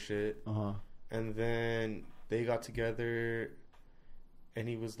regular shit, and then they got together, and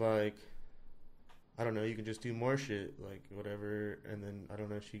he was like, I don't know, you can just do more shit, like whatever. And then I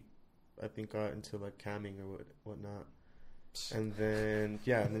don't know, I think got into like camming or whatnot, and then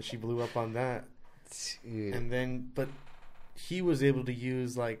and then she blew up on that. Dude. And then, but he was able to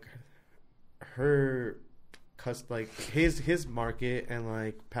use like her, like his market, and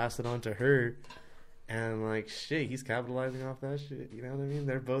like pass it on to her, and like shit, he's capitalizing off that shit. You know what I mean?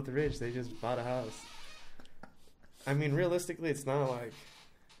 They're both rich. They just bought a house. I mean, realistically, it's not like.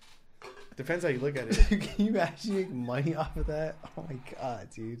 Depends how you look at it. Can you actually make money off of that? Oh my god,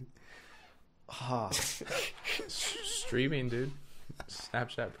 dude. Streaming, dude.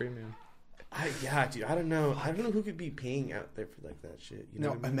 Snapchat Premium. Dude. I don't know who could be paying out there for like that shit. You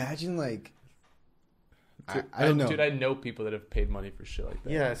know what I mean? Imagine like. I don't know. Dude, I know people that have paid money for shit like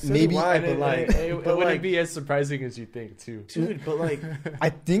that. Yeah, so maybe. do I, but like, it wouldn't be as surprising as you think, too. Dude, but like, I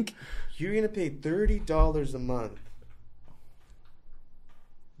think you're gonna pay $30 a month.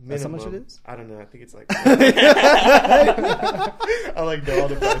 Minimum. That's how much it is? I don't know. I think it's like. I like know all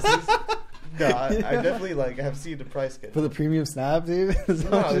the prices. No, I definitely like have seen the price schedule. For the premium snap, dude.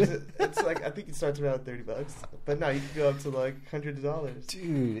 No, it's like I think it starts around $30, but no, you can go up to like $100.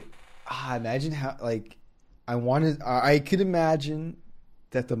 Dude, imagine how like I could imagine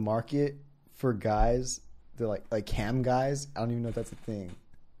that the market for guys, they're like cam guys. I don't even know if that's a thing,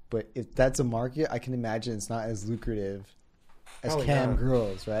 but if that's a market, I can imagine it's not as lucrative as Probably cam not.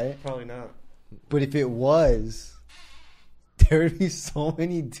 girls, right? Probably not. But if it was, there would be so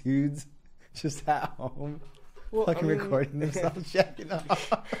many dudes just at home, recording themselves, checking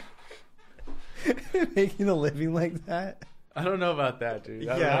off, making a living like that. I don't know about that, dude.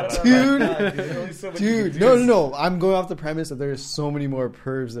 Dude, no. I'm going off the premise that there's so many more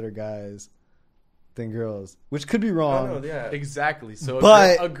pervs that are guys than girls, which could be wrong. Oh, no, yeah, exactly. So,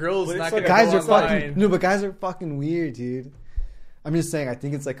 but a girl's not like gonna guys go are online. fucking but guys are fucking weird, dude. I'm just saying, I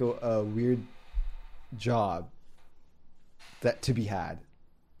think it's like a weird job that to be had,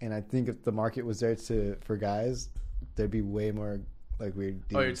 and I think if the market was there for guys, there'd be way more like weird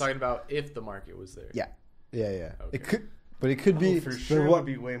dudes. Oh, you're talking about if the market was there. Yeah. Okay. It could be for sure. Would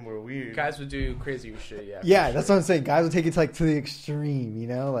be way more weird. Guys would do crazy shit. Yeah, that's what I'm saying. Guys would take it to the extreme, you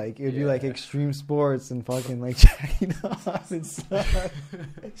know, like it would be like extreme sports and fucking like jacking off and stuff.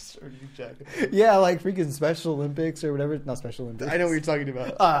 Yeah, like freaking Special Olympics or whatever. Not Special Olympics. I know what you're talking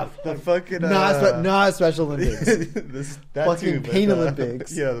about. The fucking not Special Olympics. Fucking Pain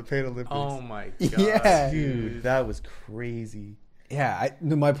Olympics. Yeah, the Pain Olympics. Oh my god. Yeah, dude, that was crazy. Yeah,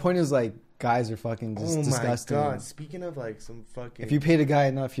 my point is like guys are fucking just disgusting. Oh my god! Speaking of like some fucking, if you paid a guy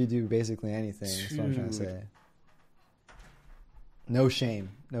enough, you do basically anything. That's what I'm trying to say. No shame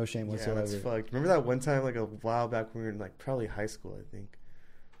whatsoever. Yeah, that's fucked. Remember that one time, like a while back, when we were in like probably high school, I think.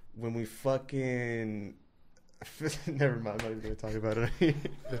 when we fucking. Never mind, I'm not even gonna talk about it.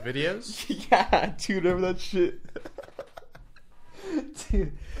 The videos? Yeah, dude, remember that shit?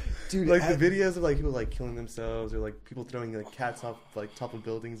 Dude, like the videos of like people like killing themselves or like people throwing like cats off like top of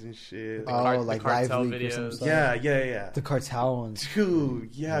buildings and shit. like live cartel leak or some videos. stuff. Yeah. The cartel ones.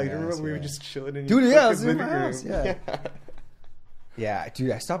 Dude, yeah, you Yeah, remember we were yeah. just chilling in Dude, your yeah, I fucking was in my living room. house, yeah. Yeah,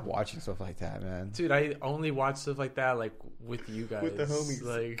 dude, I stopped watching stuff like that, man. Dude, I only watch stuff like that like with you guys. With the homies.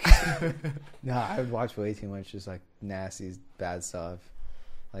 Like Nah, I watch way too much just like nasty, bad stuff.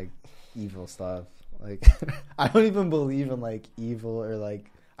 Like evil stuff. Like I don't even believe in like evil or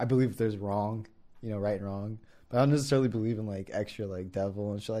like I believe there's wrong, right and wrong. But I don't necessarily believe in like extra like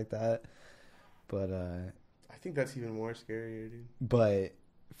devil and shit like that. But I think that's even more scarier, dude. but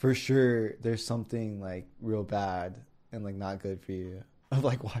for sure there's something like real bad and like not good for you of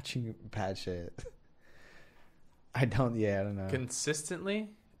like watching bad shit. I don't know. consistently,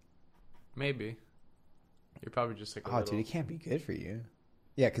 maybe. You're probably just like a Oh, little, dude, it can't be good for you.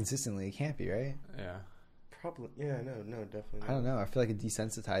 Yeah, consistently, it can't be, right? yeah. Probably, yeah, no, definitely. I don't know. I feel like it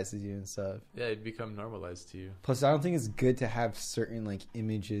desensitizes you and stuff. Yeah, it'd become normalized to you. Plus, I don't think it's good to have certain like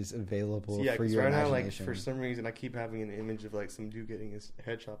images available Yeah, for 'cause your right now, like imagination. for some reason, I keep having an image of like some dude getting his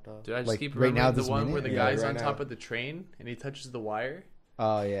head chopped off. Dude, I just Like, keep right remembering now, the this one minute? where the Yeah, guy's right on top now. of the train and he touches the wire.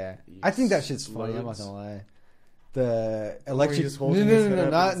 Oh yeah, He I think that shit's funny. I'm not explodes. gonna lie. The Where electric, he just holds his head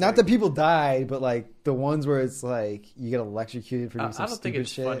up not and it's not like- the people died, but like the ones where it's like you get electrocuted for doing I some don't stupid think it's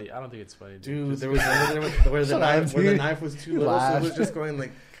shit. funny. I don't think it's funny, Dude, Just there was one where Shut up, the dude. knife was too You little, so it was laughed. just going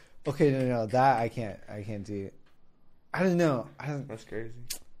like. Okay, no, that I can't do. I don't know. That's crazy.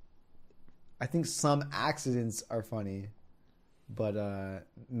 I think some accidents are funny, but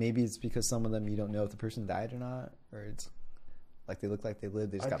maybe it's because some of them you don't know if the person died or not, or it's like they look like they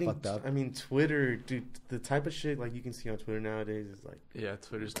lived, they just got fucked up. I mean, Twitter, dude, the type of shit like you can see on Twitter nowadays is like yeah,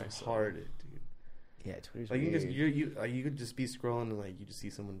 Twitter's nice. retarded, dude. Yeah, Twitter's Like weird. you could just be scrolling and like you just see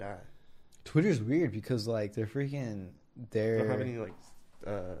someone die. Twitter's weird because like They don't have any like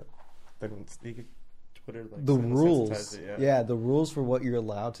you could Twitter like the sensitize rules. it, Yeah, the rules for what you're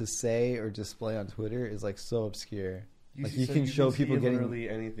allowed to say or display on Twitter is like so obscure. Like, you can show people see getting- literally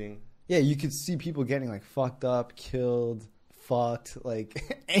anything. Yeah, you could see people getting like fucked up, killed, fucked,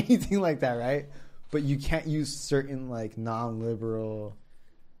 like anything like that, right? But you can't use certain like non-liberal,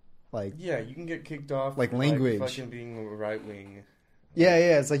 like Yeah, you can get kicked off Like for, language. fucking being right wing, yeah.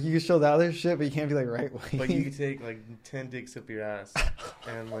 It's like you can show the other shit, but you can't be like right wing. but you can take like 10 dicks up your ass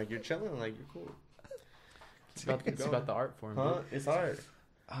and like you're chilling, like you're cool. It's about the art form. Huh? Dude. It's hard.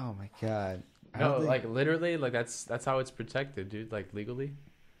 Oh my god. I No, don't think- like literally, like that's how it's protected, dude. Like legally,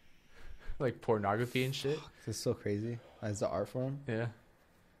 like pornography and shit. it's so crazy as the art form. Yeah,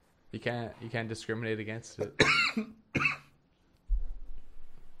 you can't discriminate against it.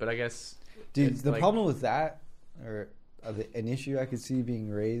 But I guess, Dude, it's the like- problem with that, or an issue I could see being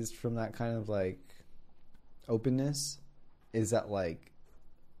raised from that kind of like openness, is that like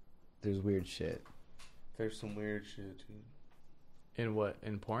there's weird shit. There's some weird shit, dude.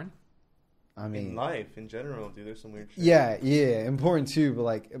 in porn. I mean, In life, in general, dude, there's some weird shit. yeah, important too, but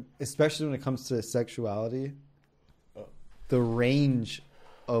like especially when it comes to sexuality, Oh. the range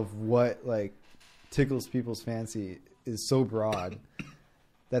of what like tickles people's fancy is so broad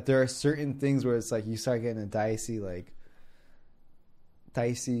that there are certain things where it's like you start getting a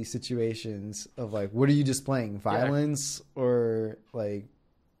dicey situations of like, what are you displaying, violence or like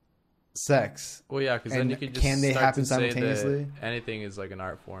sex? Well, yeah, because then And you could just can they start happen to say that simultaneously? anything is like an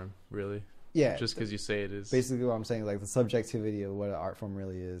art form, really. Yeah, Just because you say it is. basically what I'm saying, like the subjectivity of what an art form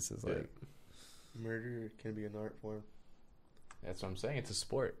really is Yeah. like, Murder can be an art form. That's what I'm saying. It's a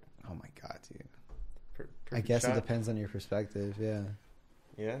sport. oh my god, dude. I Perfect guess shot. it depends on your perspective. Yeah.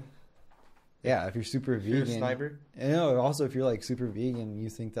 Yeah. Yeah. If you're super If you're a vegan, sniper. and, also if you're like super vegan, you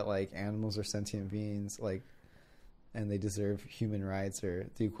think that like animals are sentient beings, like, and they deserve human rights or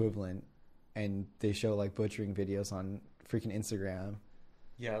the equivalent, and they show like butchering videos on freaking Instagram.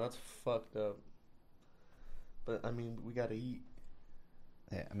 Yeah, that's fucked up. But I mean, we gotta eat.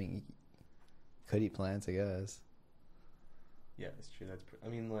 Yeah, I mean, you could eat plants, I guess. Yeah, that's true. I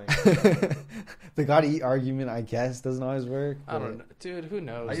mean, like, The gotta eat argument, I guess, doesn't always work. I don't know, dude. Who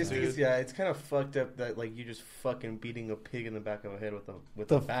knows? I just think dude? it's kind of fucked up that like you just fucking beating a pig in the back of the head with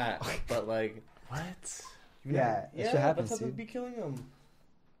The a bat, but like, What? Yeah, that shit happens, that's how dude. they'd be killing them.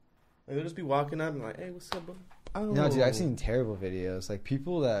 Like, they'll just be walking up and like, hey, what's up, bro? Oh. No, dude, I've seen terrible videos. Like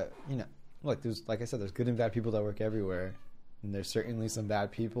people that like there's like I said, there's good and bad people that work everywhere, and there's certainly some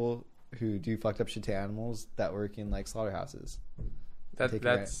bad people who do fucked up shit to animals that work in like slaughterhouses. take it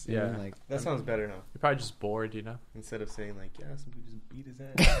that's right. You know, yeah. like That sounds better now. You're probably just bored, you know. Instead of saying like, yeah, somebody just beat his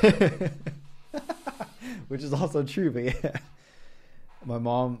ass. which is also true, but yeah. My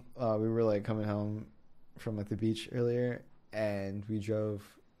mom, we were like coming home from like the beach earlier, and we drove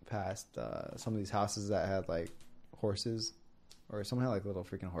past some of these houses that had like horses, or someone had like a little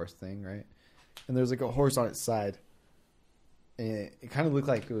freaking horse thing, right? And there's like a horse on its side, and it kind of looked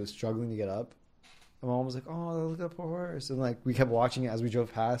like it was struggling to get up. And my mom was like, "Oh, look at that poor horse!" And like we kept watching it as we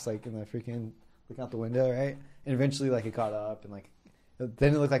drove past, like in the freaking looking out the window, right? And eventually, like it got up, and like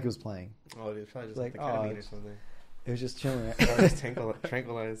then it looked like it was playing. Oh, it's probably just Like, like ketamine or something. It was just chilling, right? Probably just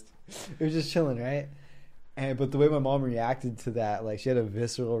tranquilized. It was just chilling, right? But the way my mom reacted to that, like she had a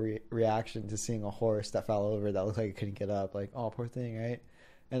visceral reaction to seeing a horse that fell over that looked like it couldn't get up, like, oh, poor thing, right?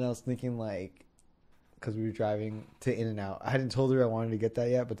 And I was thinking, like, because we were driving to In-N-Out, I hadn't told her I wanted to get that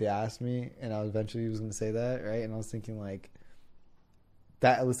yet, but they asked me, and I eventually was going to say that, right? And I was thinking, like,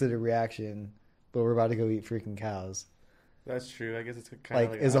 that elicited a reaction, but we're about to go eat freaking cows. That's true. I guess it's kind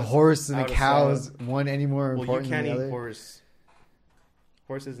of Like is a horse and a cow is one any more important than the other? Well, you can't eat horse.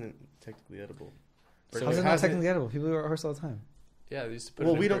 Horse isn't technically edible. So how's it not technically edible? People eat horse all the time. Yeah, they used to put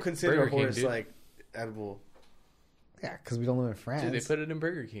Well, it in we don't consider Burger a King, horse dude. like edible. Yeah, because we don't live in France. Dude, they put it in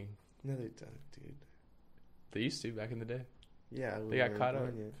Burger King. No, they don't, dude. They used to back in the day. Yeah, They got caught up.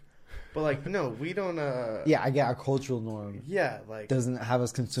 But like, no, we don't. Yeah, I get our cultural norm. Yeah, like Doesn't have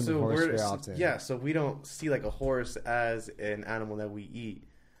us consume horse very so- often. Yeah, so we don't see like a horse as an animal that we eat.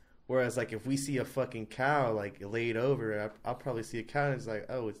 Whereas like if we see a fucking cow like laid over, I'll probably see a cow and it's like,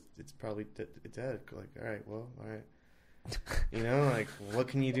 oh, it's probably it's dead. Like, all right, well, all right. You know, like what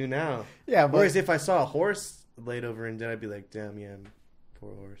can you do now? Yeah, but Whereas if I saw a horse laid over and dead, I'd be like, damn, yeah,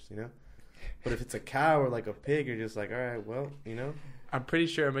 poor horse, you know. But if it's a cow or like a pig, you're just like, all right, well, you know. I'm pretty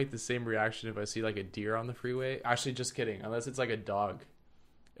sure I make the same reaction if I see like a deer on the freeway. Actually, just kidding. Unless it's like a dog.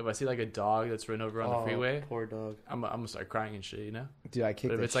 If I see like a dog that's run over on the freeway, Poor dog. I'm gonna start crying and shit, you know? dude, I kicked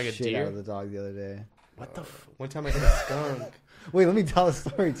But if the it's like a shit deer- out of the dog the other day. What the One time I hit a skunk. Wait, let me tell a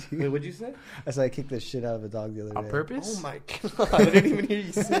story, Wait, dude. what'd you say? I said I kicked the shit out of a dog the other day. On purpose? Oh my god! I didn't even hear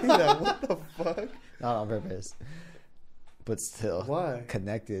you say that. What the fuck? Not on purpose, but still. Why?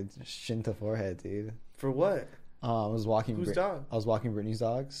 Connected, shin to forehead, dude. For what? I was walking. Whose dog? I was walking Brittany's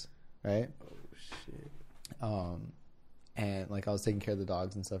dogs, right? Oh shit! And like I was taking care of the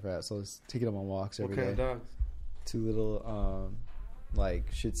dogs and stuff, right? So I was taking them on walks What every kind day. of dogs? Two little,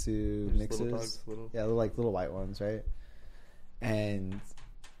 like Shih Tzu Just mixes. little dogs, little. Yeah, they're like little white ones, right? And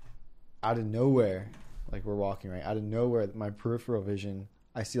out of nowhere, like we're walking, right? Out of nowhere, my peripheral vision,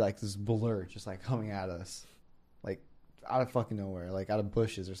 I see like this blur just like coming at us, like out of fucking nowhere, like out of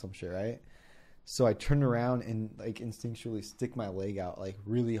bushes or some shit, right? So I turn around and like instinctually stick my leg out like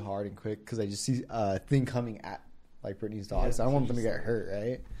really hard and quick because I just see a thing coming at like Brittany's dogs. Yeah, I don't want them to get hurt,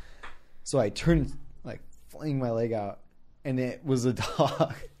 right? So I turn like fling my leg out, and it was a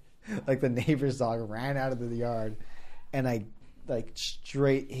dog, like the neighbor's dog ran out of the yard, and I like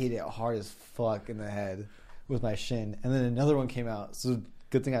straight hit it hard as fuck in the head with my shin, and then another one came out. So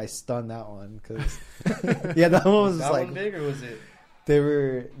good thing I stunned that one because yeah, that one was that like one big or was it? they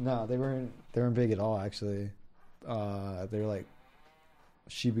weren't big at all actually. They were like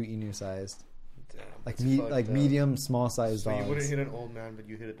Shiba Inu sized, Damn, like that's fucked up. medium small sized So dogs. you wouldn't hit an old man, but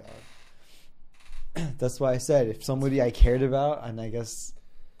you hit a dog. That's why I said if somebody I cared about, and I guess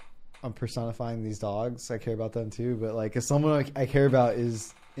I'm personifying these dogs, I care about them too. But like if someone I care about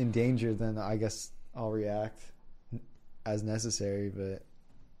is in danger, then I guess I'll react as necessary. But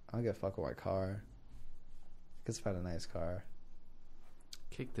I don't give a fuck with my car. I guess find a nice car.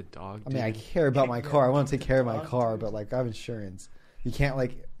 Kick the dog, I mean, I dude. care about my car. I want to kick take the care of my dog, car, dude. but like I have insurance. You can't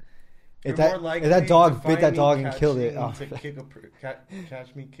like You're if more that likely dog to bit that find dog me and killed it. catching Oh. to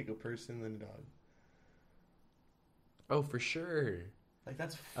catch me kick a person than a dog. Oh, for sure. Like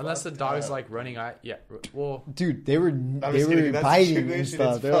that's Unless the fucked dog's up. like running at well, Dude, they were I'm they just were kidding. That's a biting situation, and it's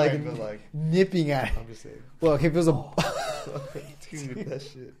stuff. They're like, fine, but, like, nipping at it. I'm just saying. Well, okay, if it was a Dude, that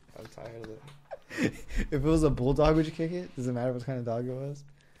shit. I'm tired of it. if it was a bulldog, would you kick it? Does it matter what kind of dog it was?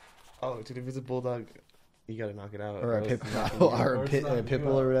 Oh, dude, if it's a bulldog, you gotta knock it out. Or a else pit it's knocking you out. or Or a it's pit knocking you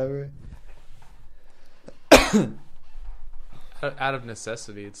bull or out. whatever. out of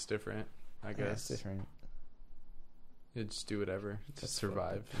necessity, it's different. I Yeah, it's guess different. you just do whatever to That's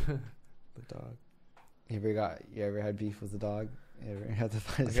survive. The dog. You ever had beef with the dog? You ever had to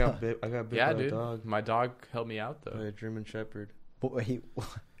fight I a got dog? bit. I got bit Yeah, by dude. a dog. My dog helped me out By though. a German Shepherd. Wait,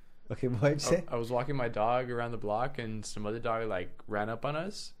 okay, what'd you say? I was walking my dog around the block, and some other dog like ran up on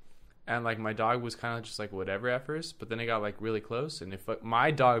us, and like my dog was kind of just like whatever at first, but then it got like really close, and if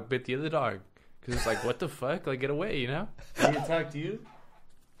my dog bit the other dog, because it's like, what the fuck? Like, get away, you know? He attacked you?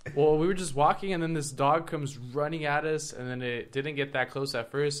 Well, we were just walking, and then this dog comes running at us, and then it didn't get that close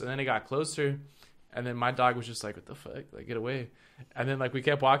at first, and then it got closer, and then my dog was just like, what the fuck? Like, get away. And then, like, we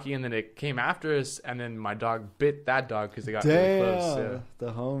kept walking, and then it came after us, and then my dog bit that dog because it got really close. Yeah.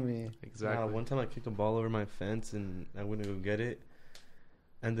 The homie. Exactly. One time I kicked a ball over my fence, and I went to go get it.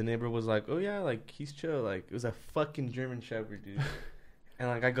 And the neighbor was like, oh, yeah, like, he's chill. Like, it was a fucking German Shepherd, dude. And,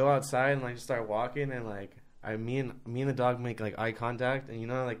 like, I go outside, and, like, just start walking, and, like, me and the dog make, like, eye contact. And you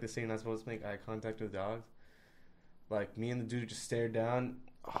know, like, they say you're not supposed to make eye contact with dogs? Like, me and the dude just stared down.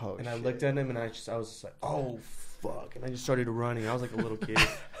 Oh, and shit. I looked at him, and I was just like, oh, fuck. And I just started running. I was like a little kid.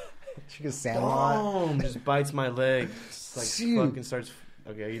 She goes Sandlot. Boom! Just bites my leg. Just, like, Shoot. fucking starts...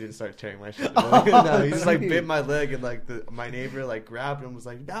 Okay, he didn't start tearing my shit. No, he just, like, bit my leg, and, like, my neighbor, like, grabbed him and was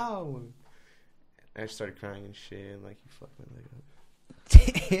like, no! And I just started crying and shit, and, like, he fucked my leg up.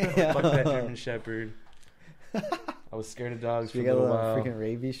 Damn. Fuck that German Shepherd. I was scared of dogs for You a got a little little while. freaking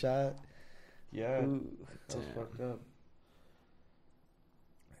rabies shot. Yeah, Ooh, that was fucked up.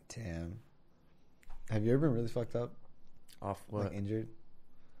 damn. Have you ever been really fucked up? Off what? Like injured?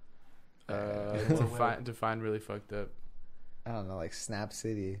 Define really fucked up. I don't know, like Snap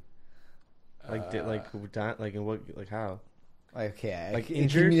City. Like, like in what? Like how? Like, okay, Like it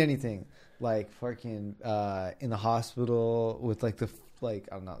injured? can mean anything. Like fucking in the hospital with like I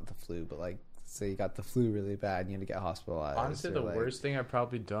don't know, the flu, but like say you got the flu really bad and you had to get hospitalized. Honestly, or, the like, worst thing I've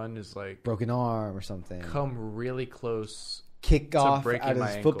probably done is like broken arm or something. come really close Kick off breaking at my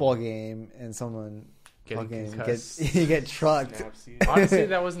his ankle. football game and someone getting fucking concussed. you get trucked. Snapseed. Honestly,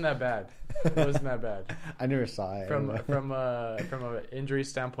 that wasn't that bad. It wasn't that bad. I never saw it. From an injury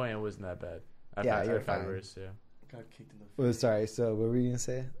standpoint, it wasn't that bad. I've Yeah, had, you're I've had fine. worse. Yeah, Got kicked in the Oh, sorry. So what were you gonna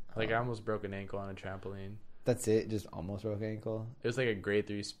say? like I almost broke an ankle on a trampoline. That's it. Just almost broke ankle. It was like a grade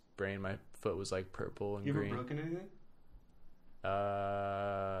 3 sprain. My foot was like purple and You ever green. broken anything? No.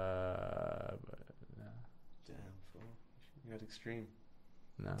 Damn, fool. You got extreme.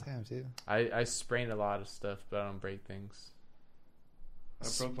 No. Damn, dude. I sprained a lot of stuff, but I don't break things. I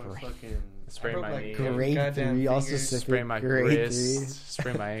broke my Sprain. fucking... Sprained I broke my like knee. every Grade goddamn 3, also finger. specific. Sprained my grade wrist.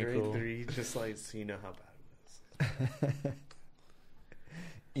 Sprained my ankle. Grade 3, just like so you know how bad it was. 3.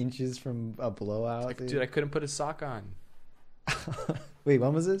 Inches from a blowout. Like, dude, I couldn't put a sock on. Wait,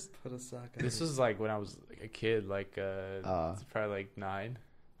 when was this? Put a sock on. This was like when I was like a kid, like probably like 9.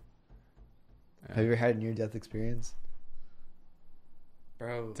 Have you ever had a near-death experience?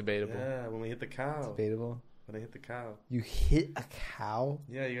 Bro. Debatable. Yeah, when we hit the cow. Debatable. When I hit the cow. You hit a cow?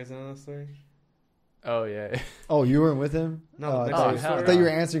 Yeah, you guys know that story? Oh yeah. Oh, you weren't with him? No, I the thought, next I story. thought you were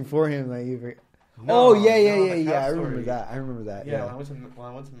answering for him. Like you. No, Oh yeah, yeah, no, yeah, the yeah. cow I remember story. that. I remember that. Yeah, Yeah. when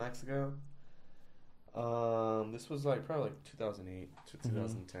I went to Mexico, this was like probably like 2008 to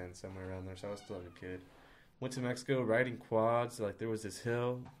 2010, somewhere around there. So I was still like a kid. Went to Mexico riding quads. Like there was this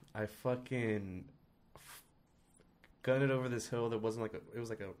hill. I fucking gunned it over this hill that wasn't like it was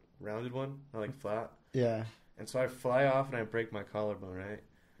like a rounded one, not like flat. Yeah. And so I fly off and I break my collarbone, right?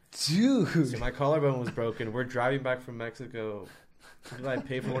 Dude. So my collarbone was broken. We're driving back from Mexico. I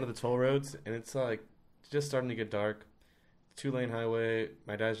pay for one of the toll roads, and it's like just starting to get dark. 2-lane highway.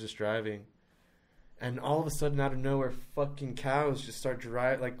 My dad's just driving, and all of a sudden, out of nowhere, fucking cows just start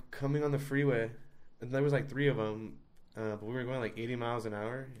coming on the freeway, and there was like 3 of them, but we were going like 80 miles an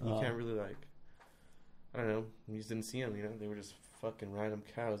hour. And you can't really I don't know. You just didn't see them. You know, they were just fucking random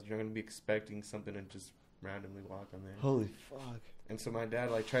cows. You're not gonna be expecting something to just randomly walk on there. Holy fuck. And so my dad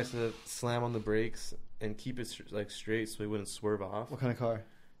tries to slam on the brakes and keep it straight so he wouldn't swerve off. What kind of car?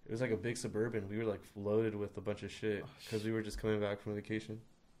 It was like a big Suburban. We were like loaded with a bunch of shit because we were just coming back from vacation.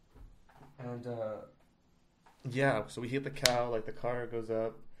 And yeah, so we hit the cow. Like the car goes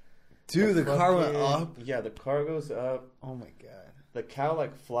up. Dude, the car went up. Yeah, the car goes up. Oh my god. The cow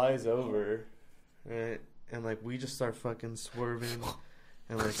flies over, right? And we just start fucking swerving.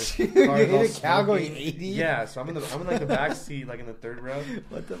 And the Dude, car's you all hit a cow going smoking. 80? Yeah, so I'm in the back seat, in the third row.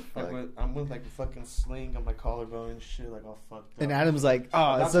 What the fuck? I'm with a fucking sling on my collarbone and shit, all fucked up. And Adam's like, oh,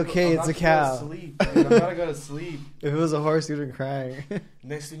 I'm it's about to okay, go- it's a I'm cow. about to go to sleep, dude. I'm about to go to sleep. If it was a horse, you'd have been crying.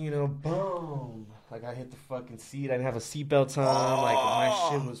 Next thing you know, boom! I hit the fucking seat. I didn't have a seatbelt on. My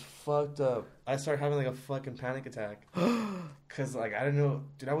shit was fucked up. I started having a fucking panic attack. Cause I didn't know,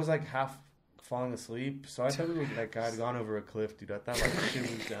 dude. I was half falling asleep, so I thought we had gone over a cliff, dude. I thought shit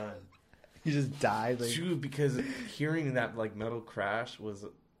was done. You just died. Dude, because hearing that metal crash was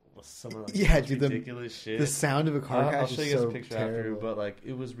some of Yeah, dude, ridiculous shit. The sound of a car I'll crash show is you guys so a picture terrible. after, but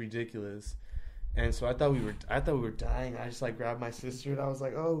it was ridiculous. And so I thought we were dying. I just grabbed my sister and I was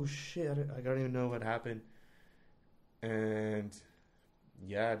like, oh shit, I don't even know what happened. And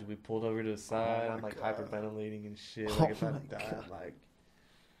Yeah, we pulled over to the side. I'm like hyperventilating and shit. Like if I died, like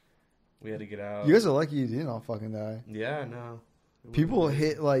we had to get out. You guys are lucky you didn't all fucking die. Yeah, no. People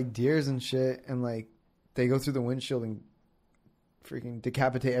hit like deers and shit, and like they go through the windshield and freaking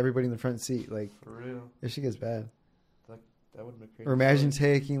decapitate everybody in the front seat. Like for real, this shit gets bad. That would make crazy. Or imagine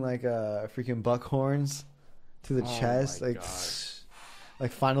taking like freaking buck horns to the chest,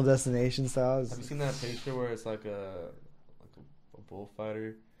 like Final Destination style. Have you seen that picture where it's like a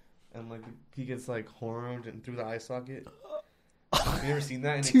bullfighter, and like he gets like horned and through the eye socket? Have you ever seen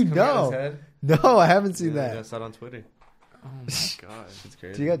that? And Dude, it's coming out his head? No, I haven't seen that. I saw it on Twitter. Oh my gosh, it's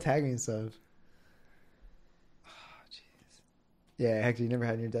crazy. Dude, you gotta tag me and stuff. Oh, jeez. Yeah, Hector, you never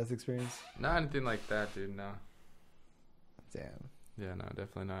had a near-death experience? Not anything like that, dude. No. Damn. Yeah, no,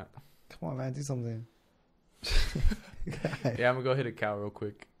 definitely not. Come on, man, do something. Yeah, I'm gonna go hit a cow real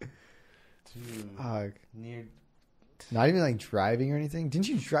quick. Dude, Fuck. near. Not even like driving or anything. Didn't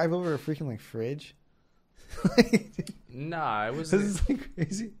you drive over a freaking like fridge? Nah, it This wasn't. is like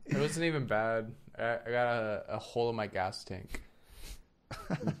crazy. It wasn't even bad. I got a hole in my gas tank.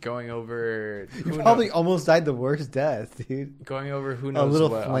 Going over. You probably almost died the worst death, dude. Going over who knows A little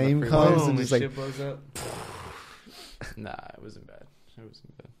what flame on the comes freeway. and just like shit blows up. Nah, it wasn't bad. It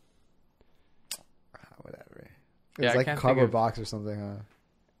wasn't bad. Whatever. It Yeah, was I like can't a think cardboard of- box or something,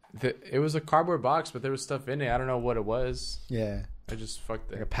 huh? It was a cardboard box, but there was stuff in it. I don't know what it was. Yeah, I just fucked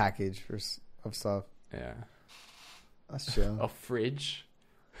like it. a package of stuff. Yeah. That's chill. A fridge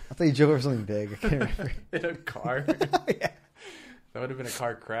I thought you drove over something big. I can't remember. in a car. Yeah. That would have been a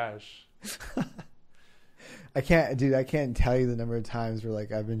car crash. I can't tell you the number of times where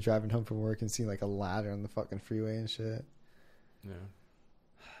like I've been driving home from work and seen like a ladder on the fucking freeway and shit. Yeah.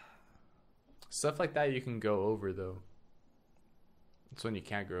 Stuff like that you can go over though. It's when you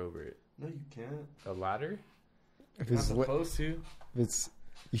can't go over it. No, you can't. A ladder? If You're not it's supposed to. if it's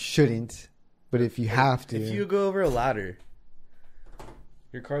you shouldn't, but if you have to, If you go over a ladder,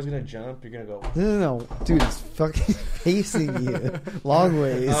 your car's gonna jump. You're gonna go. no, dude, it's fucking facing you long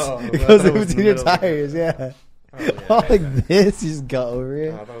ways. Oh, It I goes thought it in was in between the your middle. tires, yeah. Oh, yeah. All like this, you just go over it.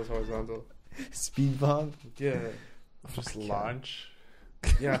 Oh, I thought it was horizontal. Speed bump. Yeah. Just God. launch?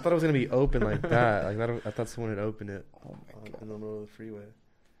 Yeah, I thought it was gonna be open like that. Like that. I thought someone had opened it Oh my god. in the middle of the freeway.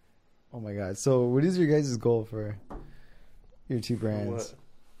 Oh my god. So, what is your guys' goal for your two brands? What?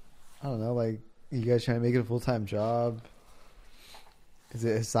 I don't know. Like, you guys trying to make it a full-time job? Is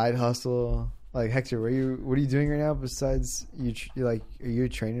it a side hustle? Like, Hector, what are you doing right now besides you're like, are you a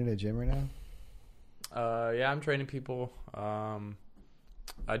trainer in a gym right now? Yeah, I'm training people.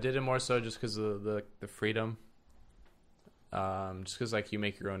 I did it more so just because of the freedom. Just because like you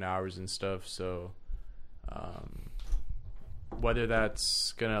make your own hours and stuff. So, whether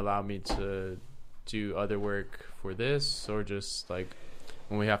that's gonna allow me to do other work for this or just like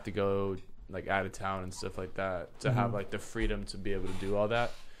when we have to go like out of town and stuff like that, to have like the freedom to be able to do all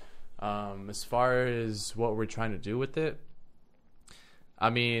that. As far as what we're trying to do with it, I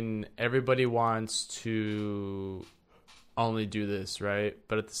mean, everybody wants to only do this, right?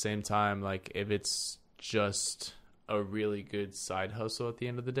 But at the same time, like if it's just a really good side hustle at the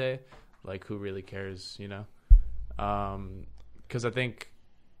end of the day, like who really cares, you know? Because I think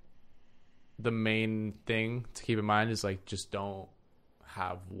the main thing to keep in mind is like just don't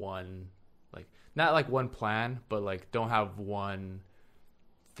have one, like not like one plan, but like don't have one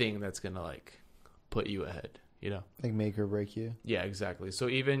thing that's gonna like put you ahead, you know? Like, make or break you? Yeah, exactly. So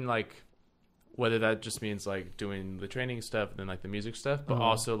even like whether that just means like doing the training stuff and then like the music stuff, but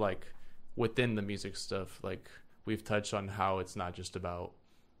also like within the music stuff, like we've touched on how it's not just about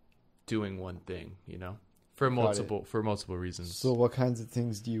doing one thing, you know, for multiple reasons. So, what kinds of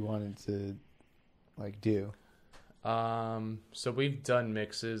things do you want it to like do? So we've done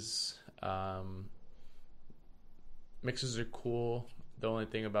mixes. Mixes are cool. The only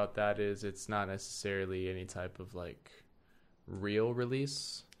thing about that is it's not necessarily any type of like real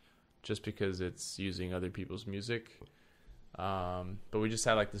release, just because it's using other people's music. But we just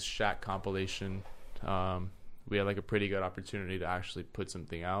had like this Shaq compilation. We had like a pretty good opportunity to actually put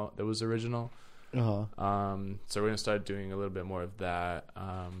something out that was original. So we're gonna start doing a little bit more of that.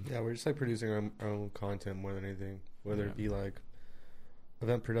 Yeah, we're just like producing our own content more than anything, whether it be like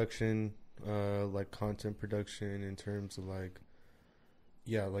event production, like content production in terms of like,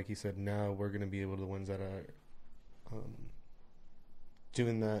 yeah, like you said, now we're gonna be able to the ones that are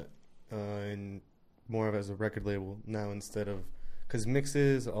doing that and more of as a record label now instead of, because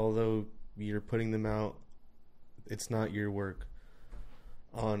mixes, although you're putting them out, it's not your work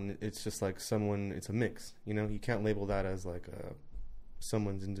on, it's just like someone, it's a mix, you know, you can't label that as like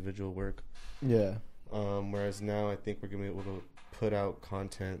someone's individual work. Yeah. Whereas now I think we're gonna be able to put out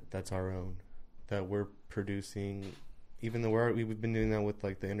content that's our own, that we're producing. Even though we've been doing that with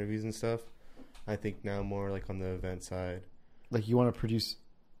like the interviews and stuff, I think now more like on the event side. Like you want to produce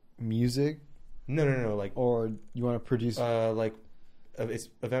music? No. Like, or you want to produce it's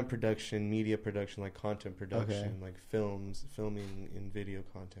event production, media production, like content production, like filming and video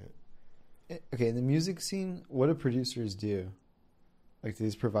content. Okay, in the music scene, what do producers do? Like, do they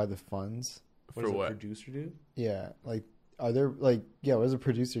just provide the funds? What does a producer do? Yeah, like, are there what does a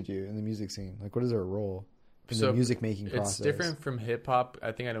producer do in the music scene? Like, what is their role in the music making process? It's different from hip hop.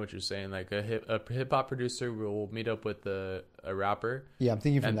 I think I know what you're saying. Like a hip hop producer will meet up with a rapper. Yeah, I'm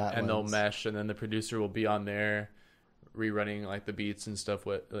thinking from that. And they'll mesh, and then the producer will be on there, rerunning like the beats and stuff,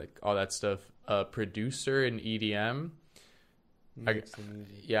 with like all that stuff. A producer in EDM.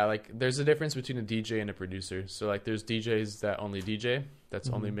 Like there's a difference between a DJ and a producer. So like there's DJs that only DJ, that's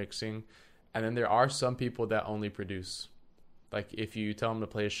only mixing, and then there are some people that only produce. Like if you tell them to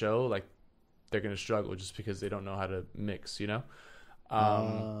play a show, like they're gonna struggle just because they don't know how to mix, you know.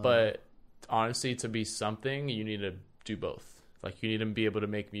 But honestly, to be something, you need to do both. Like you need to be able to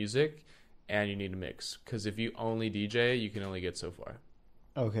make music, and you need to mix. Because if you only DJ, you can only get so far.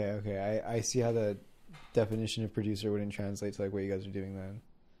 Okay. I see how the definition of producer wouldn't translate to like what you guys are doing then.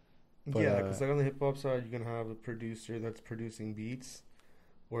 But, yeah, because like on the hip hop side, you're gonna have a producer that's producing beats,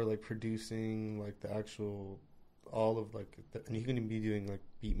 or like producing like the actual all of like, and he's gonna be doing like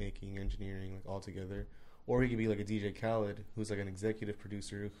beat making, engineering, like all together. Or he could be like a DJ Khaled, who's like an executive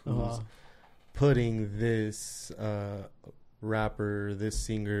producer who's putting this rapper, this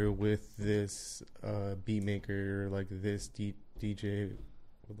singer with this beat maker, like this DJ.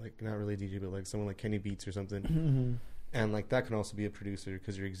 Like not really DJ, but like someone like Kenny Beats or something, and like that can also be a producer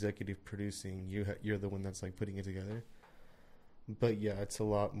because you're executive producing. You're the one that's like putting it together. But yeah, it's a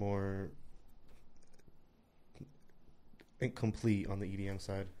lot more incomplete on the EDM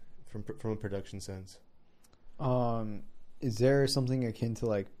side from a production sense. Is there something akin to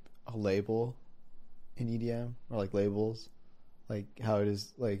like a label in EDM or like labels, like how it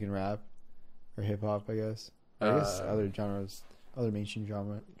is like in rap or hip hop? I guess other genres. Other mainstream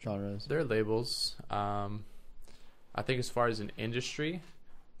genres. There are labels. I think as far as an industry,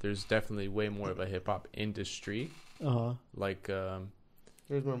 there's definitely way more of a hip hop industry. Like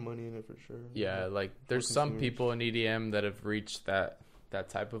there's more money in it for sure. Yeah, like there's some people in EDM that have reached that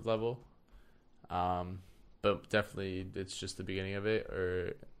type of level. But definitely it's just the beginning of it,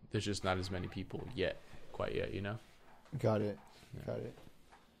 or there's just not as many people quite yet, you know? Got it.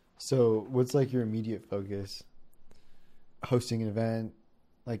 So what's like your immediate focus? Hosting an event,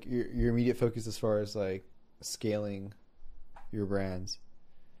 like your immediate focus as far as like scaling your brands.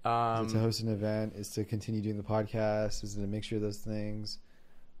 Is it to host an event? Is to continue doing the podcast? Is it a mixture of those things?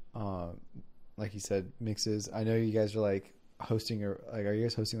 Like you said, mixes. I know you guys are like hosting, or like, are you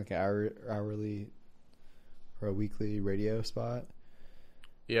guys hosting like an hourly or a weekly radio spot?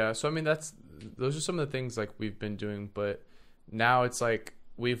 Yeah, so I mean those are some of the things like we've been doing, but now it's like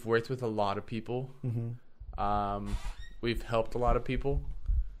we've worked with a lot of people. We've helped a lot of people.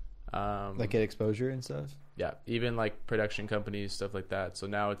 Like get exposure and stuff? Yeah, even like production companies, stuff like that. So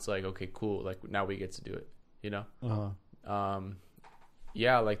now it's like, okay, cool. Like now we get to do it, you know?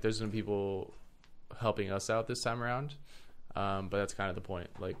 Yeah, like there's some people helping us out this time around. But that's kind of the point.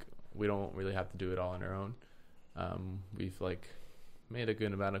 Like we don't really have to do it all on our own. We've like made a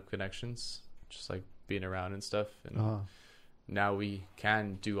good amount of connections, just like being around and stuff. And now we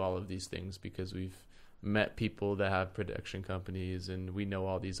can do all of these things because we've met people that have production companies, and we know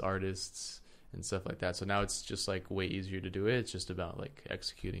all these artists and stuff like that. So now it's just like way easier to do it. It's just about like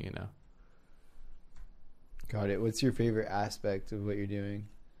executing it now. Got it. What's your favorite aspect of what you're doing?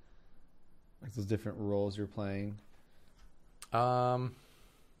 Like those different roles you're playing? I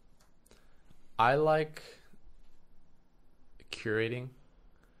like curating.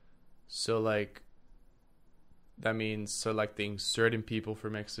 So like that means selecting certain people for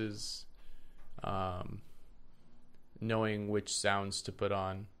mixes, knowing which sounds to put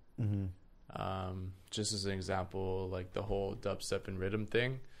on. Just as an example, like the whole dubstep and rhythm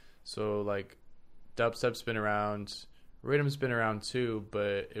thing. So like dubstep's been around, rhythm's been around too,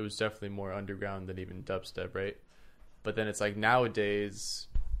 but it was definitely more underground than even dubstep, right? But then it's like nowadays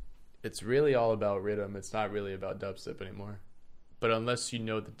it's really all about rhythm. It's not really about dubstep anymore. But unless you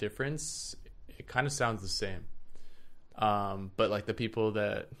know the difference, it kind of sounds the same. But like the people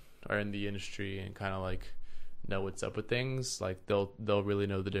that are in the industry and kind of like know what's up with things, like they'll really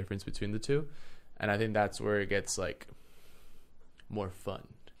know the difference between the two. And I think that's where it gets like more fun,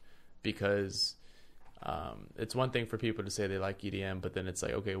 because it's one thing for people to say they like EDM, but then it's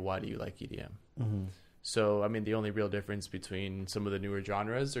like, okay, why do you like EDM? So I mean, the only real difference between some of the newer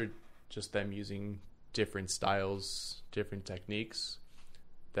genres are just them using different styles, different techniques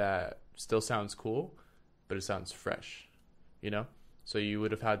that still sounds cool, but it sounds fresh, you know? So you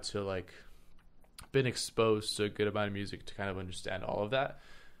would have had to like been exposed to a good amount of music to kind of understand all of that.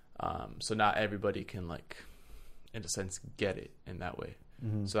 So not everybody can like, in a sense, get it in that way.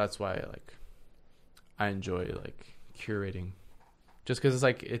 Mm-hmm. So that's why like I enjoy like curating, just because it's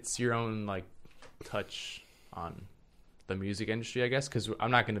like it's your own like touch on the music industry, I guess, because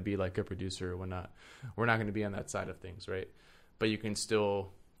I'm not going to be like a producer. We're not going to be on that side of things, right? But you can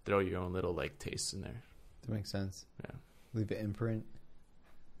still throw your own little like tastes in there. That makes sense. Yeah. Leave an imprint.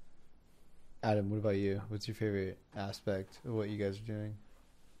 Adam, what about you? What's your favorite aspect of what you guys are doing?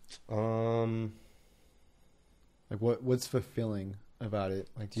 Like what's fulfilling about it?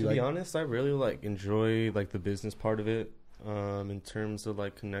 Like, to be honest, I really like enjoy like the business part of it. In terms of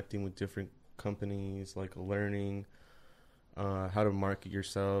like connecting with different companies, like learning how to market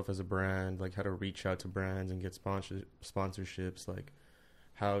yourself as a brand, like how to reach out to brands and get sponsorships, like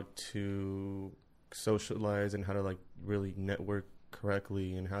how to socialize and how to like really network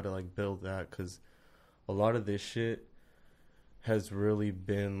correctly and how to like build that, because a lot of this shit has really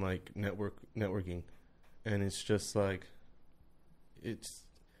been like networking, and it's just like it's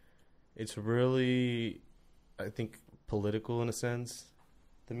really, I think, political in a sense,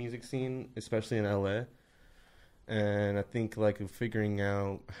 the music scene, especially in LA. And I think like figuring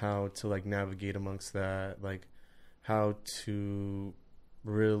out how to like navigate amongst that, like how to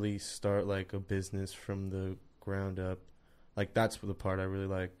really start like a business from the ground up, like that's the part I really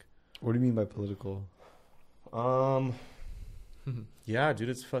like. What do you mean by political? Yeah, dude,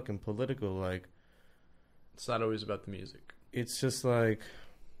 it's fucking political. Like, it's not always about the music. It's just like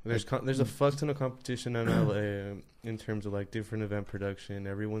there's a fuck ton of competition in LA in terms of like different event production.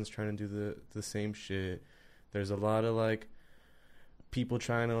 Everyone's trying to do the same shit. There's a lot of like people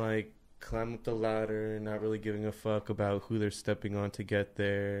trying to like climb up the ladder and not really giving a fuck about who they're stepping on to get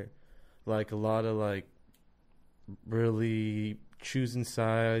there. Like a lot of like really choosing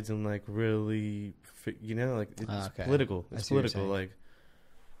sides and like really, you know, like it's political. It's political.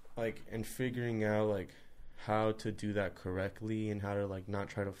 Like and figuring out like how to do that correctly and how to like not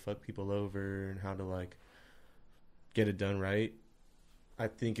try to fuck people over and how to like get it done right, I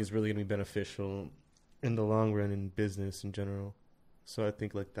think is really gonna be beneficial in the long run in business in general. So I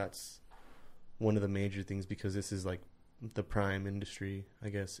think like that's one of the major things, because this is like the prime industry, I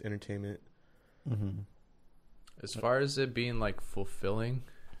guess, entertainment. Mm-hmm. As far as it being like fulfilling,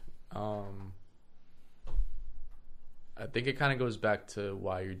 I think it kind of goes back to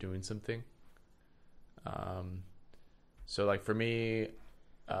why you're doing something. So like for me,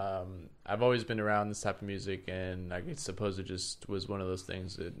 I've always been around this type of music, and I suppose it just was one of those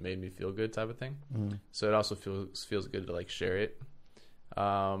things that made me feel good type of thing. Mm. So it also feels good to like share it.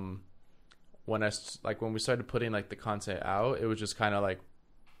 When we started putting like the content out, it was just kind of like,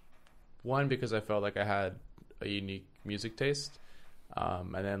 one, because I felt like I had a unique music taste,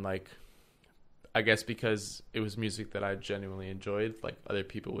 and then like I guess because it was music that I genuinely enjoyed, like other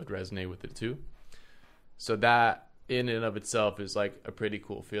people would resonate with it too. So that in and of itself is like a pretty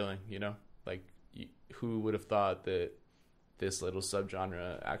cool feeling, you know? Like who would have thought that this little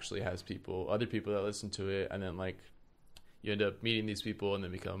subgenre actually has other people that listen to it, and then like you end up meeting these people and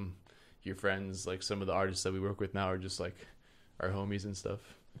then become your friends. Like some of the artists that we work with now are just like our homies and stuff.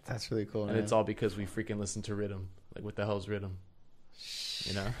 That's really cool, and man. It's all because we freaking listen to rhythm. Like, what the hell's rhythm?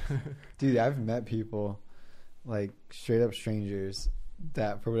 You know? Dude, I've met people, like, straight up strangers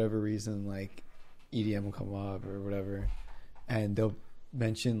that, for whatever reason, like, EDM will come up or whatever, and they'll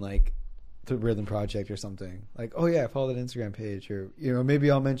mention, like, the Rhythm Project or something. Like, oh, yeah, I follow that Instagram page. Or, you know, maybe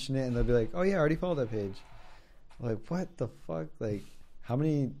I'll mention it, and they'll be like, oh, yeah, I already followed that page. Like, what the fuck? Like, how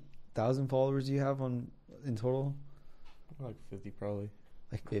many thousand followers do you have in total? Like 50 probably.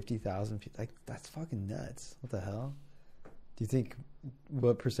 Like 50,000 people. Like, that's fucking nuts. What the hell? Do you think,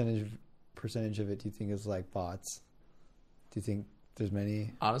 what percentage of it do you think is like bots? Do you think there's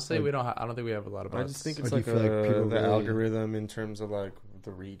many? Honestly, like, I don't think we have a lot of bots. I just think it's Or like, do you feel like people the really- algorithm in terms of like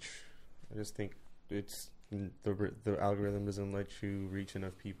the reach. I just think it's the algorithm doesn't let you reach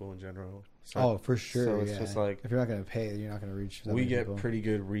enough people in general. So, for sure. So it's yeah. just like, if you're not gonna pay, you're not gonna reach. that we many get people. pretty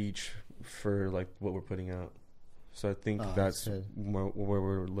good reach for like what we're putting out. So I think that's that's where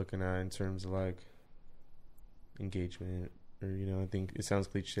we're looking at in terms of like engagement, or, you know, I think it sounds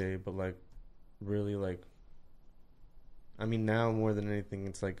cliche, but like really like, I mean, now more than anything,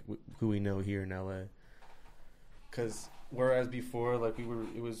 it's like who we know here in LA. Cause whereas before, like it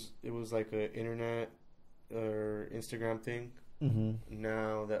was like a internet or Instagram thing,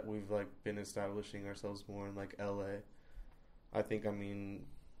 now that we've like been establishing ourselves more in like LA. I think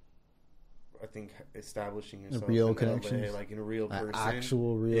establishing yourself real in connections, LA, like in a real person,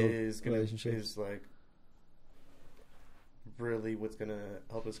 actual real relationships, is like really what's gonna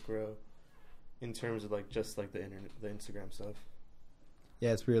help us grow in terms of like just like the internet, the Instagram stuff.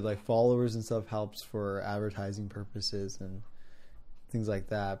 Yeah, it's weird. Like followers and stuff helps for advertising purposes and things like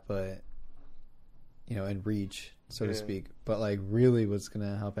that, but and reach, so to speak. But like really what's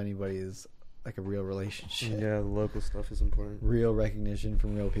gonna help anybody is like a real relationship. Yeah, the local stuff is important. Real recognition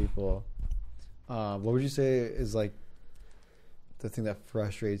from real people. What would you say is like the thing that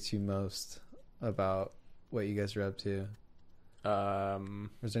frustrates you most about what you guys are up to?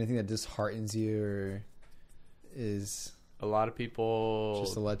 Is there anything that disheartens you or is a lot of people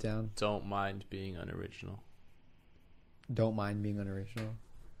just a letdown? Don't mind being unoriginal. Don't mind being unoriginal?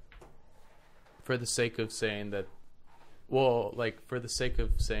 For the sake of saying that, well, like for the sake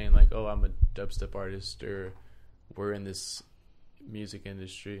of saying like, oh, I'm a dubstep artist or we're in this music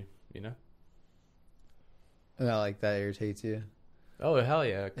industry, And that irritates you? Oh, hell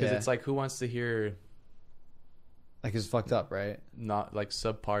yeah. Because it's like, who wants to hear... Like, it's fucked up, right? Not like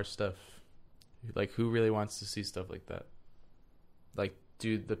subpar stuff. Like, who really wants to see stuff like that? Like,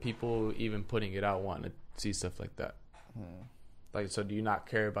 do the people even putting it out want to see stuff like that? Like, so do you not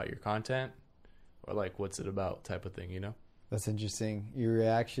care about your content? Or like, what's it about type of thing, That's interesting. Your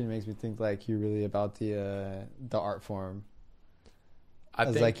reaction makes me think like you're really about the art form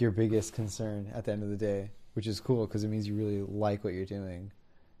as like your biggest concern at the end of the day, which is cool because it means you really like what you're doing.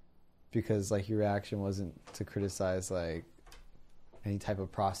 Because like your reaction wasn't to criticize like any type of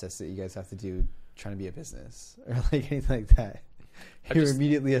process that you guys have to do trying to be a business or like anything like that. You're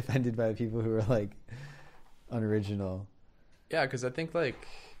immediately offended by the people who are like unoriginal. Yeah, because I think like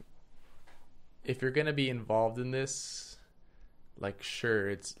if you're gonna be involved in this, like sure,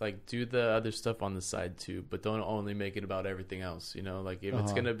 it's like do the other stuff on the side too, but don't only make it about everything else. Like if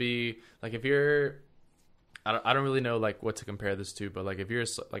it's gonna be like if you're, I don't really know like what to compare this to, but like if you're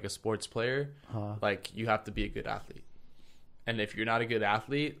like a sports player, like you have to be a good athlete, and if you're not a good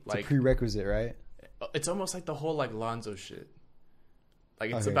athlete, like it's a prerequisite, right? It's almost like the whole like Lonzo shit.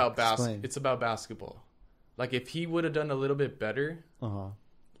 Like it's about it's about basketball. Like if he would have done a little bit better,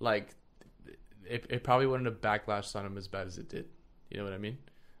 like it probably wouldn't have backlashed on him as bad as it did. You know what I mean?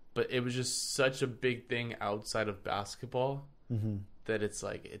 But it was just such a big thing outside of basketball that it's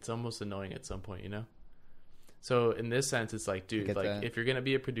like it's almost annoying at some point, So in this sense, it's like, dude, like if you're gonna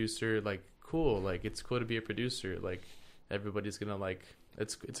be a producer, like cool, like it's cool to be a producer. Like everybody's gonna like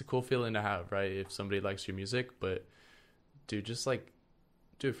it's a cool feeling to have, right? If somebody likes your music, but dude, just like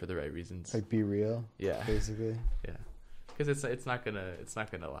do it for the right reasons. Like be real. Yeah. Basically. Yeah. Because it's not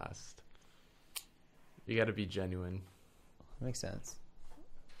gonna last. You got to be genuine. Makes sense.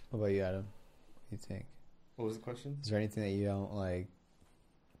 What about you, Adam? What do you think? What was the question? Is there anything that you don't like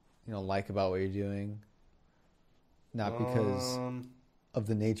about what you're doing? Not because of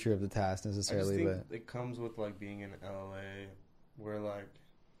the nature of the task necessarily, but it comes with like being in LA, where like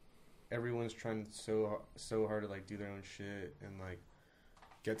everyone's trying so hard to like do their own shit and like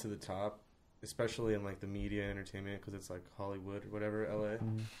get to the top, especially in like the media entertainment because it's like Hollywood or whatever, LA.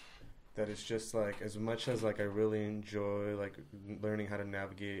 That it's just like as much as like I really enjoy like learning how to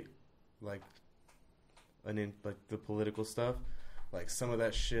navigate like the political stuff, like some of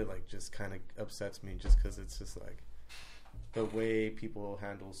that shit like just kind of upsets me just because it's just like the way people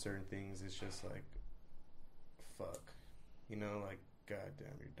handle certain things is just like fuck, like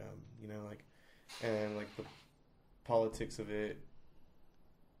goddamn you're dumb, like and like the politics of it.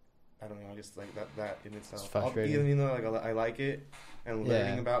 I don't know, just like that in itself. It's frustrating. Even though like I like it and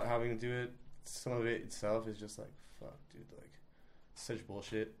learning about having to do it, some of it itself is just like fuck, dude, like such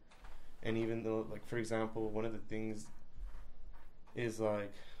bullshit. And even though, like for example, one of the things is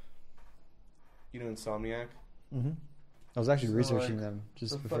like, Insomniac. I was actually researching them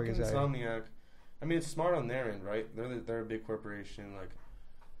just before you guys. Insomniac. I mean, it's smart on their end, right? They're a big corporation. Like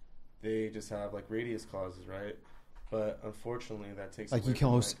they just have like radius clauses, right? But unfortunately, that takes like you can't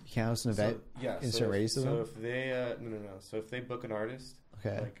host an event. Insert radius to them. So if they no. So if they book an artist,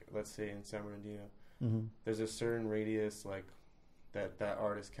 like let's say in San Bernardino, there's a certain radius like that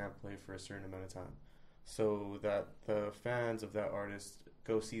artist can't play for a certain amount of time, so that the fans of that artist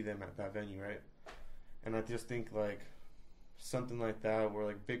go see them at that venue, right? And I just think like something like that, where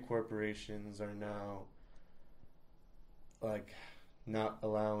like big corporations are now like not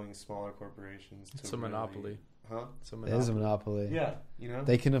allowing smaller corporations to. It's a monopoly. Huh? It is a monopoly. Yeah,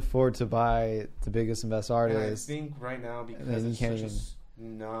 they can afford to buy the biggest and best artists. And I think right now because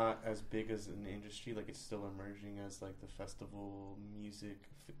not as big as an industry. Like, it's still emerging as like the festival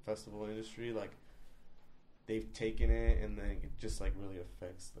industry. Like, they've taken it, and then it just like really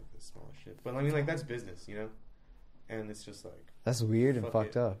affects like the smaller shit. But I mean, like, that's business, you know. And it's just like, that's weird and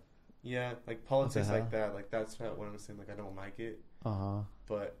fucked up. Yeah, like politics like that. Like, that's not what I'm saying. Like, I don't like it.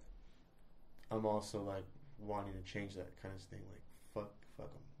 But I'm also like wanting to change that kind of thing. Like, fuck them,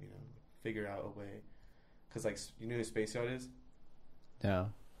 you know. Figure out a way. Cause like, you know who Space Yacht is? Yeah.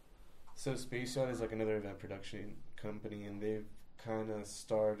 So Space Yacht is like another event production company, and they've kind of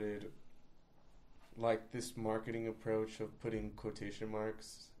started like this marketing approach of putting quotation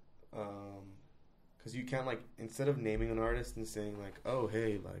marks. Because you can't, like, instead of naming an artist and saying like, oh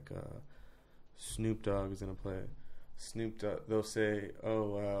hey, like Snoop Dogg is gonna play Snoop Dogg, they'll say,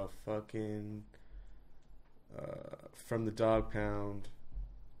 oh fucking from the Dog Pound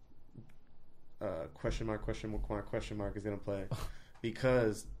question mark is gonna play.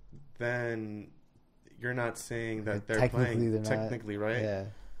 Because then you're not saying that they're playing technically, right? Yeah.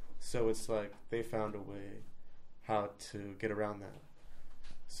 So it's like they found a way how to get around that.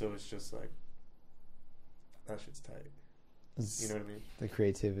 So it's just like, that shit's tight. You know what I mean? The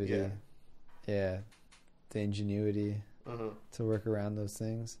creativity. Yeah. The ingenuity to work around those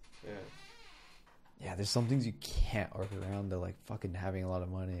things. Yeah. Yeah, there's some things you can't work around, though, like fucking having a lot of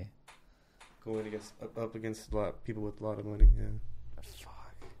money. Going up against a lot of people with a lot of money, yeah.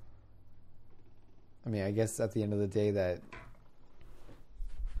 Fuck. I mean, I guess at the end of the day, that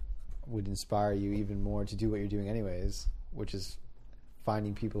would inspire you even more to do what you're doing anyways, which is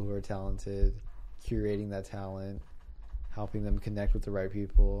finding people who are talented, curating that talent, helping them connect with the right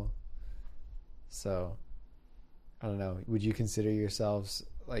people. So, I don't know. Would you consider yourselves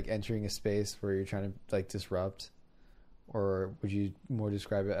like entering a space where you're trying to like disrupt? Or would you more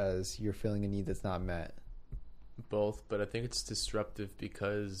describe it as you're filling a need that's not met? Both, but I think it's disruptive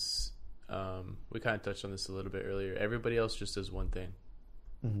because we kind of touched on this a little bit earlier. Everybody else just does one thing.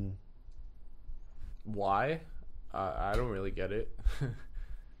 Mm-hmm. Why? I don't really get it.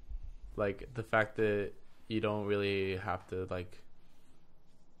 Like, the fact that you don't really have to, like,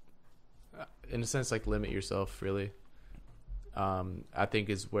 in a sense, like, limit yourself, really. I think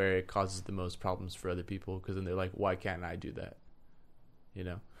is where it causes the most problems for other people, because then they're like, why can't I do that? You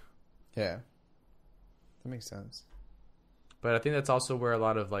know? Yeah. That makes sense. But I think that's also where a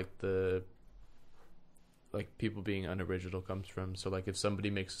lot of like the like people being unoriginal comes from. So like if somebody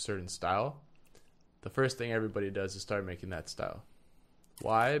makes a certain style, the first thing everybody does is start making that style.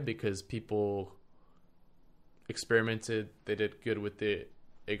 Why? Because people experimented, they did good with it,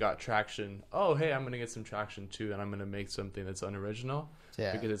 it got traction. Oh, hey, I'm going to get some traction too, and I'm going to make something that's unoriginal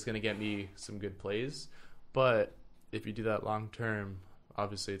because it's going to get me some good plays. But if you do that long term,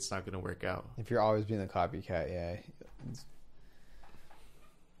 obviously it's not going to work out. If you're always being a copycat, yeah.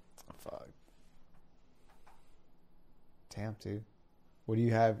 Fuck. Damn, dude. What do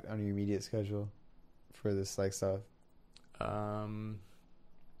you have on your immediate schedule for this like stuff?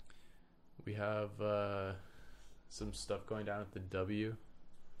 We have some stuff going down at the W.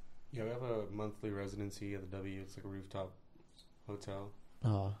 Yeah, we have a monthly residency at the W. It's like a rooftop hotel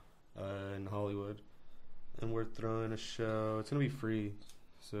in Hollywood. And we're throwing a show. It's going to be free.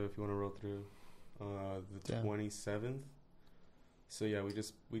 So if you want to roll through the 27th. So yeah, we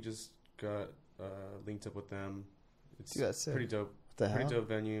just got linked up with them. It's pretty dope. What the hell? Pretty dope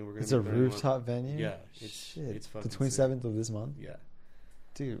venue. We're gonna it's a rooftop venue? Yeah. It's fucking the 27th sick. of this month? Yeah.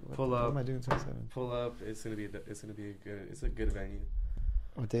 Dude, what am I doing 27th? Pull up. It's a good venue.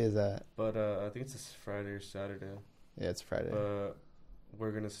 What day is that? But I think it's this Friday or Saturday. Yeah, it's Friday.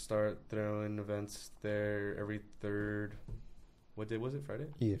 We're gonna start throwing events there every third. What day was it? Friday?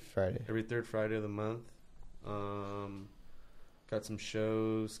 Yeah, Friday. Every third Friday of the month. Got some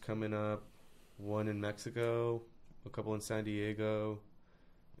shows coming up. One in Mexico, a couple in San Diego,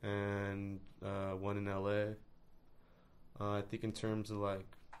 and one in LA. I think in terms of like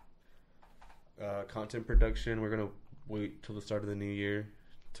content production, we're gonna wait till the start of the new year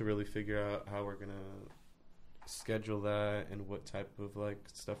to really figure out how we're gonna schedule that and what type of like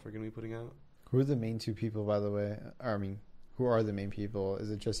stuff we're gonna be putting out. Who are the main two people, by the way? I mean, who are the main people? Is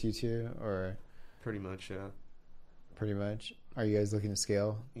it just you two, or? Pretty much, yeah. Pretty much. Are you guys looking to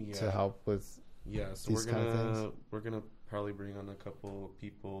scale to help with? Yeah, so we're gonna probably bring on a couple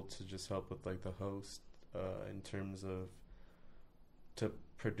people to just help with like the host in terms of to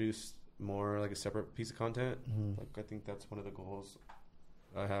produce more like a separate piece of content. Mm-hmm. Like I think that's one of the goals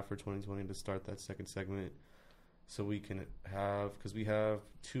I have for 2020 to start that second segment, so we can have, because we have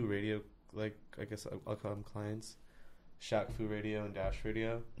two radio, like I guess I'll call them clients, Shaq Fu Radio and Dash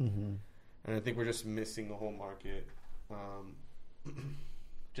Radio, mm-hmm. and I think we're just missing the whole market.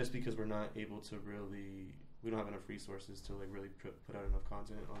 just because we're not able to really, we don't have enough resources to like really put out enough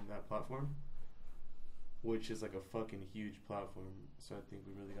content on that platform, which is like a fucking huge platform. So I think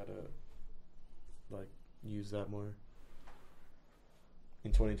we really gotta like use that more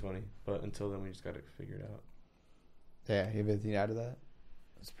in 2020. But until then, we just gotta figure it out. Yeah, you have anything to add to that?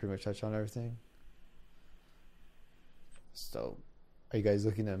 Let's pretty much touch on everything. So, are you guys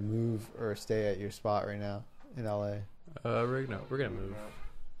looking to move or stay at your spot right now in LA? We're gonna move.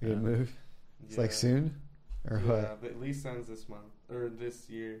 You're gonna move? It's like soon? Or yeah, what? but lease ends this month or this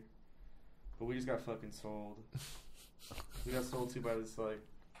year. But we just got fucking sold. We got sold to by this like,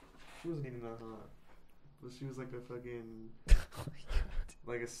 she wasn't even that hot, but she was like a fucking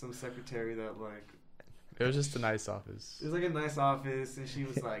like some secretary that like. It was just a nice office. It was like a nice office, and she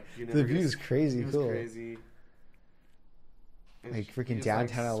was like, you know, the view is crazy. It cool. was crazy. And like she, freaking just,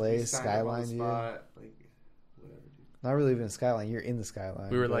 downtown like, LA skyline, dude. Like, whatever, dude. Not really even a skyline. You're in the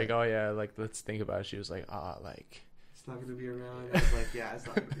skyline. We were like, oh yeah, like let's think about it. She was like, like. It's not gonna be around. I was like, yeah, it's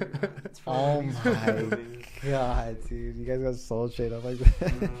not gonna be around. It's oh my god, dude! You guys got sold straight up like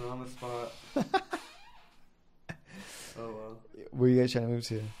that. On the spot. Oh well. Where are you guys trying to move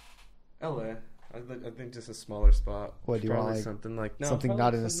to? LA. I think just a smaller spot. What do you want? Like something like something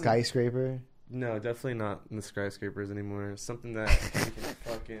not in a skyscraper? No, definitely not in the skyscrapers anymore. Something that you can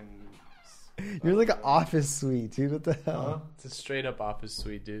fucking. You're like an office suite, dude. What the hell? It's a straight up office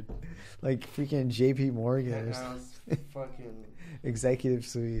suite, dude. Like freaking JP Morgan or Penthouse, fucking executive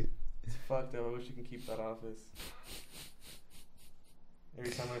suite. It's fucked up. I wish you can keep that office. Every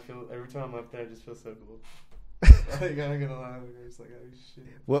time I'm up there, I just feel so cool. Like, I'm not gonna lie, I'm just like, oh shit.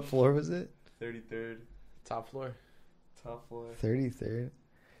 What floor was it? 33rd. Top floor. 33rd.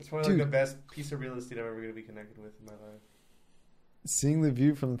 It's probably like the best piece of real estate I'm ever gonna be connected with in my life. Seeing the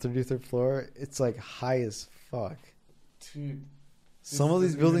view from the 33rd floor, it's like high as fuck. Dude. Some of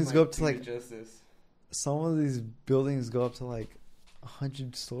these buildings go up to like. Justice. Some of these buildings go up to like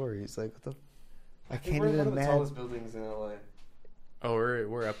 100 stories. Like what the? I can't even imagine. One of the imagine. tallest buildings in LA. Oh,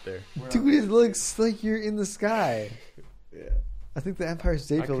 we're up there. Dude, it looks like you're in the sky. Yeah. I think the Empire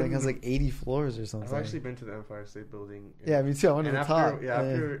State Building has like 80 floors or something. I've actually been to the Empire State Building. Yeah, me too. I went to the top. Yeah,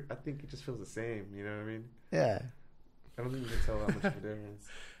 after I think it just feels the same. You know what I mean? Yeah. I don't think you can tell that much of a difference.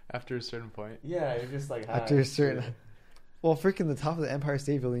 After a certain point. Yeah, you're just like high. After a certain. Well, freaking the top of the Empire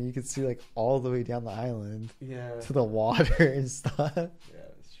State Building, you could see like all the way down the island. Yeah. To the water and stuff. Yeah,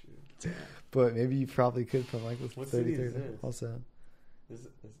 that's true. Damn. But maybe you probably could from like the What city is 33rd this? Also. Is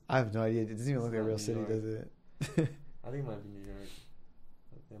I have no idea. It doesn't even look like a real city, York. does it? I think it might be New York.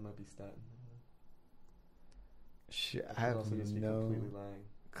 That might be Staten. Shit, I have also just be no completely lying.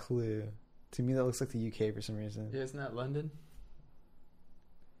 clue. To me, that looks like the UK for some reason. Yeah, isn't that London?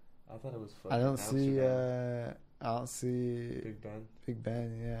 I thought it was fucking I don't see. Amsterdam. I don't see Big Ben. Big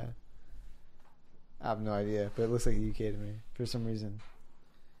Ben. Yeah, I have no idea, but it looks like the UK to me for some reason.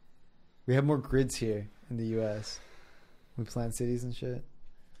 We have more grids here in the US. We plan cities and shit.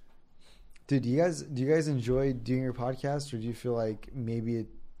 Dude, do you guys enjoy doing your podcast, or do you feel like maybe it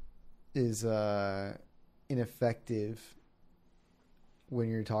is ineffective when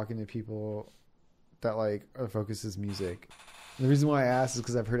you're talking to people that like our focus is music? And the reason why I asked is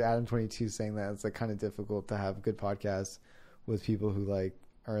because I've heard Adam 22 saying that it's like kind of difficult to have good podcasts with people who like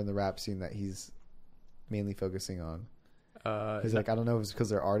are in the rap scene that he's mainly focusing on. He's like, I don't know if it's because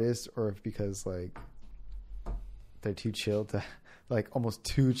they're artists or if because like they're too chill to like almost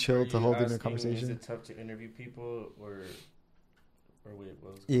too chill to hold in a conversation. Is it tough to interview people or wait,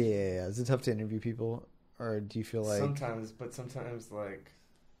 what was yeah, is it tough to interview people, or do you feel like sometimes like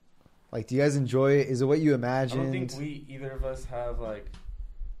do you guys enjoy it? Is it what you imagined? I don't think we either of us have like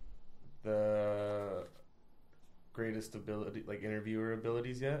the greatest ability, like interviewer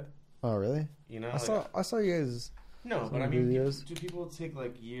abilities yet. Oh really? You know, I saw you guys. No, but I mean, videos. do people take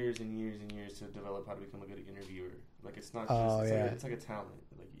like years and years and years to develop how to become a good interviewer? Like it's not just it's like a talent,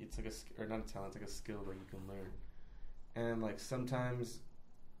 like it's like or not a talent, it's like a skill that you can learn. And like sometimes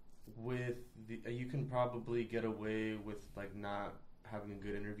with you can probably get away with like not having a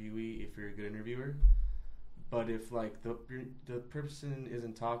good interviewee if you're a good interviewer. But if like the person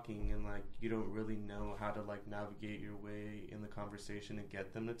isn't talking and like you don't really know how to like navigate your way in the conversation and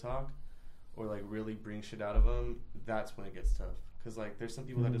get them to talk, or like really bring shit out of them, that's when it gets tough. Cause like there's some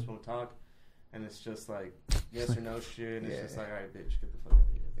people that just won't talk, and it's just like yes or no shit, and it's just like, all right, bitch, get the fuck out of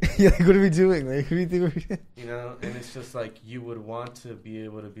here. Yeah, like what are we doing? Like, what do you think we're doing? You know, and it's just like you would want to be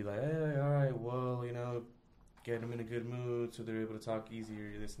able to be like, hey, all right, well, you know, get them in a good mood so they're able to talk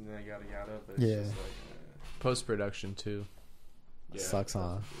easier, this and that, yada yada. But it's just like post production too. Sucks,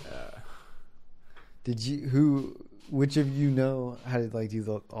 huh? Yeah. Did you which of you know how to like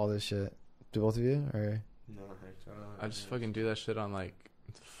do all this shit? Do both of you or? No, Hector, I just fucking do that shit on like,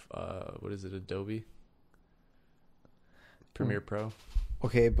 what is it, Adobe Premiere Pro.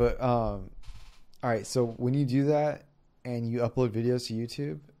 Okay, but all right. So when you do that and you upload videos to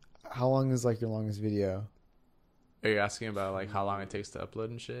YouTube, how long is like your longest video? Are you asking about like how long it takes to upload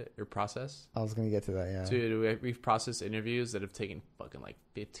and shit or process? I was gonna get to that. Yeah, Dude, we've processed interviews that have taken fucking like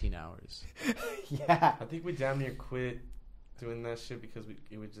 15 hours. yeah. I think we damn near quit doing that shit because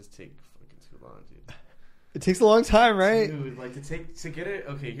it would just take fucking too long, dude. It takes a long time, right? Dude, like to get it.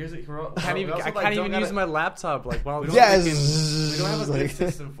 Okay, here's it. I can't even use my laptop. Like, while we don't have a good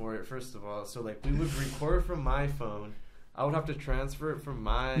system for it. First of all, so like we would record from my phone. I would have to transfer it from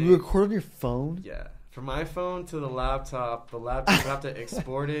my. You record on your phone? Yeah, from my phone to the laptop. The laptop would have to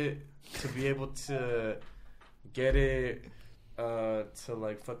export it to be able to get it to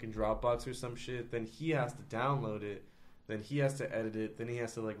like fucking Dropbox or some shit. Then he has to download it. Then he has to edit it. Then he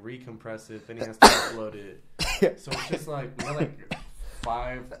has to like recompress it. Then he has to upload it. So it's just like we got like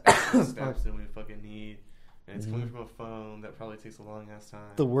 5 extra steps that we fucking need, and it's coming from a phone that probably takes a long ass time.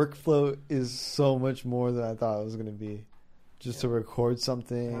 The workflow is so much more than I thought it was gonna be. Just to record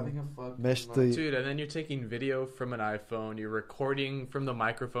something, mesh the dude, and then you're taking video from an iPhone. You're recording from the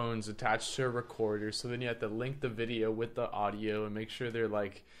microphones attached to a recorder. So then you have to link the video with the audio and make sure they're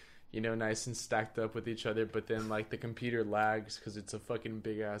like, you know, nice and stacked up with each other. But then like the computer lags because it's a fucking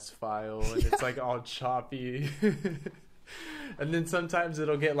big ass file and it's like all choppy. And then sometimes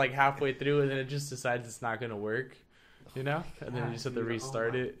it'll get like halfway through and then it just decides it's not gonna work, you know. And then you just have to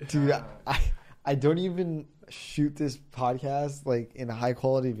restart it. Dude, I don't even shoot this podcast like in a high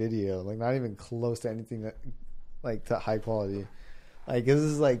quality video, like not even close to anything that like to high quality. Like this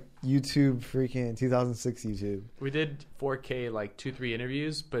is like YouTube freaking 2006 YouTube. We did 4K like 2-3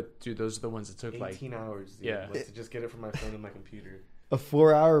 interviews, but dude, those are the ones that took 18 like hours. Dude, yeah, to just get it from my phone and my computer. A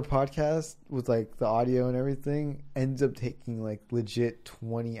 4-hour podcast with like the audio and everything ends up taking like legit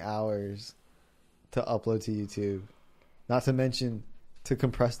 20 hours to upload to YouTube. Not to mention to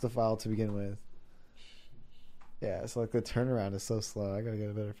compress the file to begin with. Yeah, so like the turnaround is so slow. I gotta get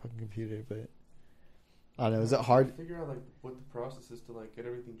a better fucking computer, but I don't know. Is it hard? Figure out like what the process is to like get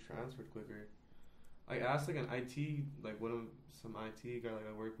everything transferred quicker. I asked like an IT, like some IT guy like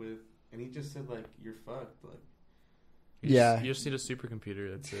I work with, and he just said like you're fucked. Like you just need a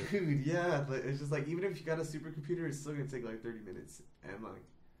supercomputer. That's it, dude. Yeah, like, it's just like even if you got a supercomputer, it's still gonna take like 30 minutes. And like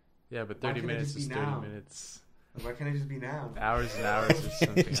yeah, but 30 minutes is 30 minutes. Like, why can't it just be now? Hours and hours or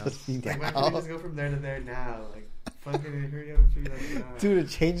something else. Like, why can't we just go from there to there now? Like, fucking hurry up and figure that out. Dude, it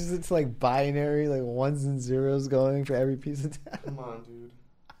changes it to like binary, like ones and zeros going for every piece of data. Come on, dude.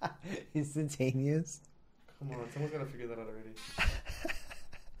 Instantaneous. Come on, someone's gotta figure that out already.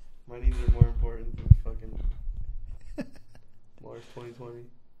 My needs are more important than fucking Mars 2020.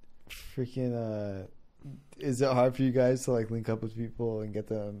 Freaking, is it hard for you guys to like link up with people and get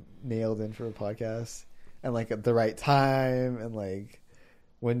them nailed in for a podcast? And like at the right time, and like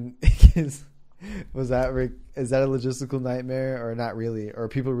when is that a logistical nightmare or not really? Or are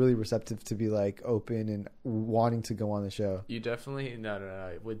people really receptive to be like open and wanting to go on the show? You definitely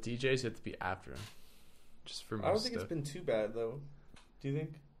no. With DJs, you have to be after them. Just for most I don't think stuff. it's been too bad though. Do you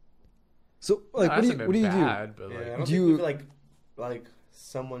think? So like, no, what do you bad, do? But, Yeah, like, I don't do think you like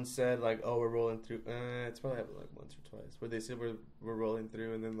someone said like, oh, we're rolling through. It's probably happened like once or twice where they said we're rolling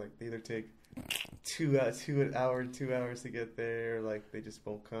through, and then like they either take 2 hours to get there, or, like they just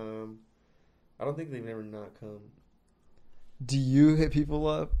won't come. I don't think they've never not come. Do you hit people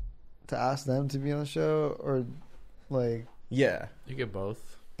up to ask them to be on the show, or like? Yeah, you get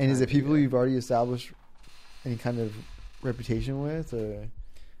both. And is it people you've already established any kind of reputation with, or?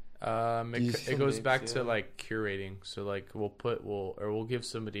 It goes back to like curating. So like we'll give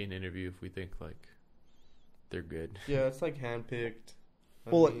somebody an interview if we think like they're good. Yeah, it's like handpicked.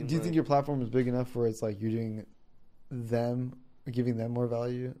 Well, do you think your platform is big enough where it's like you're doing them, giving them more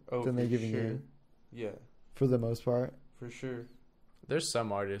value than they're giving you? Yeah, for the most part. For sure. There's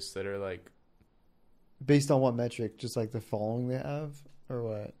some artists that are like, based on what metric? Just like the following they have, or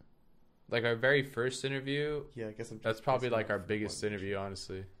what? Like our very first interview. Yeah, I guess that's probably like our biggest interview,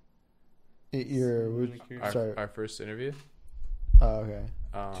 honestly. Our first interview. Oh, okay.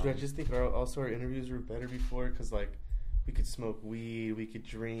 Dude, I just think our interviews were better before because like we could smoke weed, we could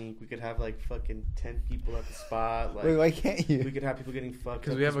drink, we could have like fucking 10 people at the spot. Like, wait, why can't you? We could have people getting fucked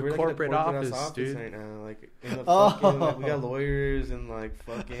because we have a corporate office, dude. Right now, like in the fucking, like, we got lawyers and like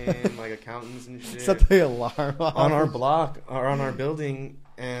fucking like accountants and shit. Set the alarm on our block or on our building.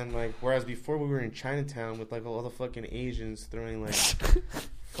 And like, whereas before we were in Chinatown with like all the fucking Asians throwing like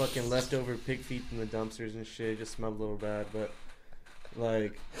fucking leftover pig feet from the dumpsters and shit. It just smelled a little bad, but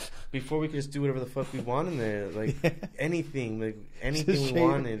like before we could just do whatever the fuck we want in there, like anything we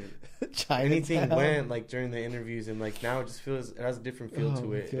wanted. Anything went like during the interviews, and like now it just feels it has a different feel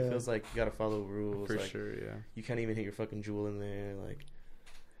to it. It feels like you gotta follow rules. For like, sure, yeah. You can't even hit your fucking jewel in there, like.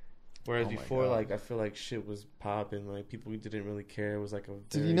 Whereas before, like I feel like shit was popping. Like people didn't really care. It was like a.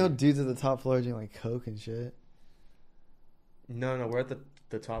 Dude, you know, dudes at the top floor doing like coke and shit. No, we're at the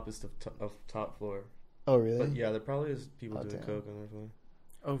toppest of top floor. Oh really? But yeah, there probably is people doing coke on their floor.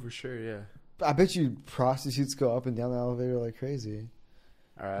 Oh, for sure, yeah. I bet you prostitutes go up and down the elevator like crazy.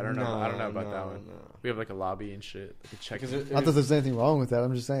 All right, I don't know about that one. No. We have like a lobby and shit. Like a check. Not that there's anything wrong with that.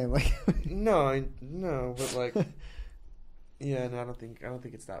 I'm just saying, like. No, but like. Yeah, no, I don't think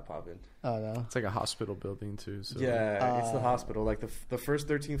it's that poppin'. Oh no, it's like a hospital building too. So yeah, it's the hospital. Like the first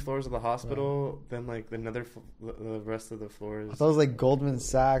 13 floors of the hospital, then like the rest of the floors. I thought it was like Goldman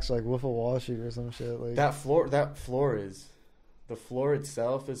Sachs, or like Wolf of Wall Street, or some shit. Like that floor is, the floor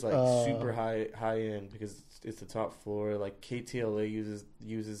itself is like super high end because it's the top floor. Like KTLA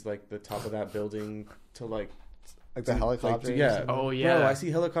uses like the top of that building to like the helicopter. Like, yeah. Oh yeah. Bro, I see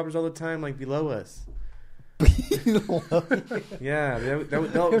helicopters all the time like below us. Yeah, they'll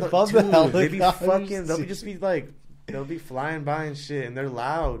be flying by and shit, and they're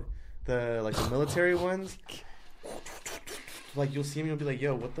loud. The military ones, like you'll see them, you'll be like,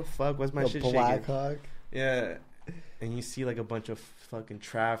 "Yo, what the fuck? Why's my shit shaking?" Black Hawk. Yeah, and you see like a bunch of fucking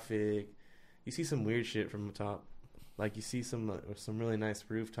traffic. You see some weird shit from the top, like you see some really nice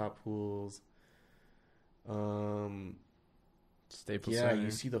rooftop pools. Staples. Yeah, Center.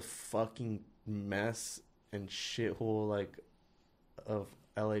 you see the fucking mess and shithole like of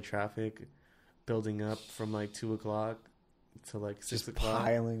LA traffic building up from like 2 o'clock to like 6 o'clock,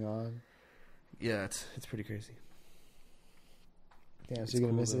 piling on. Yeah, it's pretty crazy. Damn, so you're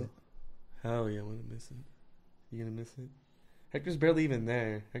gonna miss it? Hell yeah, I'm gonna miss it. You gonna miss it? Hector's barely even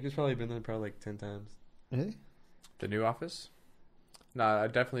there. Hector's probably been there like 10 times. Really? The new office? Nah, I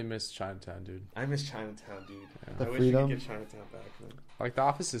definitely miss Chinatown, dude. I miss Chinatown, dude. Yeah. I wish we could get Chinatown back, man. Like the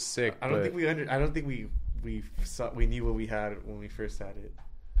office is sick. I don't think we knew what we had when we first had it.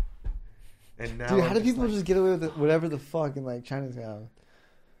 And now, dude, how do people just get away with whatever the fuck in like Chinatown?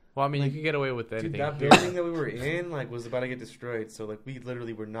 Well, I mean, you can get away with anything. Dude, that building that we were in like was about to get destroyed. So like we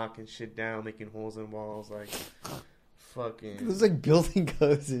literally were knocking shit down, making holes in walls, like fucking. There's like building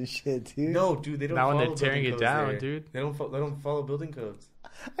codes and shit, dude. No, dude, they don't. Now follow when they're tearing it down, there. dude. They don't follow building codes.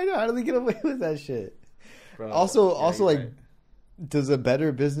 I know. How do they get away with that shit? Bro, also, like, right. Does a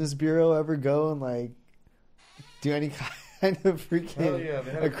Better Business Bureau ever go and like do any kind of freaking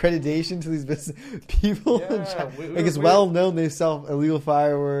accreditation to these business people? Yeah, like it's well known they sell illegal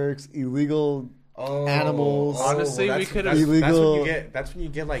fireworks, illegal animals. Honestly, we could have illegal. That's when you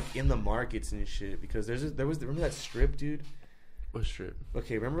get like in the markets and shit because there was remember that strip, dude? What strip?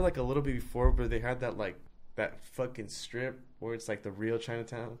 Okay, remember like a little bit before where they had that fucking strip where it's like the real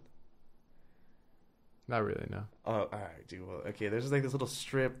Chinatown. Not really, no. Oh, all right, dude. Well, okay, there's just like this little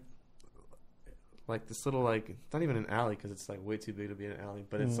strip, like this little like it's not even an alley because it's like way too big to be an alley,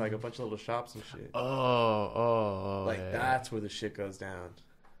 but it's like a bunch of little shops and shit. Oh, like that's where the shit goes down.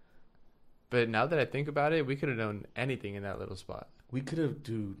 But now that I think about it, we could have done anything in that little spot. We could have,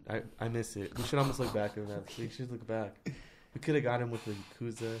 dude. I miss it. We should almost look back at that. We should look back. We could have got him with the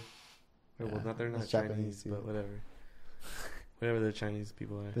Yakuza. Or, well, they're not Chinese, but whatever. Whatever the Chinese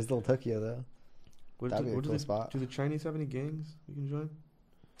people are. There's little Tokyo though. That'd be a cool spot. Do the Chinese have any gangs we can join?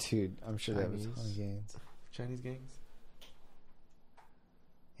 Dude, I'm sure they have a ton of gangs. Chinese gangs?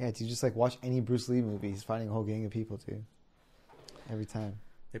 Yeah, dude, just like watch any Bruce Lee movie. He's fighting a whole gang of people, dude. Every time.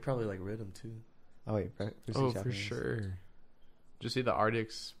 They probably like rid him too. Oh wait, Bruce Lee for sure. Did you see the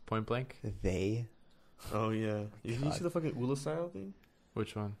Arctics Point Blank? They? Oh yeah. Did you see the fucking Ula style thing?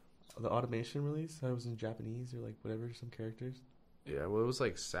 Which one? The automation release. That was in Japanese or like whatever, some characters. Yeah, well, it was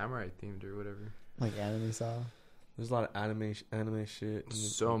like samurai themed or whatever. Like anime style. There's a lot of anime shit.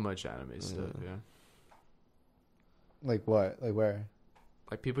 So much anime stuff, yeah. Like what? Like where?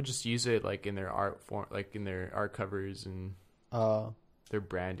 Like people just use it like in their art form, like in their art covers and their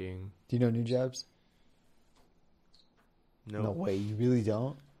branding. Do you know New Jabs? No. No way, you really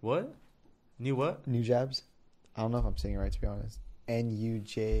don't? What? New what? New Jabs? I don't know if I'm saying it right, to be honest.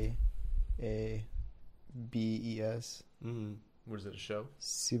 NUJABES. Mm-hmm. What is it, a show?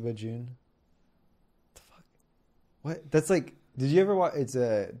 Siba Jun. What the fuck? What? That's like, did you ever watch, it's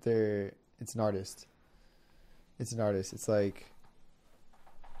an artist. It's an artist. It's like.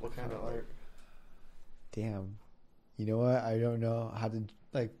 What kind of art? Damn. You know what? I don't know how to,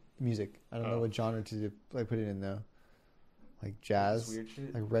 like, music. I don't know what genre to, like, put it in, though. like jazz, Weird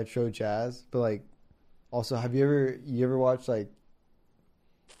shit. like retro jazz. But like, also, have you ever watched like,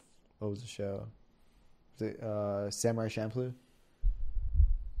 what was the show? Was it Samurai Champloo?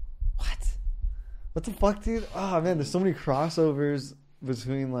 What the fuck, dude? Oh man, there's so many crossovers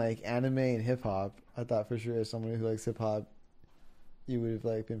between like anime and hip hop. I thought for sure as someone who likes hip hop, you would have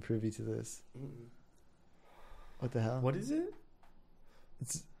like been privy to this. Mm-mm. What the hell? What is it?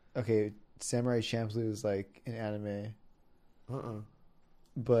 It's okay. Samurai Champloo is like an anime,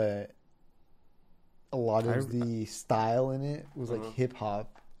 but a lot of the style in it was like hip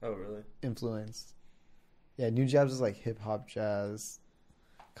hop. Oh, really? Influenced. Yeah, New Jabs is like hip hop jazz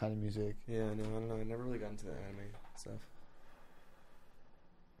kind of music. Yeah, no, I don't know. I never really got into the anime stuff.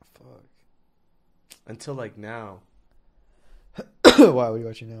 Fuck. Until like now. Why? What are you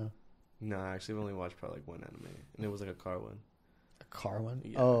watching now? No, I actually only watched probably like one anime, and it was like a car one. A car one?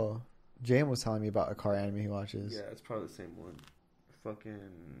 Yeah. Oh, JM was telling me about a car anime he watches. Yeah, it's probably the same one. Fucking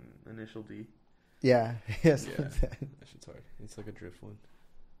Initial D. Yeah. Yes. Yeah, that shit's hard. It's like a drift one.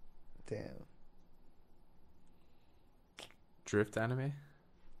 Damn. Drift anime?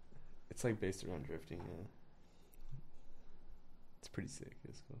 It's like based around drifting, yeah. It's pretty sick.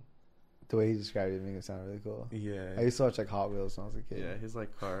 It's cool. The way he described it made it sound really cool. Yeah. I used to watch like Hot Wheels when I was a kid. Yeah, his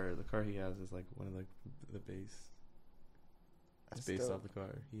like car, the car he has is like one of like the base. It's That's based dope. off the car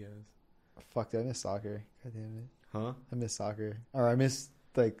he has. Fuck, dude, I miss soccer. God damn it. Huh? I miss soccer. Or I miss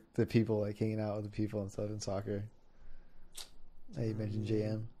like the people, like hanging out with the people and stuff in soccer. Hey, you mentioned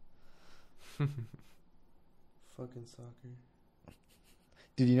JM. Fucking soccer.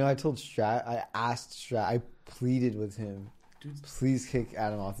 Dude, you know, I told Strat, I asked Strat, I pleaded with him, Dude, please kick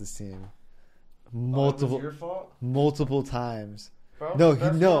Adam off this team. it was your fault? Multiple times. Bro, No,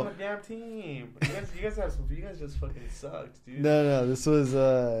 that's no. on the damn team. You guys have some. You guys just fucking sucked, dude. No, this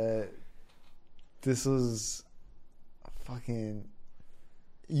was fucking.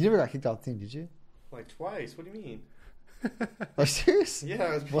 You never got kicked off the team, did you? Like twice. What do you mean? Are you serious?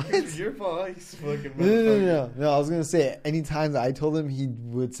 Yeah, it's What? because of your fault. He's fucking. No. I was gonna say any time that I told him, he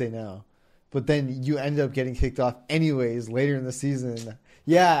would say no, but then you ended up getting kicked off anyways later in the season.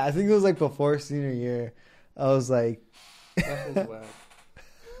 Yeah, I think it was like before senior year. I was like, That was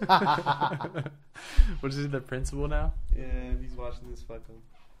whack. What is he, the principal now? Yeah, if he's watching this, fuck him.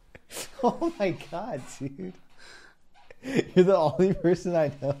 oh my god, dude, you're the only person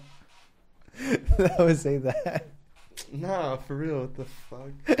I know that would say that. Nah, for real. What the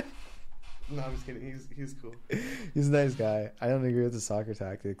fuck? No, I'm just kidding. He's cool. He's a nice guy. I don't agree with the soccer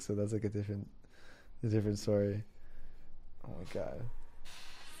tactics, so that's like a different story. Oh my god.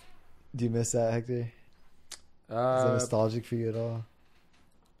 Do you miss that, Hector? Is that nostalgic for you at all?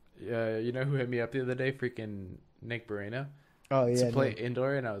 Yeah, you know who hit me up the other day? Freaking Nick Moreno. Oh yeah. To play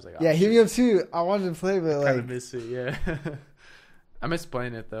indoor, and I was like, oh, yeah, hit shit. me up too. I wanted to play, but Kind like, of miss it. Yeah, I miss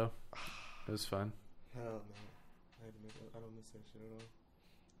playing it though. It was fun. Hell no. I don't miss that shit at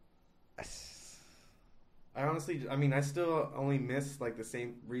all. I honestly, I still only miss like the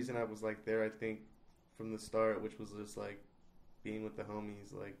same reason I was like there. I think from the start, which was just like being with the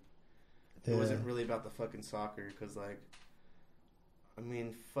homies. Like it wasn't really about the fucking soccer, because like,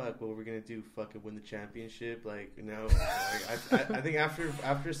 fuck, what we're gonna do? Fucking win the championship? Like, you know, like, I think after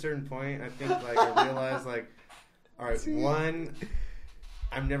a certain point, I think like I realized like, all right, one,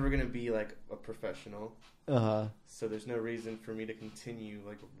 I'm never gonna be like a professional. So there's no reason for me to continue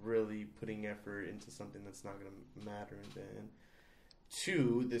like really putting effort into something that's not gonna matter. And then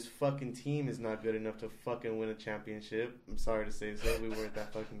two, this fucking team is not good enough to fucking win a championship. I'm sorry to say so. We weren't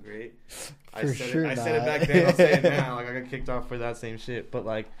that fucking great. I said it back then. I'll say it now. Like I got kicked off for that same shit. But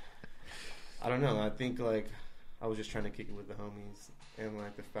like, I don't know. I think like I was just trying to kick it with the homies, and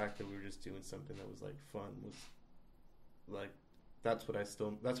like the fact that we were just doing something that was like fun was like that's what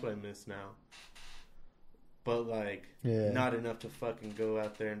I miss now. But like, not enough to fucking go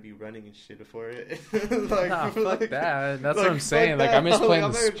out there and be running and shit for it. Like, nah, fuck like, that. That's like, what I'm saying. Like, I miss playing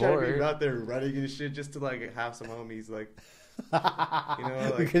the sport. I'm not trying to be out there running and shit just to like have some homies. Like, you know,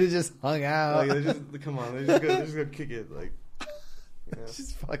 like we could have just hung out. Like, come on, let's just go kick it. Like, you know?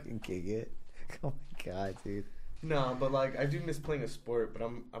 Just fucking kick it. Oh my god, dude. No, but like, I do miss playing a sport. But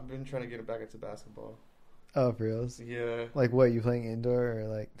I've been trying to get back into basketball. Oh, for reals? Yeah. Like what? You playing indoor or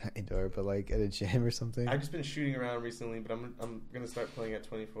like not indoor, but like at a gym or something? I've just been shooting around recently, but I'm gonna start playing at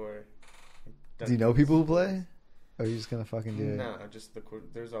 24. Do you know people who play? Or are you just gonna fucking do it? No, just the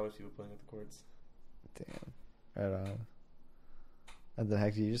court. There's always people playing at the courts. Damn. Right on. And then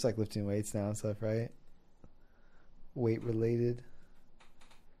heck, you just like lifting weights now and stuff, right? Weight related.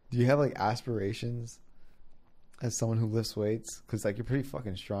 Do you have like aspirations as someone who lifts weights? Because like you're pretty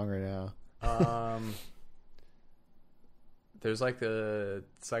fucking strong right now. there's like the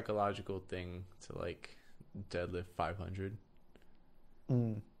psychological thing to like deadlift 500.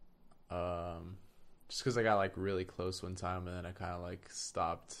 Just because I got like really close one time and then I kind of like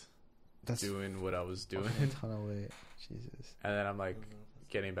stopped doing what I was doing. A ton of weight, Jesus. And then I'm like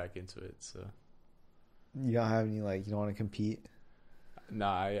getting back into it. So you don't have any like you don't want to compete?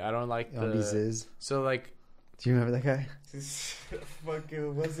 Nah, I don't like You want to be Ziz? So like, do you remember that guy?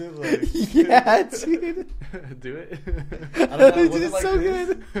 Fucking was it like? Yeah, dude. do it. I don't know. Dude, Was it it's like so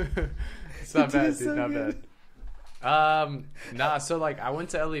this? good. It's not Dude, bad, it's dude. so Not good. bad. Nah. So like, I went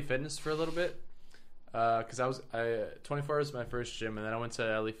to LA Fitness for a little bit. Because 24 was my first gym, and then I went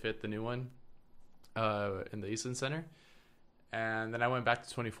to LA Fit, the new one, in the Eastland Center, and then I went back to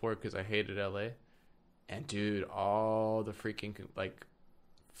 24 because I hated LA. And dude, all the freaking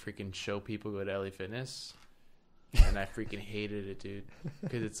show people go to LA Fitness, and I freaking hated it, dude,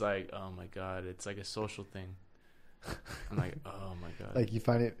 because it's like, oh my god, it's like a social thing. I'm like, oh my god. Like you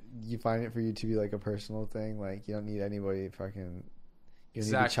find it for you to be like a personal thing. Like you don't need anybody fucking. You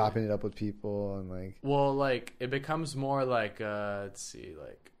need to be chopping it up with people and like. Well, like it becomes more like let's see,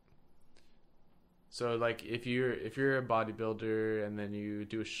 like. So like if you're a bodybuilder and then you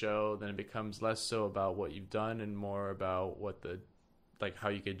do a show, then it becomes less so about what you've done and more about what like how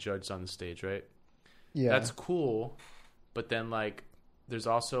you get judged on the stage, right? Yeah. That's cool, but then like there's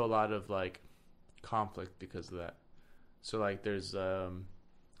also a lot of like conflict because of that. So like there's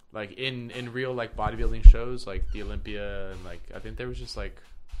like in real like bodybuilding shows like the Olympia and like I think there was just like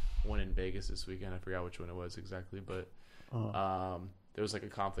one in Vegas this weekend. I forgot which one it was exactly, but there was like a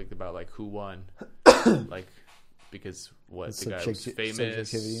conflict about like who won, like because what the guy was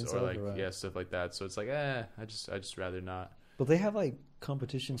famous or like stuff like that. So it's like I just rather not. But they have like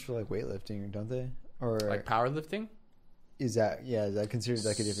competitions for like weightlifting, don't they? Or like powerlifting? Is that considered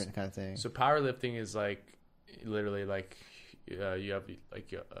like a different kind of thing? So powerlifting is like literally like you have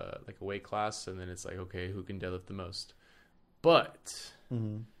like a weight class, and then it's like, okay, who can deadlift the most? But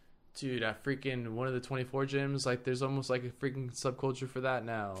dude, at freaking one of the 24 gyms, like there's almost like a freaking subculture for that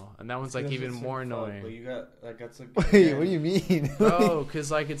now, and that one's like even more annoying. But you got like that's like. Wait, what do you mean? Bro,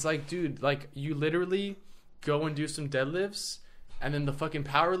 because like it's like, dude, like you literally go and do some deadlifts, and then the fucking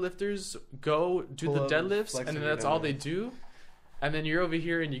power lifters go do the deadlifts, and then that's all they do, and then you're over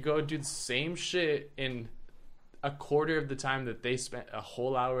here and you go do the same shit in a quarter of the time that they spent a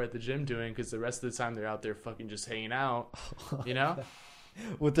whole hour at the gym doing, because the rest of the time they're out there fucking just hanging out, you know,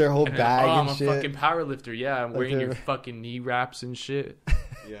 with their whole bag and I'm shit. a fucking power lifter, yeah. I'm wearing your fucking knee wraps and shit.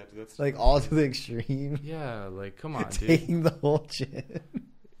 Yeah, dude, that's like all to the extreme. Yeah, like come on, dude. Taking the whole gym.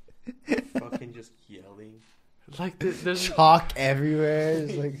 fucking just yelling. Like there's chalk everywhere.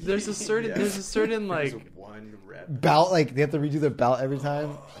 It's like there's a certain like there's one rep belt. Like they have to redo their belt every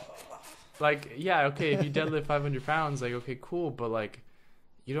time. Like, yeah, okay, if you deadlift 500 pounds, like, okay, cool, but, like,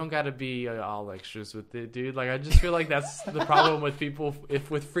 you don't gotta be all extras with it, dude. Like, I just feel like that's the problem with people,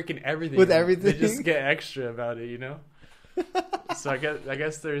 with freaking everything. With everything? They just get extra about it, you know? So I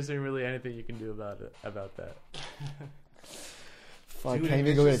guess there isn't really anything you can do about that. Fuck, dude, can't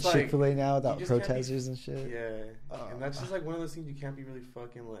even go get a like, Chick-fil-A now without protesters be, and shit. Yeah, and that's just, like, one of those things you can't be really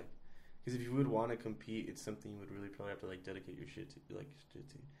fucking, like, because if you would want to compete, it's something you would really probably have to, like, dedicate your shit to,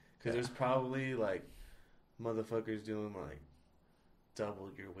 because there's probably, like, motherfuckers doing, like, double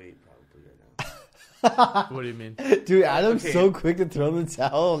your weight probably right now. What do you mean? Dude, Adam's so quick to throw the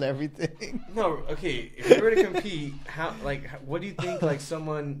towel and everything. No, okay, if you were to compete, what do you think, like,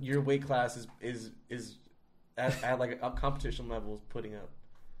 someone your weight class is at like, a competition level is putting up?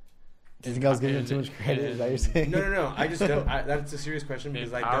 Do you think I was giving him too much credit? Is that what you're saying? No. I just don't. That's a serious question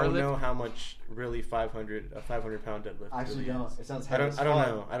because I don't know how much really a 500 pound deadlift. I actually really don't. is. It sounds I heavy.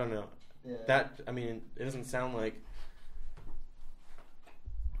 don't know. Yeah. That I mean, it doesn't sound like.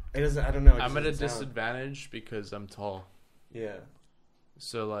 It doesn't. I don't know. I'm at a disadvantage because I'm tall. Yeah.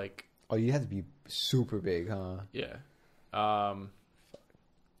 So like. Oh, you have to be super big, huh? Yeah.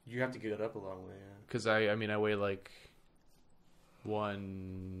 You have to get it up a long way. Yeah. Because I mean I weigh like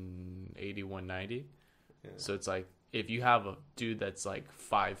 180, 190. Yeah. So it's like if you have a dude that's like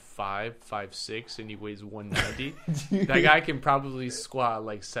 5'5", 5'6", and he weighs 190, that guy can probably squat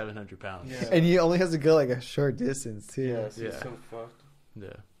like 700 pounds. Yeah. And he only has to go like a short distance too. Yeah, so he's so fucked.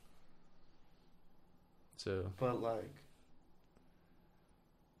 Yeah. So. But like.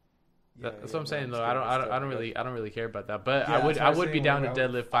 That's what I'm saying though. I don't really care about that. But I would be down to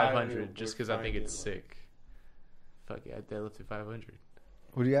deadlift 500 just because I think it's sick. Fuck yeah, I deadlifted 500.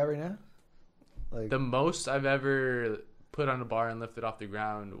 What do you got right now? Like the most I've ever put on a bar and lifted off the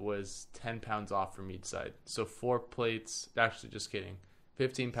ground was 10 pounds off from each side. So 4 plates. Actually, just kidding.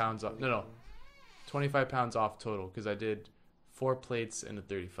 15 pounds off. No, 25 pounds off total because I did 4 plates and a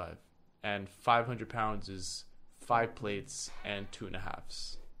 35, and 500 pounds is 5 plates and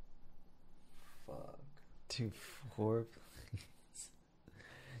 2.5s. Fuck. 2, 4.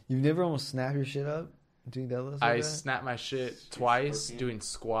 You've never almost snapped your shit up doing deadlifts? I Like that? snapped my shit twice doing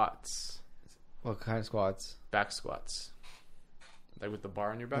squats, What kind of squats? back squats, like with the bar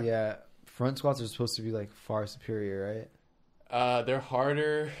on your back. Yeah, front squats are supposed to be like far superior, right? They're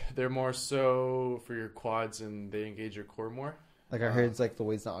harder. They're more so for your quads, and they engage your core more. Like I heard it's like the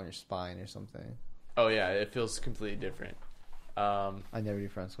weight's not on your spine or something. Oh yeah, it feels completely different. I never do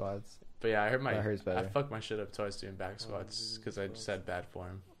front squats. But yeah, I heard That hurts better. I fucked my shit up twice doing back squats because I just had bad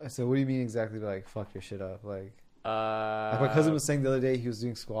form. So what do you mean exactly by like fuck your shit up? Like my cousin was saying the other day he was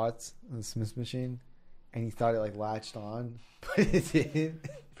doing squats on the Smith machine, and he thought it like latched on, but it didn't.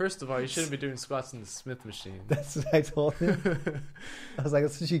 First of all, you shouldn't be doing squats in the Smith machine. That's what I told him. I was like,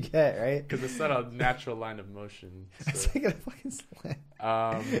 that's what you get, right? Because it's not a natural line of motion. It's So. like a fucking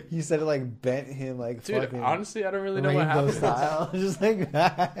slam. You said it like bent him like Dude, fucking honestly, I don't really know what rainbow happened. style. Just like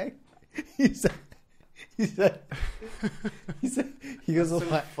that. He said he goes So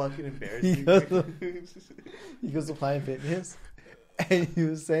to fucking embarrassing. he goes to Planet Fitness, and he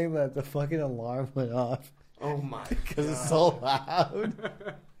was saying that the fucking alarm went off Oh my god. because it's so loud.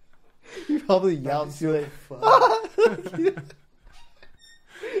 He probably yelled to it.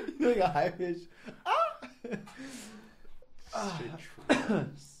 Like a high pitch.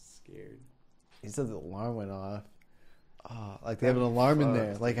 Scared. He said the alarm went off. Oh, like they have an alarm in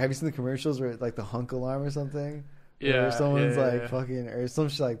there. Like, have you seen the commercials where it's like the hunk alarm or something? Yeah, Where someone's yeah, like yeah. fucking or some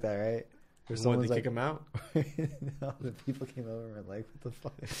shit like that, right? Or What, someone's they like, kick him out? no, the people came over and were like, what the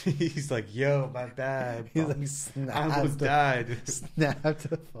fuck? He's like, yo, my bad. He's bro. like, snapped. I almost died. Snapped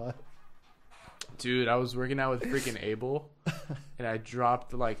the fuck. Dude, I was working out with freaking Abel, and I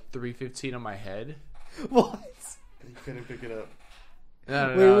dropped like 315 on my head. What? You couldn't pick it up. No,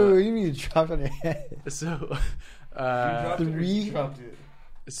 Wait, no, what do you mean you dropped on your head? So, You dropped it or Three? you dropped it?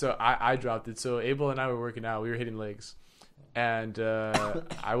 so I dropped it. So Abel and I were working out. We were hitting legs, and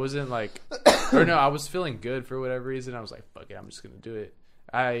I wasn't like, or no, I was feeling good for whatever reason. I was like, fuck it, I'm just gonna do it.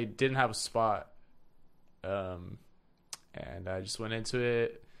 I didn't have a spot, and I just went into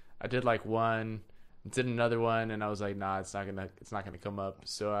it. I did like one, did another one, and I was like, nah, it's not gonna come up.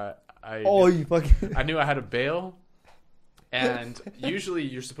 So I Oh, you fucking. I knew I had to bail, and usually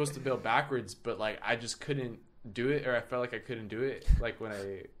you're supposed to bail backwards, but like I just couldn't do it, or I felt like I couldn't do it like when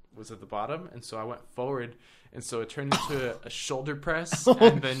I was at the bottom, and so I went forward, and so it turned into a shoulder press,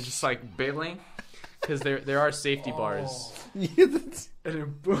 and then just like bailing, because there are safety bars, Yeah, that's- and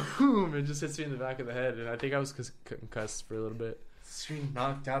then boom, it just hits me in the back of the head, and I think I was concussed for a little bit. Screen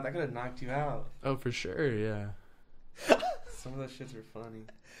knocked out. That could have knocked you out. Oh, for sure, yeah. Some of those shits are funny.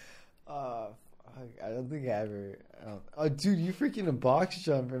 I don't think I ever. Oh, dude, you freaking a box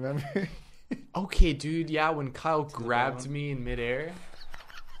jump, remember? Okay, dude, yeah, when Kyle the grabbed bottom. me in midair,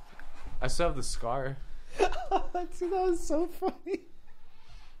 I still have the scar. Dude, that was so funny.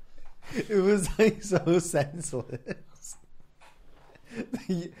 It was like so senseless.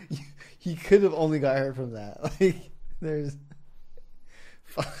 He could have only got hurt from that. Like, there's.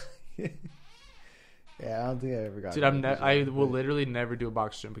 Yeah, I don't think I ever got. Dude, I will literally never do a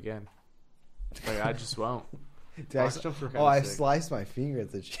box jump again. Like, I just won't. Dude, Box jumps were kinda I sick. sliced my finger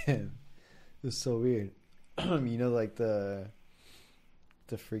at the gym. It was so weird. You know, like the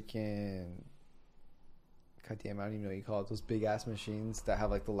freaking. God damn, I don't even know what you call it. Those big ass machines that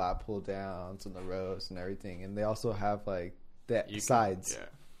have like the lat pull downs and the rows and everything, and they also have like the sides Yeah.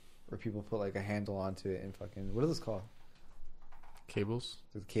 where people put like a handle onto it and fucking what are those called? Cables?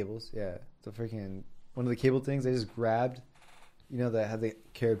 The cables, yeah. The freaking one of the cable things I just grabbed. You know that had the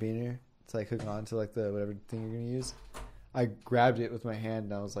carabiner to like hook on to like the whatever thing you're gonna use. I grabbed it with my hand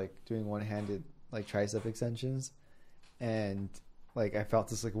and I was like doing one-handed like tricep extensions, and like I felt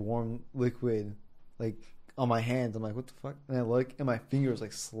this like warm liquid like on my hands. I'm like, what the fuck? And I look and my finger was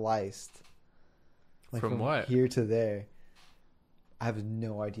like sliced. Like From what? Here to there. I have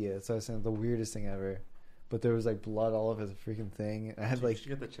no idea. So I was saying the weirdest thing ever. But there was like blood all over the freaking thing. And I had to You like should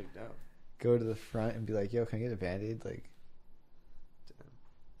get that checked out. go to the front and be like, yo, can I get a band-aid? Like,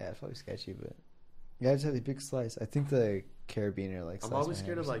 yeah, it's probably sketchy, but yeah, I just had a big slice. I think the carabiner like. I'm sliced always my scared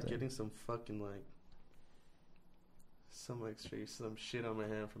hand of or like something. getting some fucking like some shit on my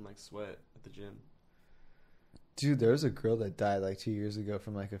hand from like sweat at the gym. Dude, there was a girl that died like 2 years ago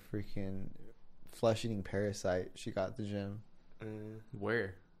from like a freaking flesh-eating parasite she got at the gym.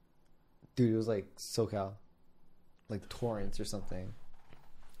 Where? Dude, it was like SoCal, like Torrance or something.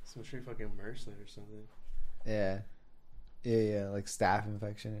 Some straight fucking MRSA or something. Yeah, yeah, like staph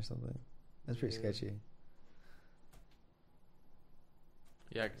infection or something. That's pretty Yeah. sketchy.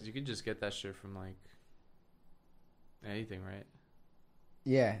 Yeah, because you could just get that shit from like anything, right?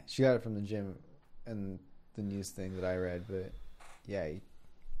 Yeah, she got it from the gym and the news thing that I read, but yeah,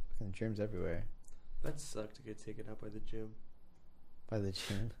 fucking gyms everywhere. That sucked to get taken out by the gym. By the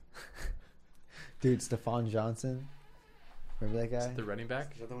gym. Dude, Stephon Johnson. Remember that guy? Is it the running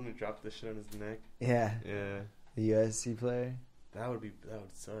back? Is that the one who dropped the shit on his neck? Yeah. Yeah. The USC player. That would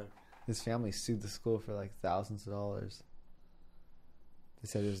suck. His family sued the school for like thousands of dollars. They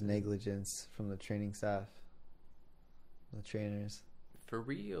said it was negligence from the training staff. The trainers. For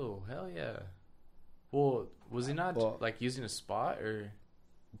real. Hell yeah. Well, was he not like using a spot or?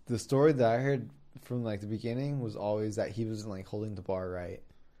 The story that I heard from like the beginning was always that he wasn't like holding the bar right.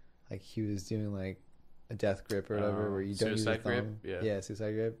 Like he was doing like a death grip or whatever where you don't use your thumb. Yeah,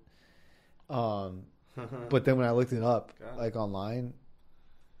 suicide grip. But then when I looked it up, like online,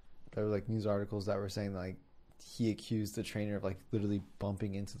 there were like news articles that were saying like he accused the trainer of like literally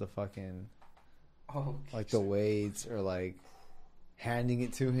bumping into the fucking like the weights or like handing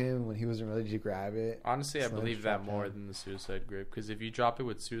it to him when he wasn't ready to grab it. Honestly, I believe that more than the suicide grip, because if you drop it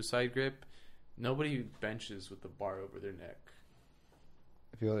with suicide grip, nobody benches with the bar over their neck.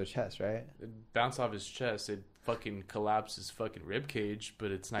 If you go to their chest, right? It bounce off his chest, it fucking collapse his fucking rib cage,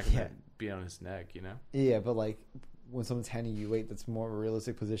 but it's not gonna be on his neck, you know? Yeah, but like when someone's handing you weight, that's more of a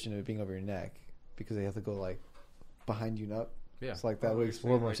realistic position of it being over your neck because they have to go like behind you and up. Yeah. So like that makes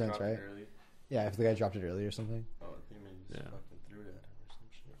more like sense, right? Yeah, if the guy dropped it early or something. Oh, I think maybe just fucking threw it at him or some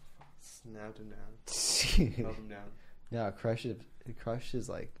shit. Snapped him down. Held him down. Yeah, it crushed his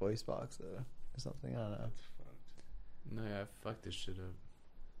like voice box though or something. I don't know. That's fucked. No, yeah, I fucked this shit up.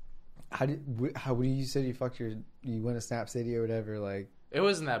 How when you said you went to Snap City or whatever, like it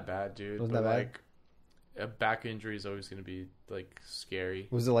wasn't that bad, dude. Wasn't that bad? Like a back injury is always gonna be like scary.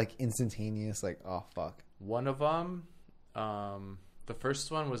 Was it like instantaneous? Like oh fuck. One of them, the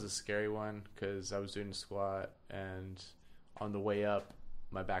first one was a scary one because I was doing a squat and on the way up,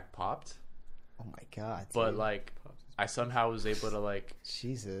 my back popped. Oh my god! Dude. But like, I somehow was able to like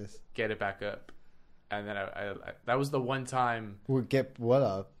Jesus get it back up, and then I that was the one time. Get what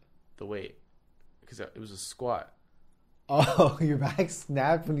up? The weight, because it was a squat. Oh, your back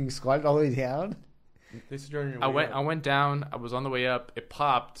snapped when you squatted all the way down? I went down. I was on the way up. It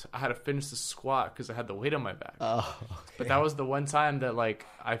popped. I had to finish the squat because I had the weight on my back. Oh, okay. But that was the one time that like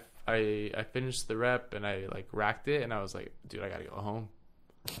I finished the rep and I like racked it and I was like, dude, I gotta go home.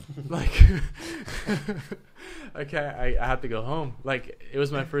 Like, I had to go home. Like it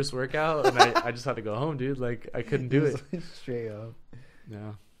was my first workout and I just had to go home, dude. Like I couldn't do it. Straight up.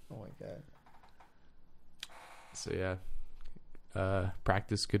 Yeah. Oh my god. So yeah,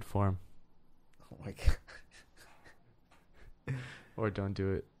 practice good form. Oh my god. Or don't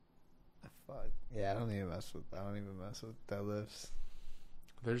do it. Fuck. Yeah, I don't even mess with deadlifts.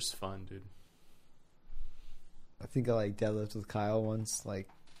 They're just fun, dude. I think I like deadlifts with Kyle once, like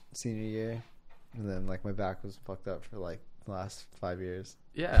senior year, and then like my back was fucked up for like the last 5 years.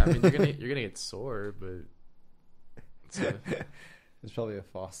 Yeah, I mean you're gonna get sore, but it's probably a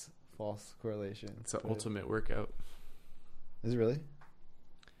false correlation. It's an ultimate workout. Is it really?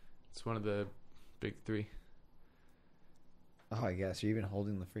 It's one of the big three. Oh, I guess you're even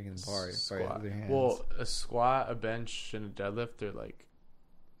holding the freaking bar with your hands. Well, a squat, a bench, and a deadlift, they're like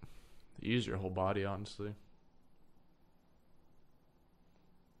you use your whole body, honestly.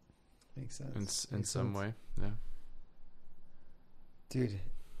 Makes sense. In some way, yeah. Dude,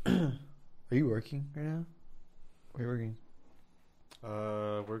 are you working right now? Where are you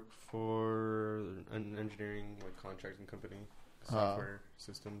working? Work for an engineering like contracting company, software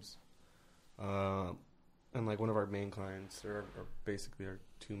systems. And like one of our main clients, or basically our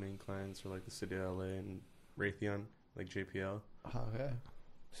two main clients, are like the city of LA and Raytheon, like JPL. Oh, okay.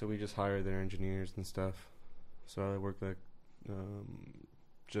 So we just hire their engineers and stuff. So I work like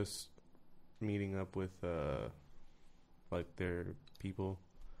just meeting up with like their people,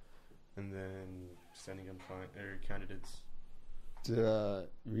 and then sending them candidates.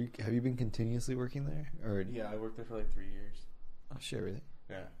 Have you been continuously working there? Or yeah, I worked there for like 3 years. Oh shit, really?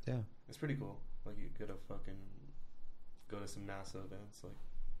 Yeah. It's pretty cool. Like you get to fucking go to some NASA events. Like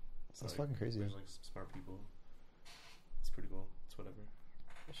that's fucking crazy. There's like some smart people. It's pretty cool. It's whatever.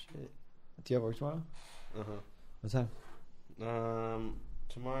 Shit. Do you have work tomorrow? What time?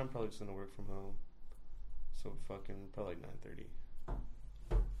 Tomorrow I'm probably just gonna work from home. So fucking probably like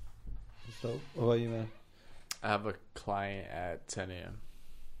 9:30. So what about you, man? I have a client at 10 a.m.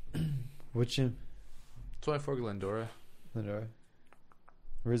 Which gym? 24 Glendora. Glendora.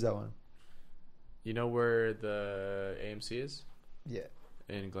 Where's that one? You know where the AMC is? Yeah.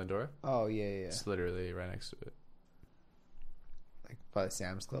 In Glendora? Oh, yeah. It's literally right next to it. like by the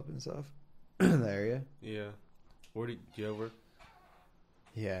Sam's Club and stuff in the area. Yeah. Where do you have work?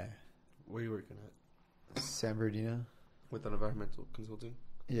 Yeah, Where are you working at? San Bernardino. With an environmental consulting?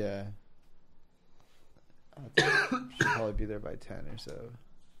 Yeah, should probably be there by 10 or so.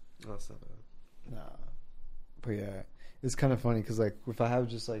 Oh, that's not bad. Nah, but yeah, it's kind of funny because like if I have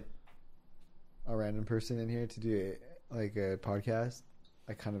just like a random person in here to do like a podcast,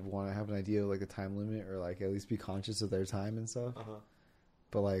 I kind of want to have an idea of like a time limit or like at least be conscious of their time and stuff.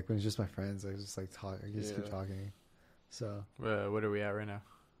 But like when it's just my friends, I just like talk. I just keep talking. So what are we at right now?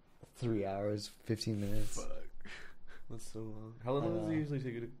 3 hours, 15 minutes. Fuck. That's so long. How long does it usually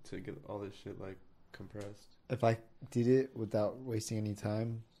take you to get all this shit like compressed? If I did it without wasting any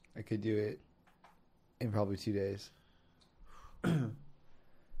time, I could do it in probably 2 days.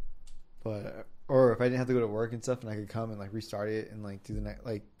 But or if I didn't have to go to work and stuff, and I could come and like restart it and like do the night,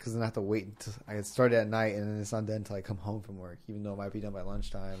 like because then I have to wait until I could start it at night, and then it's not done until I come home from work, even though it might be done by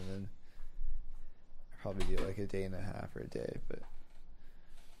lunchtime, and then I probably do like a day and a half or a day.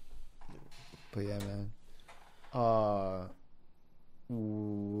 But yeah, man.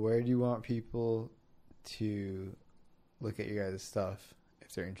 Where do you want people to look at your guys' stuff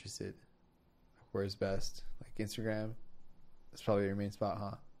if they're interested? Where's best? Like Instagram? That's probably your main spot,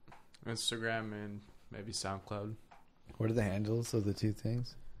 huh? Instagram and maybe SoundCloud. What are the handles of the two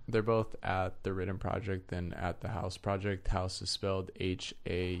things? They're both at the Written Project and at the House Project. House is spelled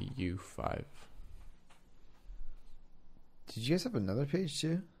HAU5. Did you guys have another page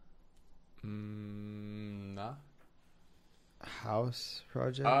too? Nah. House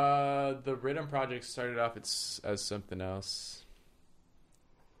Project? The Written Project started off as something else.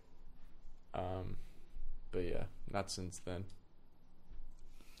 But yeah, not since then.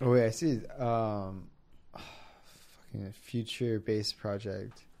 Oh wait, I see. Fucking future-based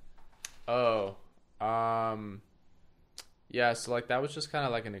project. Oh, yeah. So like that was just kind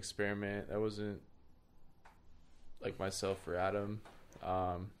of like an experiment. That wasn't like myself or Adam.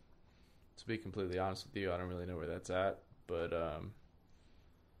 To be completely honest with you, I don't really know where that's at, but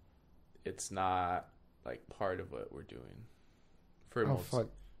it's not like part of what we're doing for Fuck.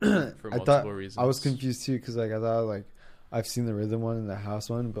 for multiple reasons. I was confused too because like I thought like I've seen the rhythm one and the house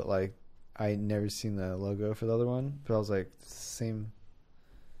one, but like I never seen the logo for the other one. But I was like same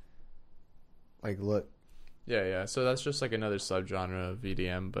like look. Yeah. So that's just like another subgenre of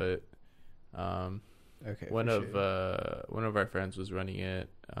VDM, but Okay. one of our friends was running it.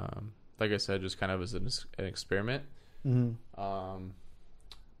 Like I said, just kind of as an experiment. Mm-hmm.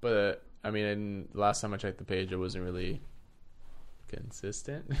 But I mean, the last time I checked the page, it wasn't really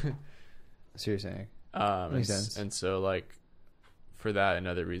consistent. So you're saying? Makes sense. And so like for that and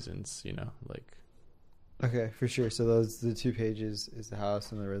other reasons, you know, like. Okay, for sure. So those the two pages is the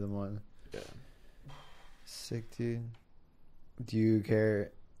house and the rhythm one. Yeah. Sick, dude. Do you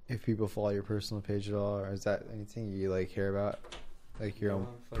care if people follow your personal page at all, or is that anything you like care about, like your own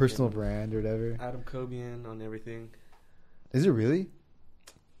personal brand or whatever? Adam Cobian on everything. Is it really?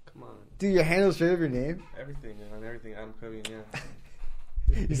 Come on. Dude, your handle's straight up your name? Everything, man. On everything. Adam Cobian, yeah.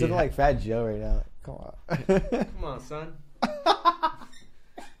 You sound like Fat Joe right now. Come on. Come on, son.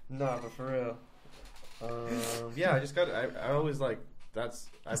 Nah, but for real. Yeah, I just got. I always like.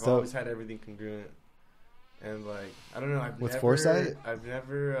 I've always had everything congruent, and like I don't know. With foresight? I've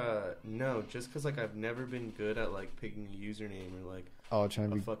never. No, just because like I've never been good at like picking a username or like. Trying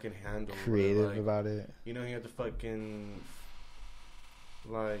to be fucking handle. creative like, about it. You know, you have to fucking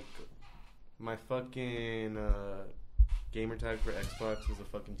like my fucking gamer tag for Xbox is a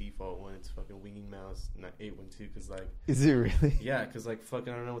fucking default one. It's fucking Winging Mouse 812 because like. Is it really? Yeah, because like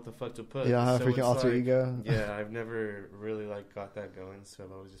fucking I don't know what the fuck to put. You don't have so freaking alter ego. Yeah, I've never really like got that going, so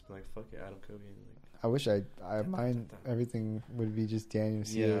I've always just been like, fuck it, Adam Cobian. Like, I wish mine everything would be just Daniel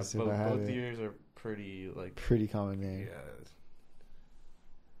CS if I had both it. yours are pretty like pretty common name. Yeah.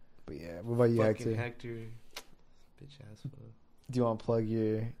 But yeah, what about you, fucking Hector? Bitch ass fuck. Do you want to plug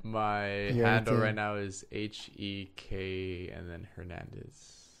your handle anything? right now is HEK and then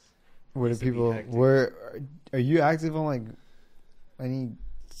Hernandez. Where do people? Where are you active on like any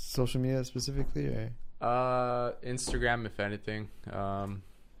social media specifically, or? Instagram, if anything. I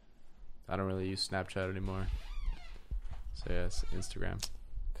don't really use Snapchat anymore. So yes, Instagram.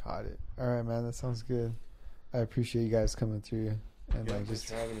 Got it. All right, man. That sounds good. I appreciate you guys coming through and like just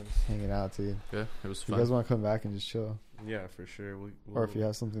hanging out, dude. Yeah, it was If fun. you guys want to come back and just chill, Yeah, for sure. or if you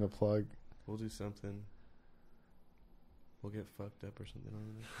have something to plug, we'll do something. We'll get fucked up or something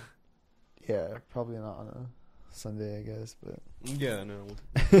on it. yeah, probably not on a Sunday, I guess, but Yeah, no.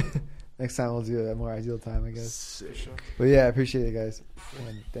 next time we'll do a more ideal time, I guess. Sick. For sure. But yeah, I appreciate it, guys,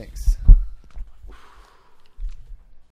 and thanks.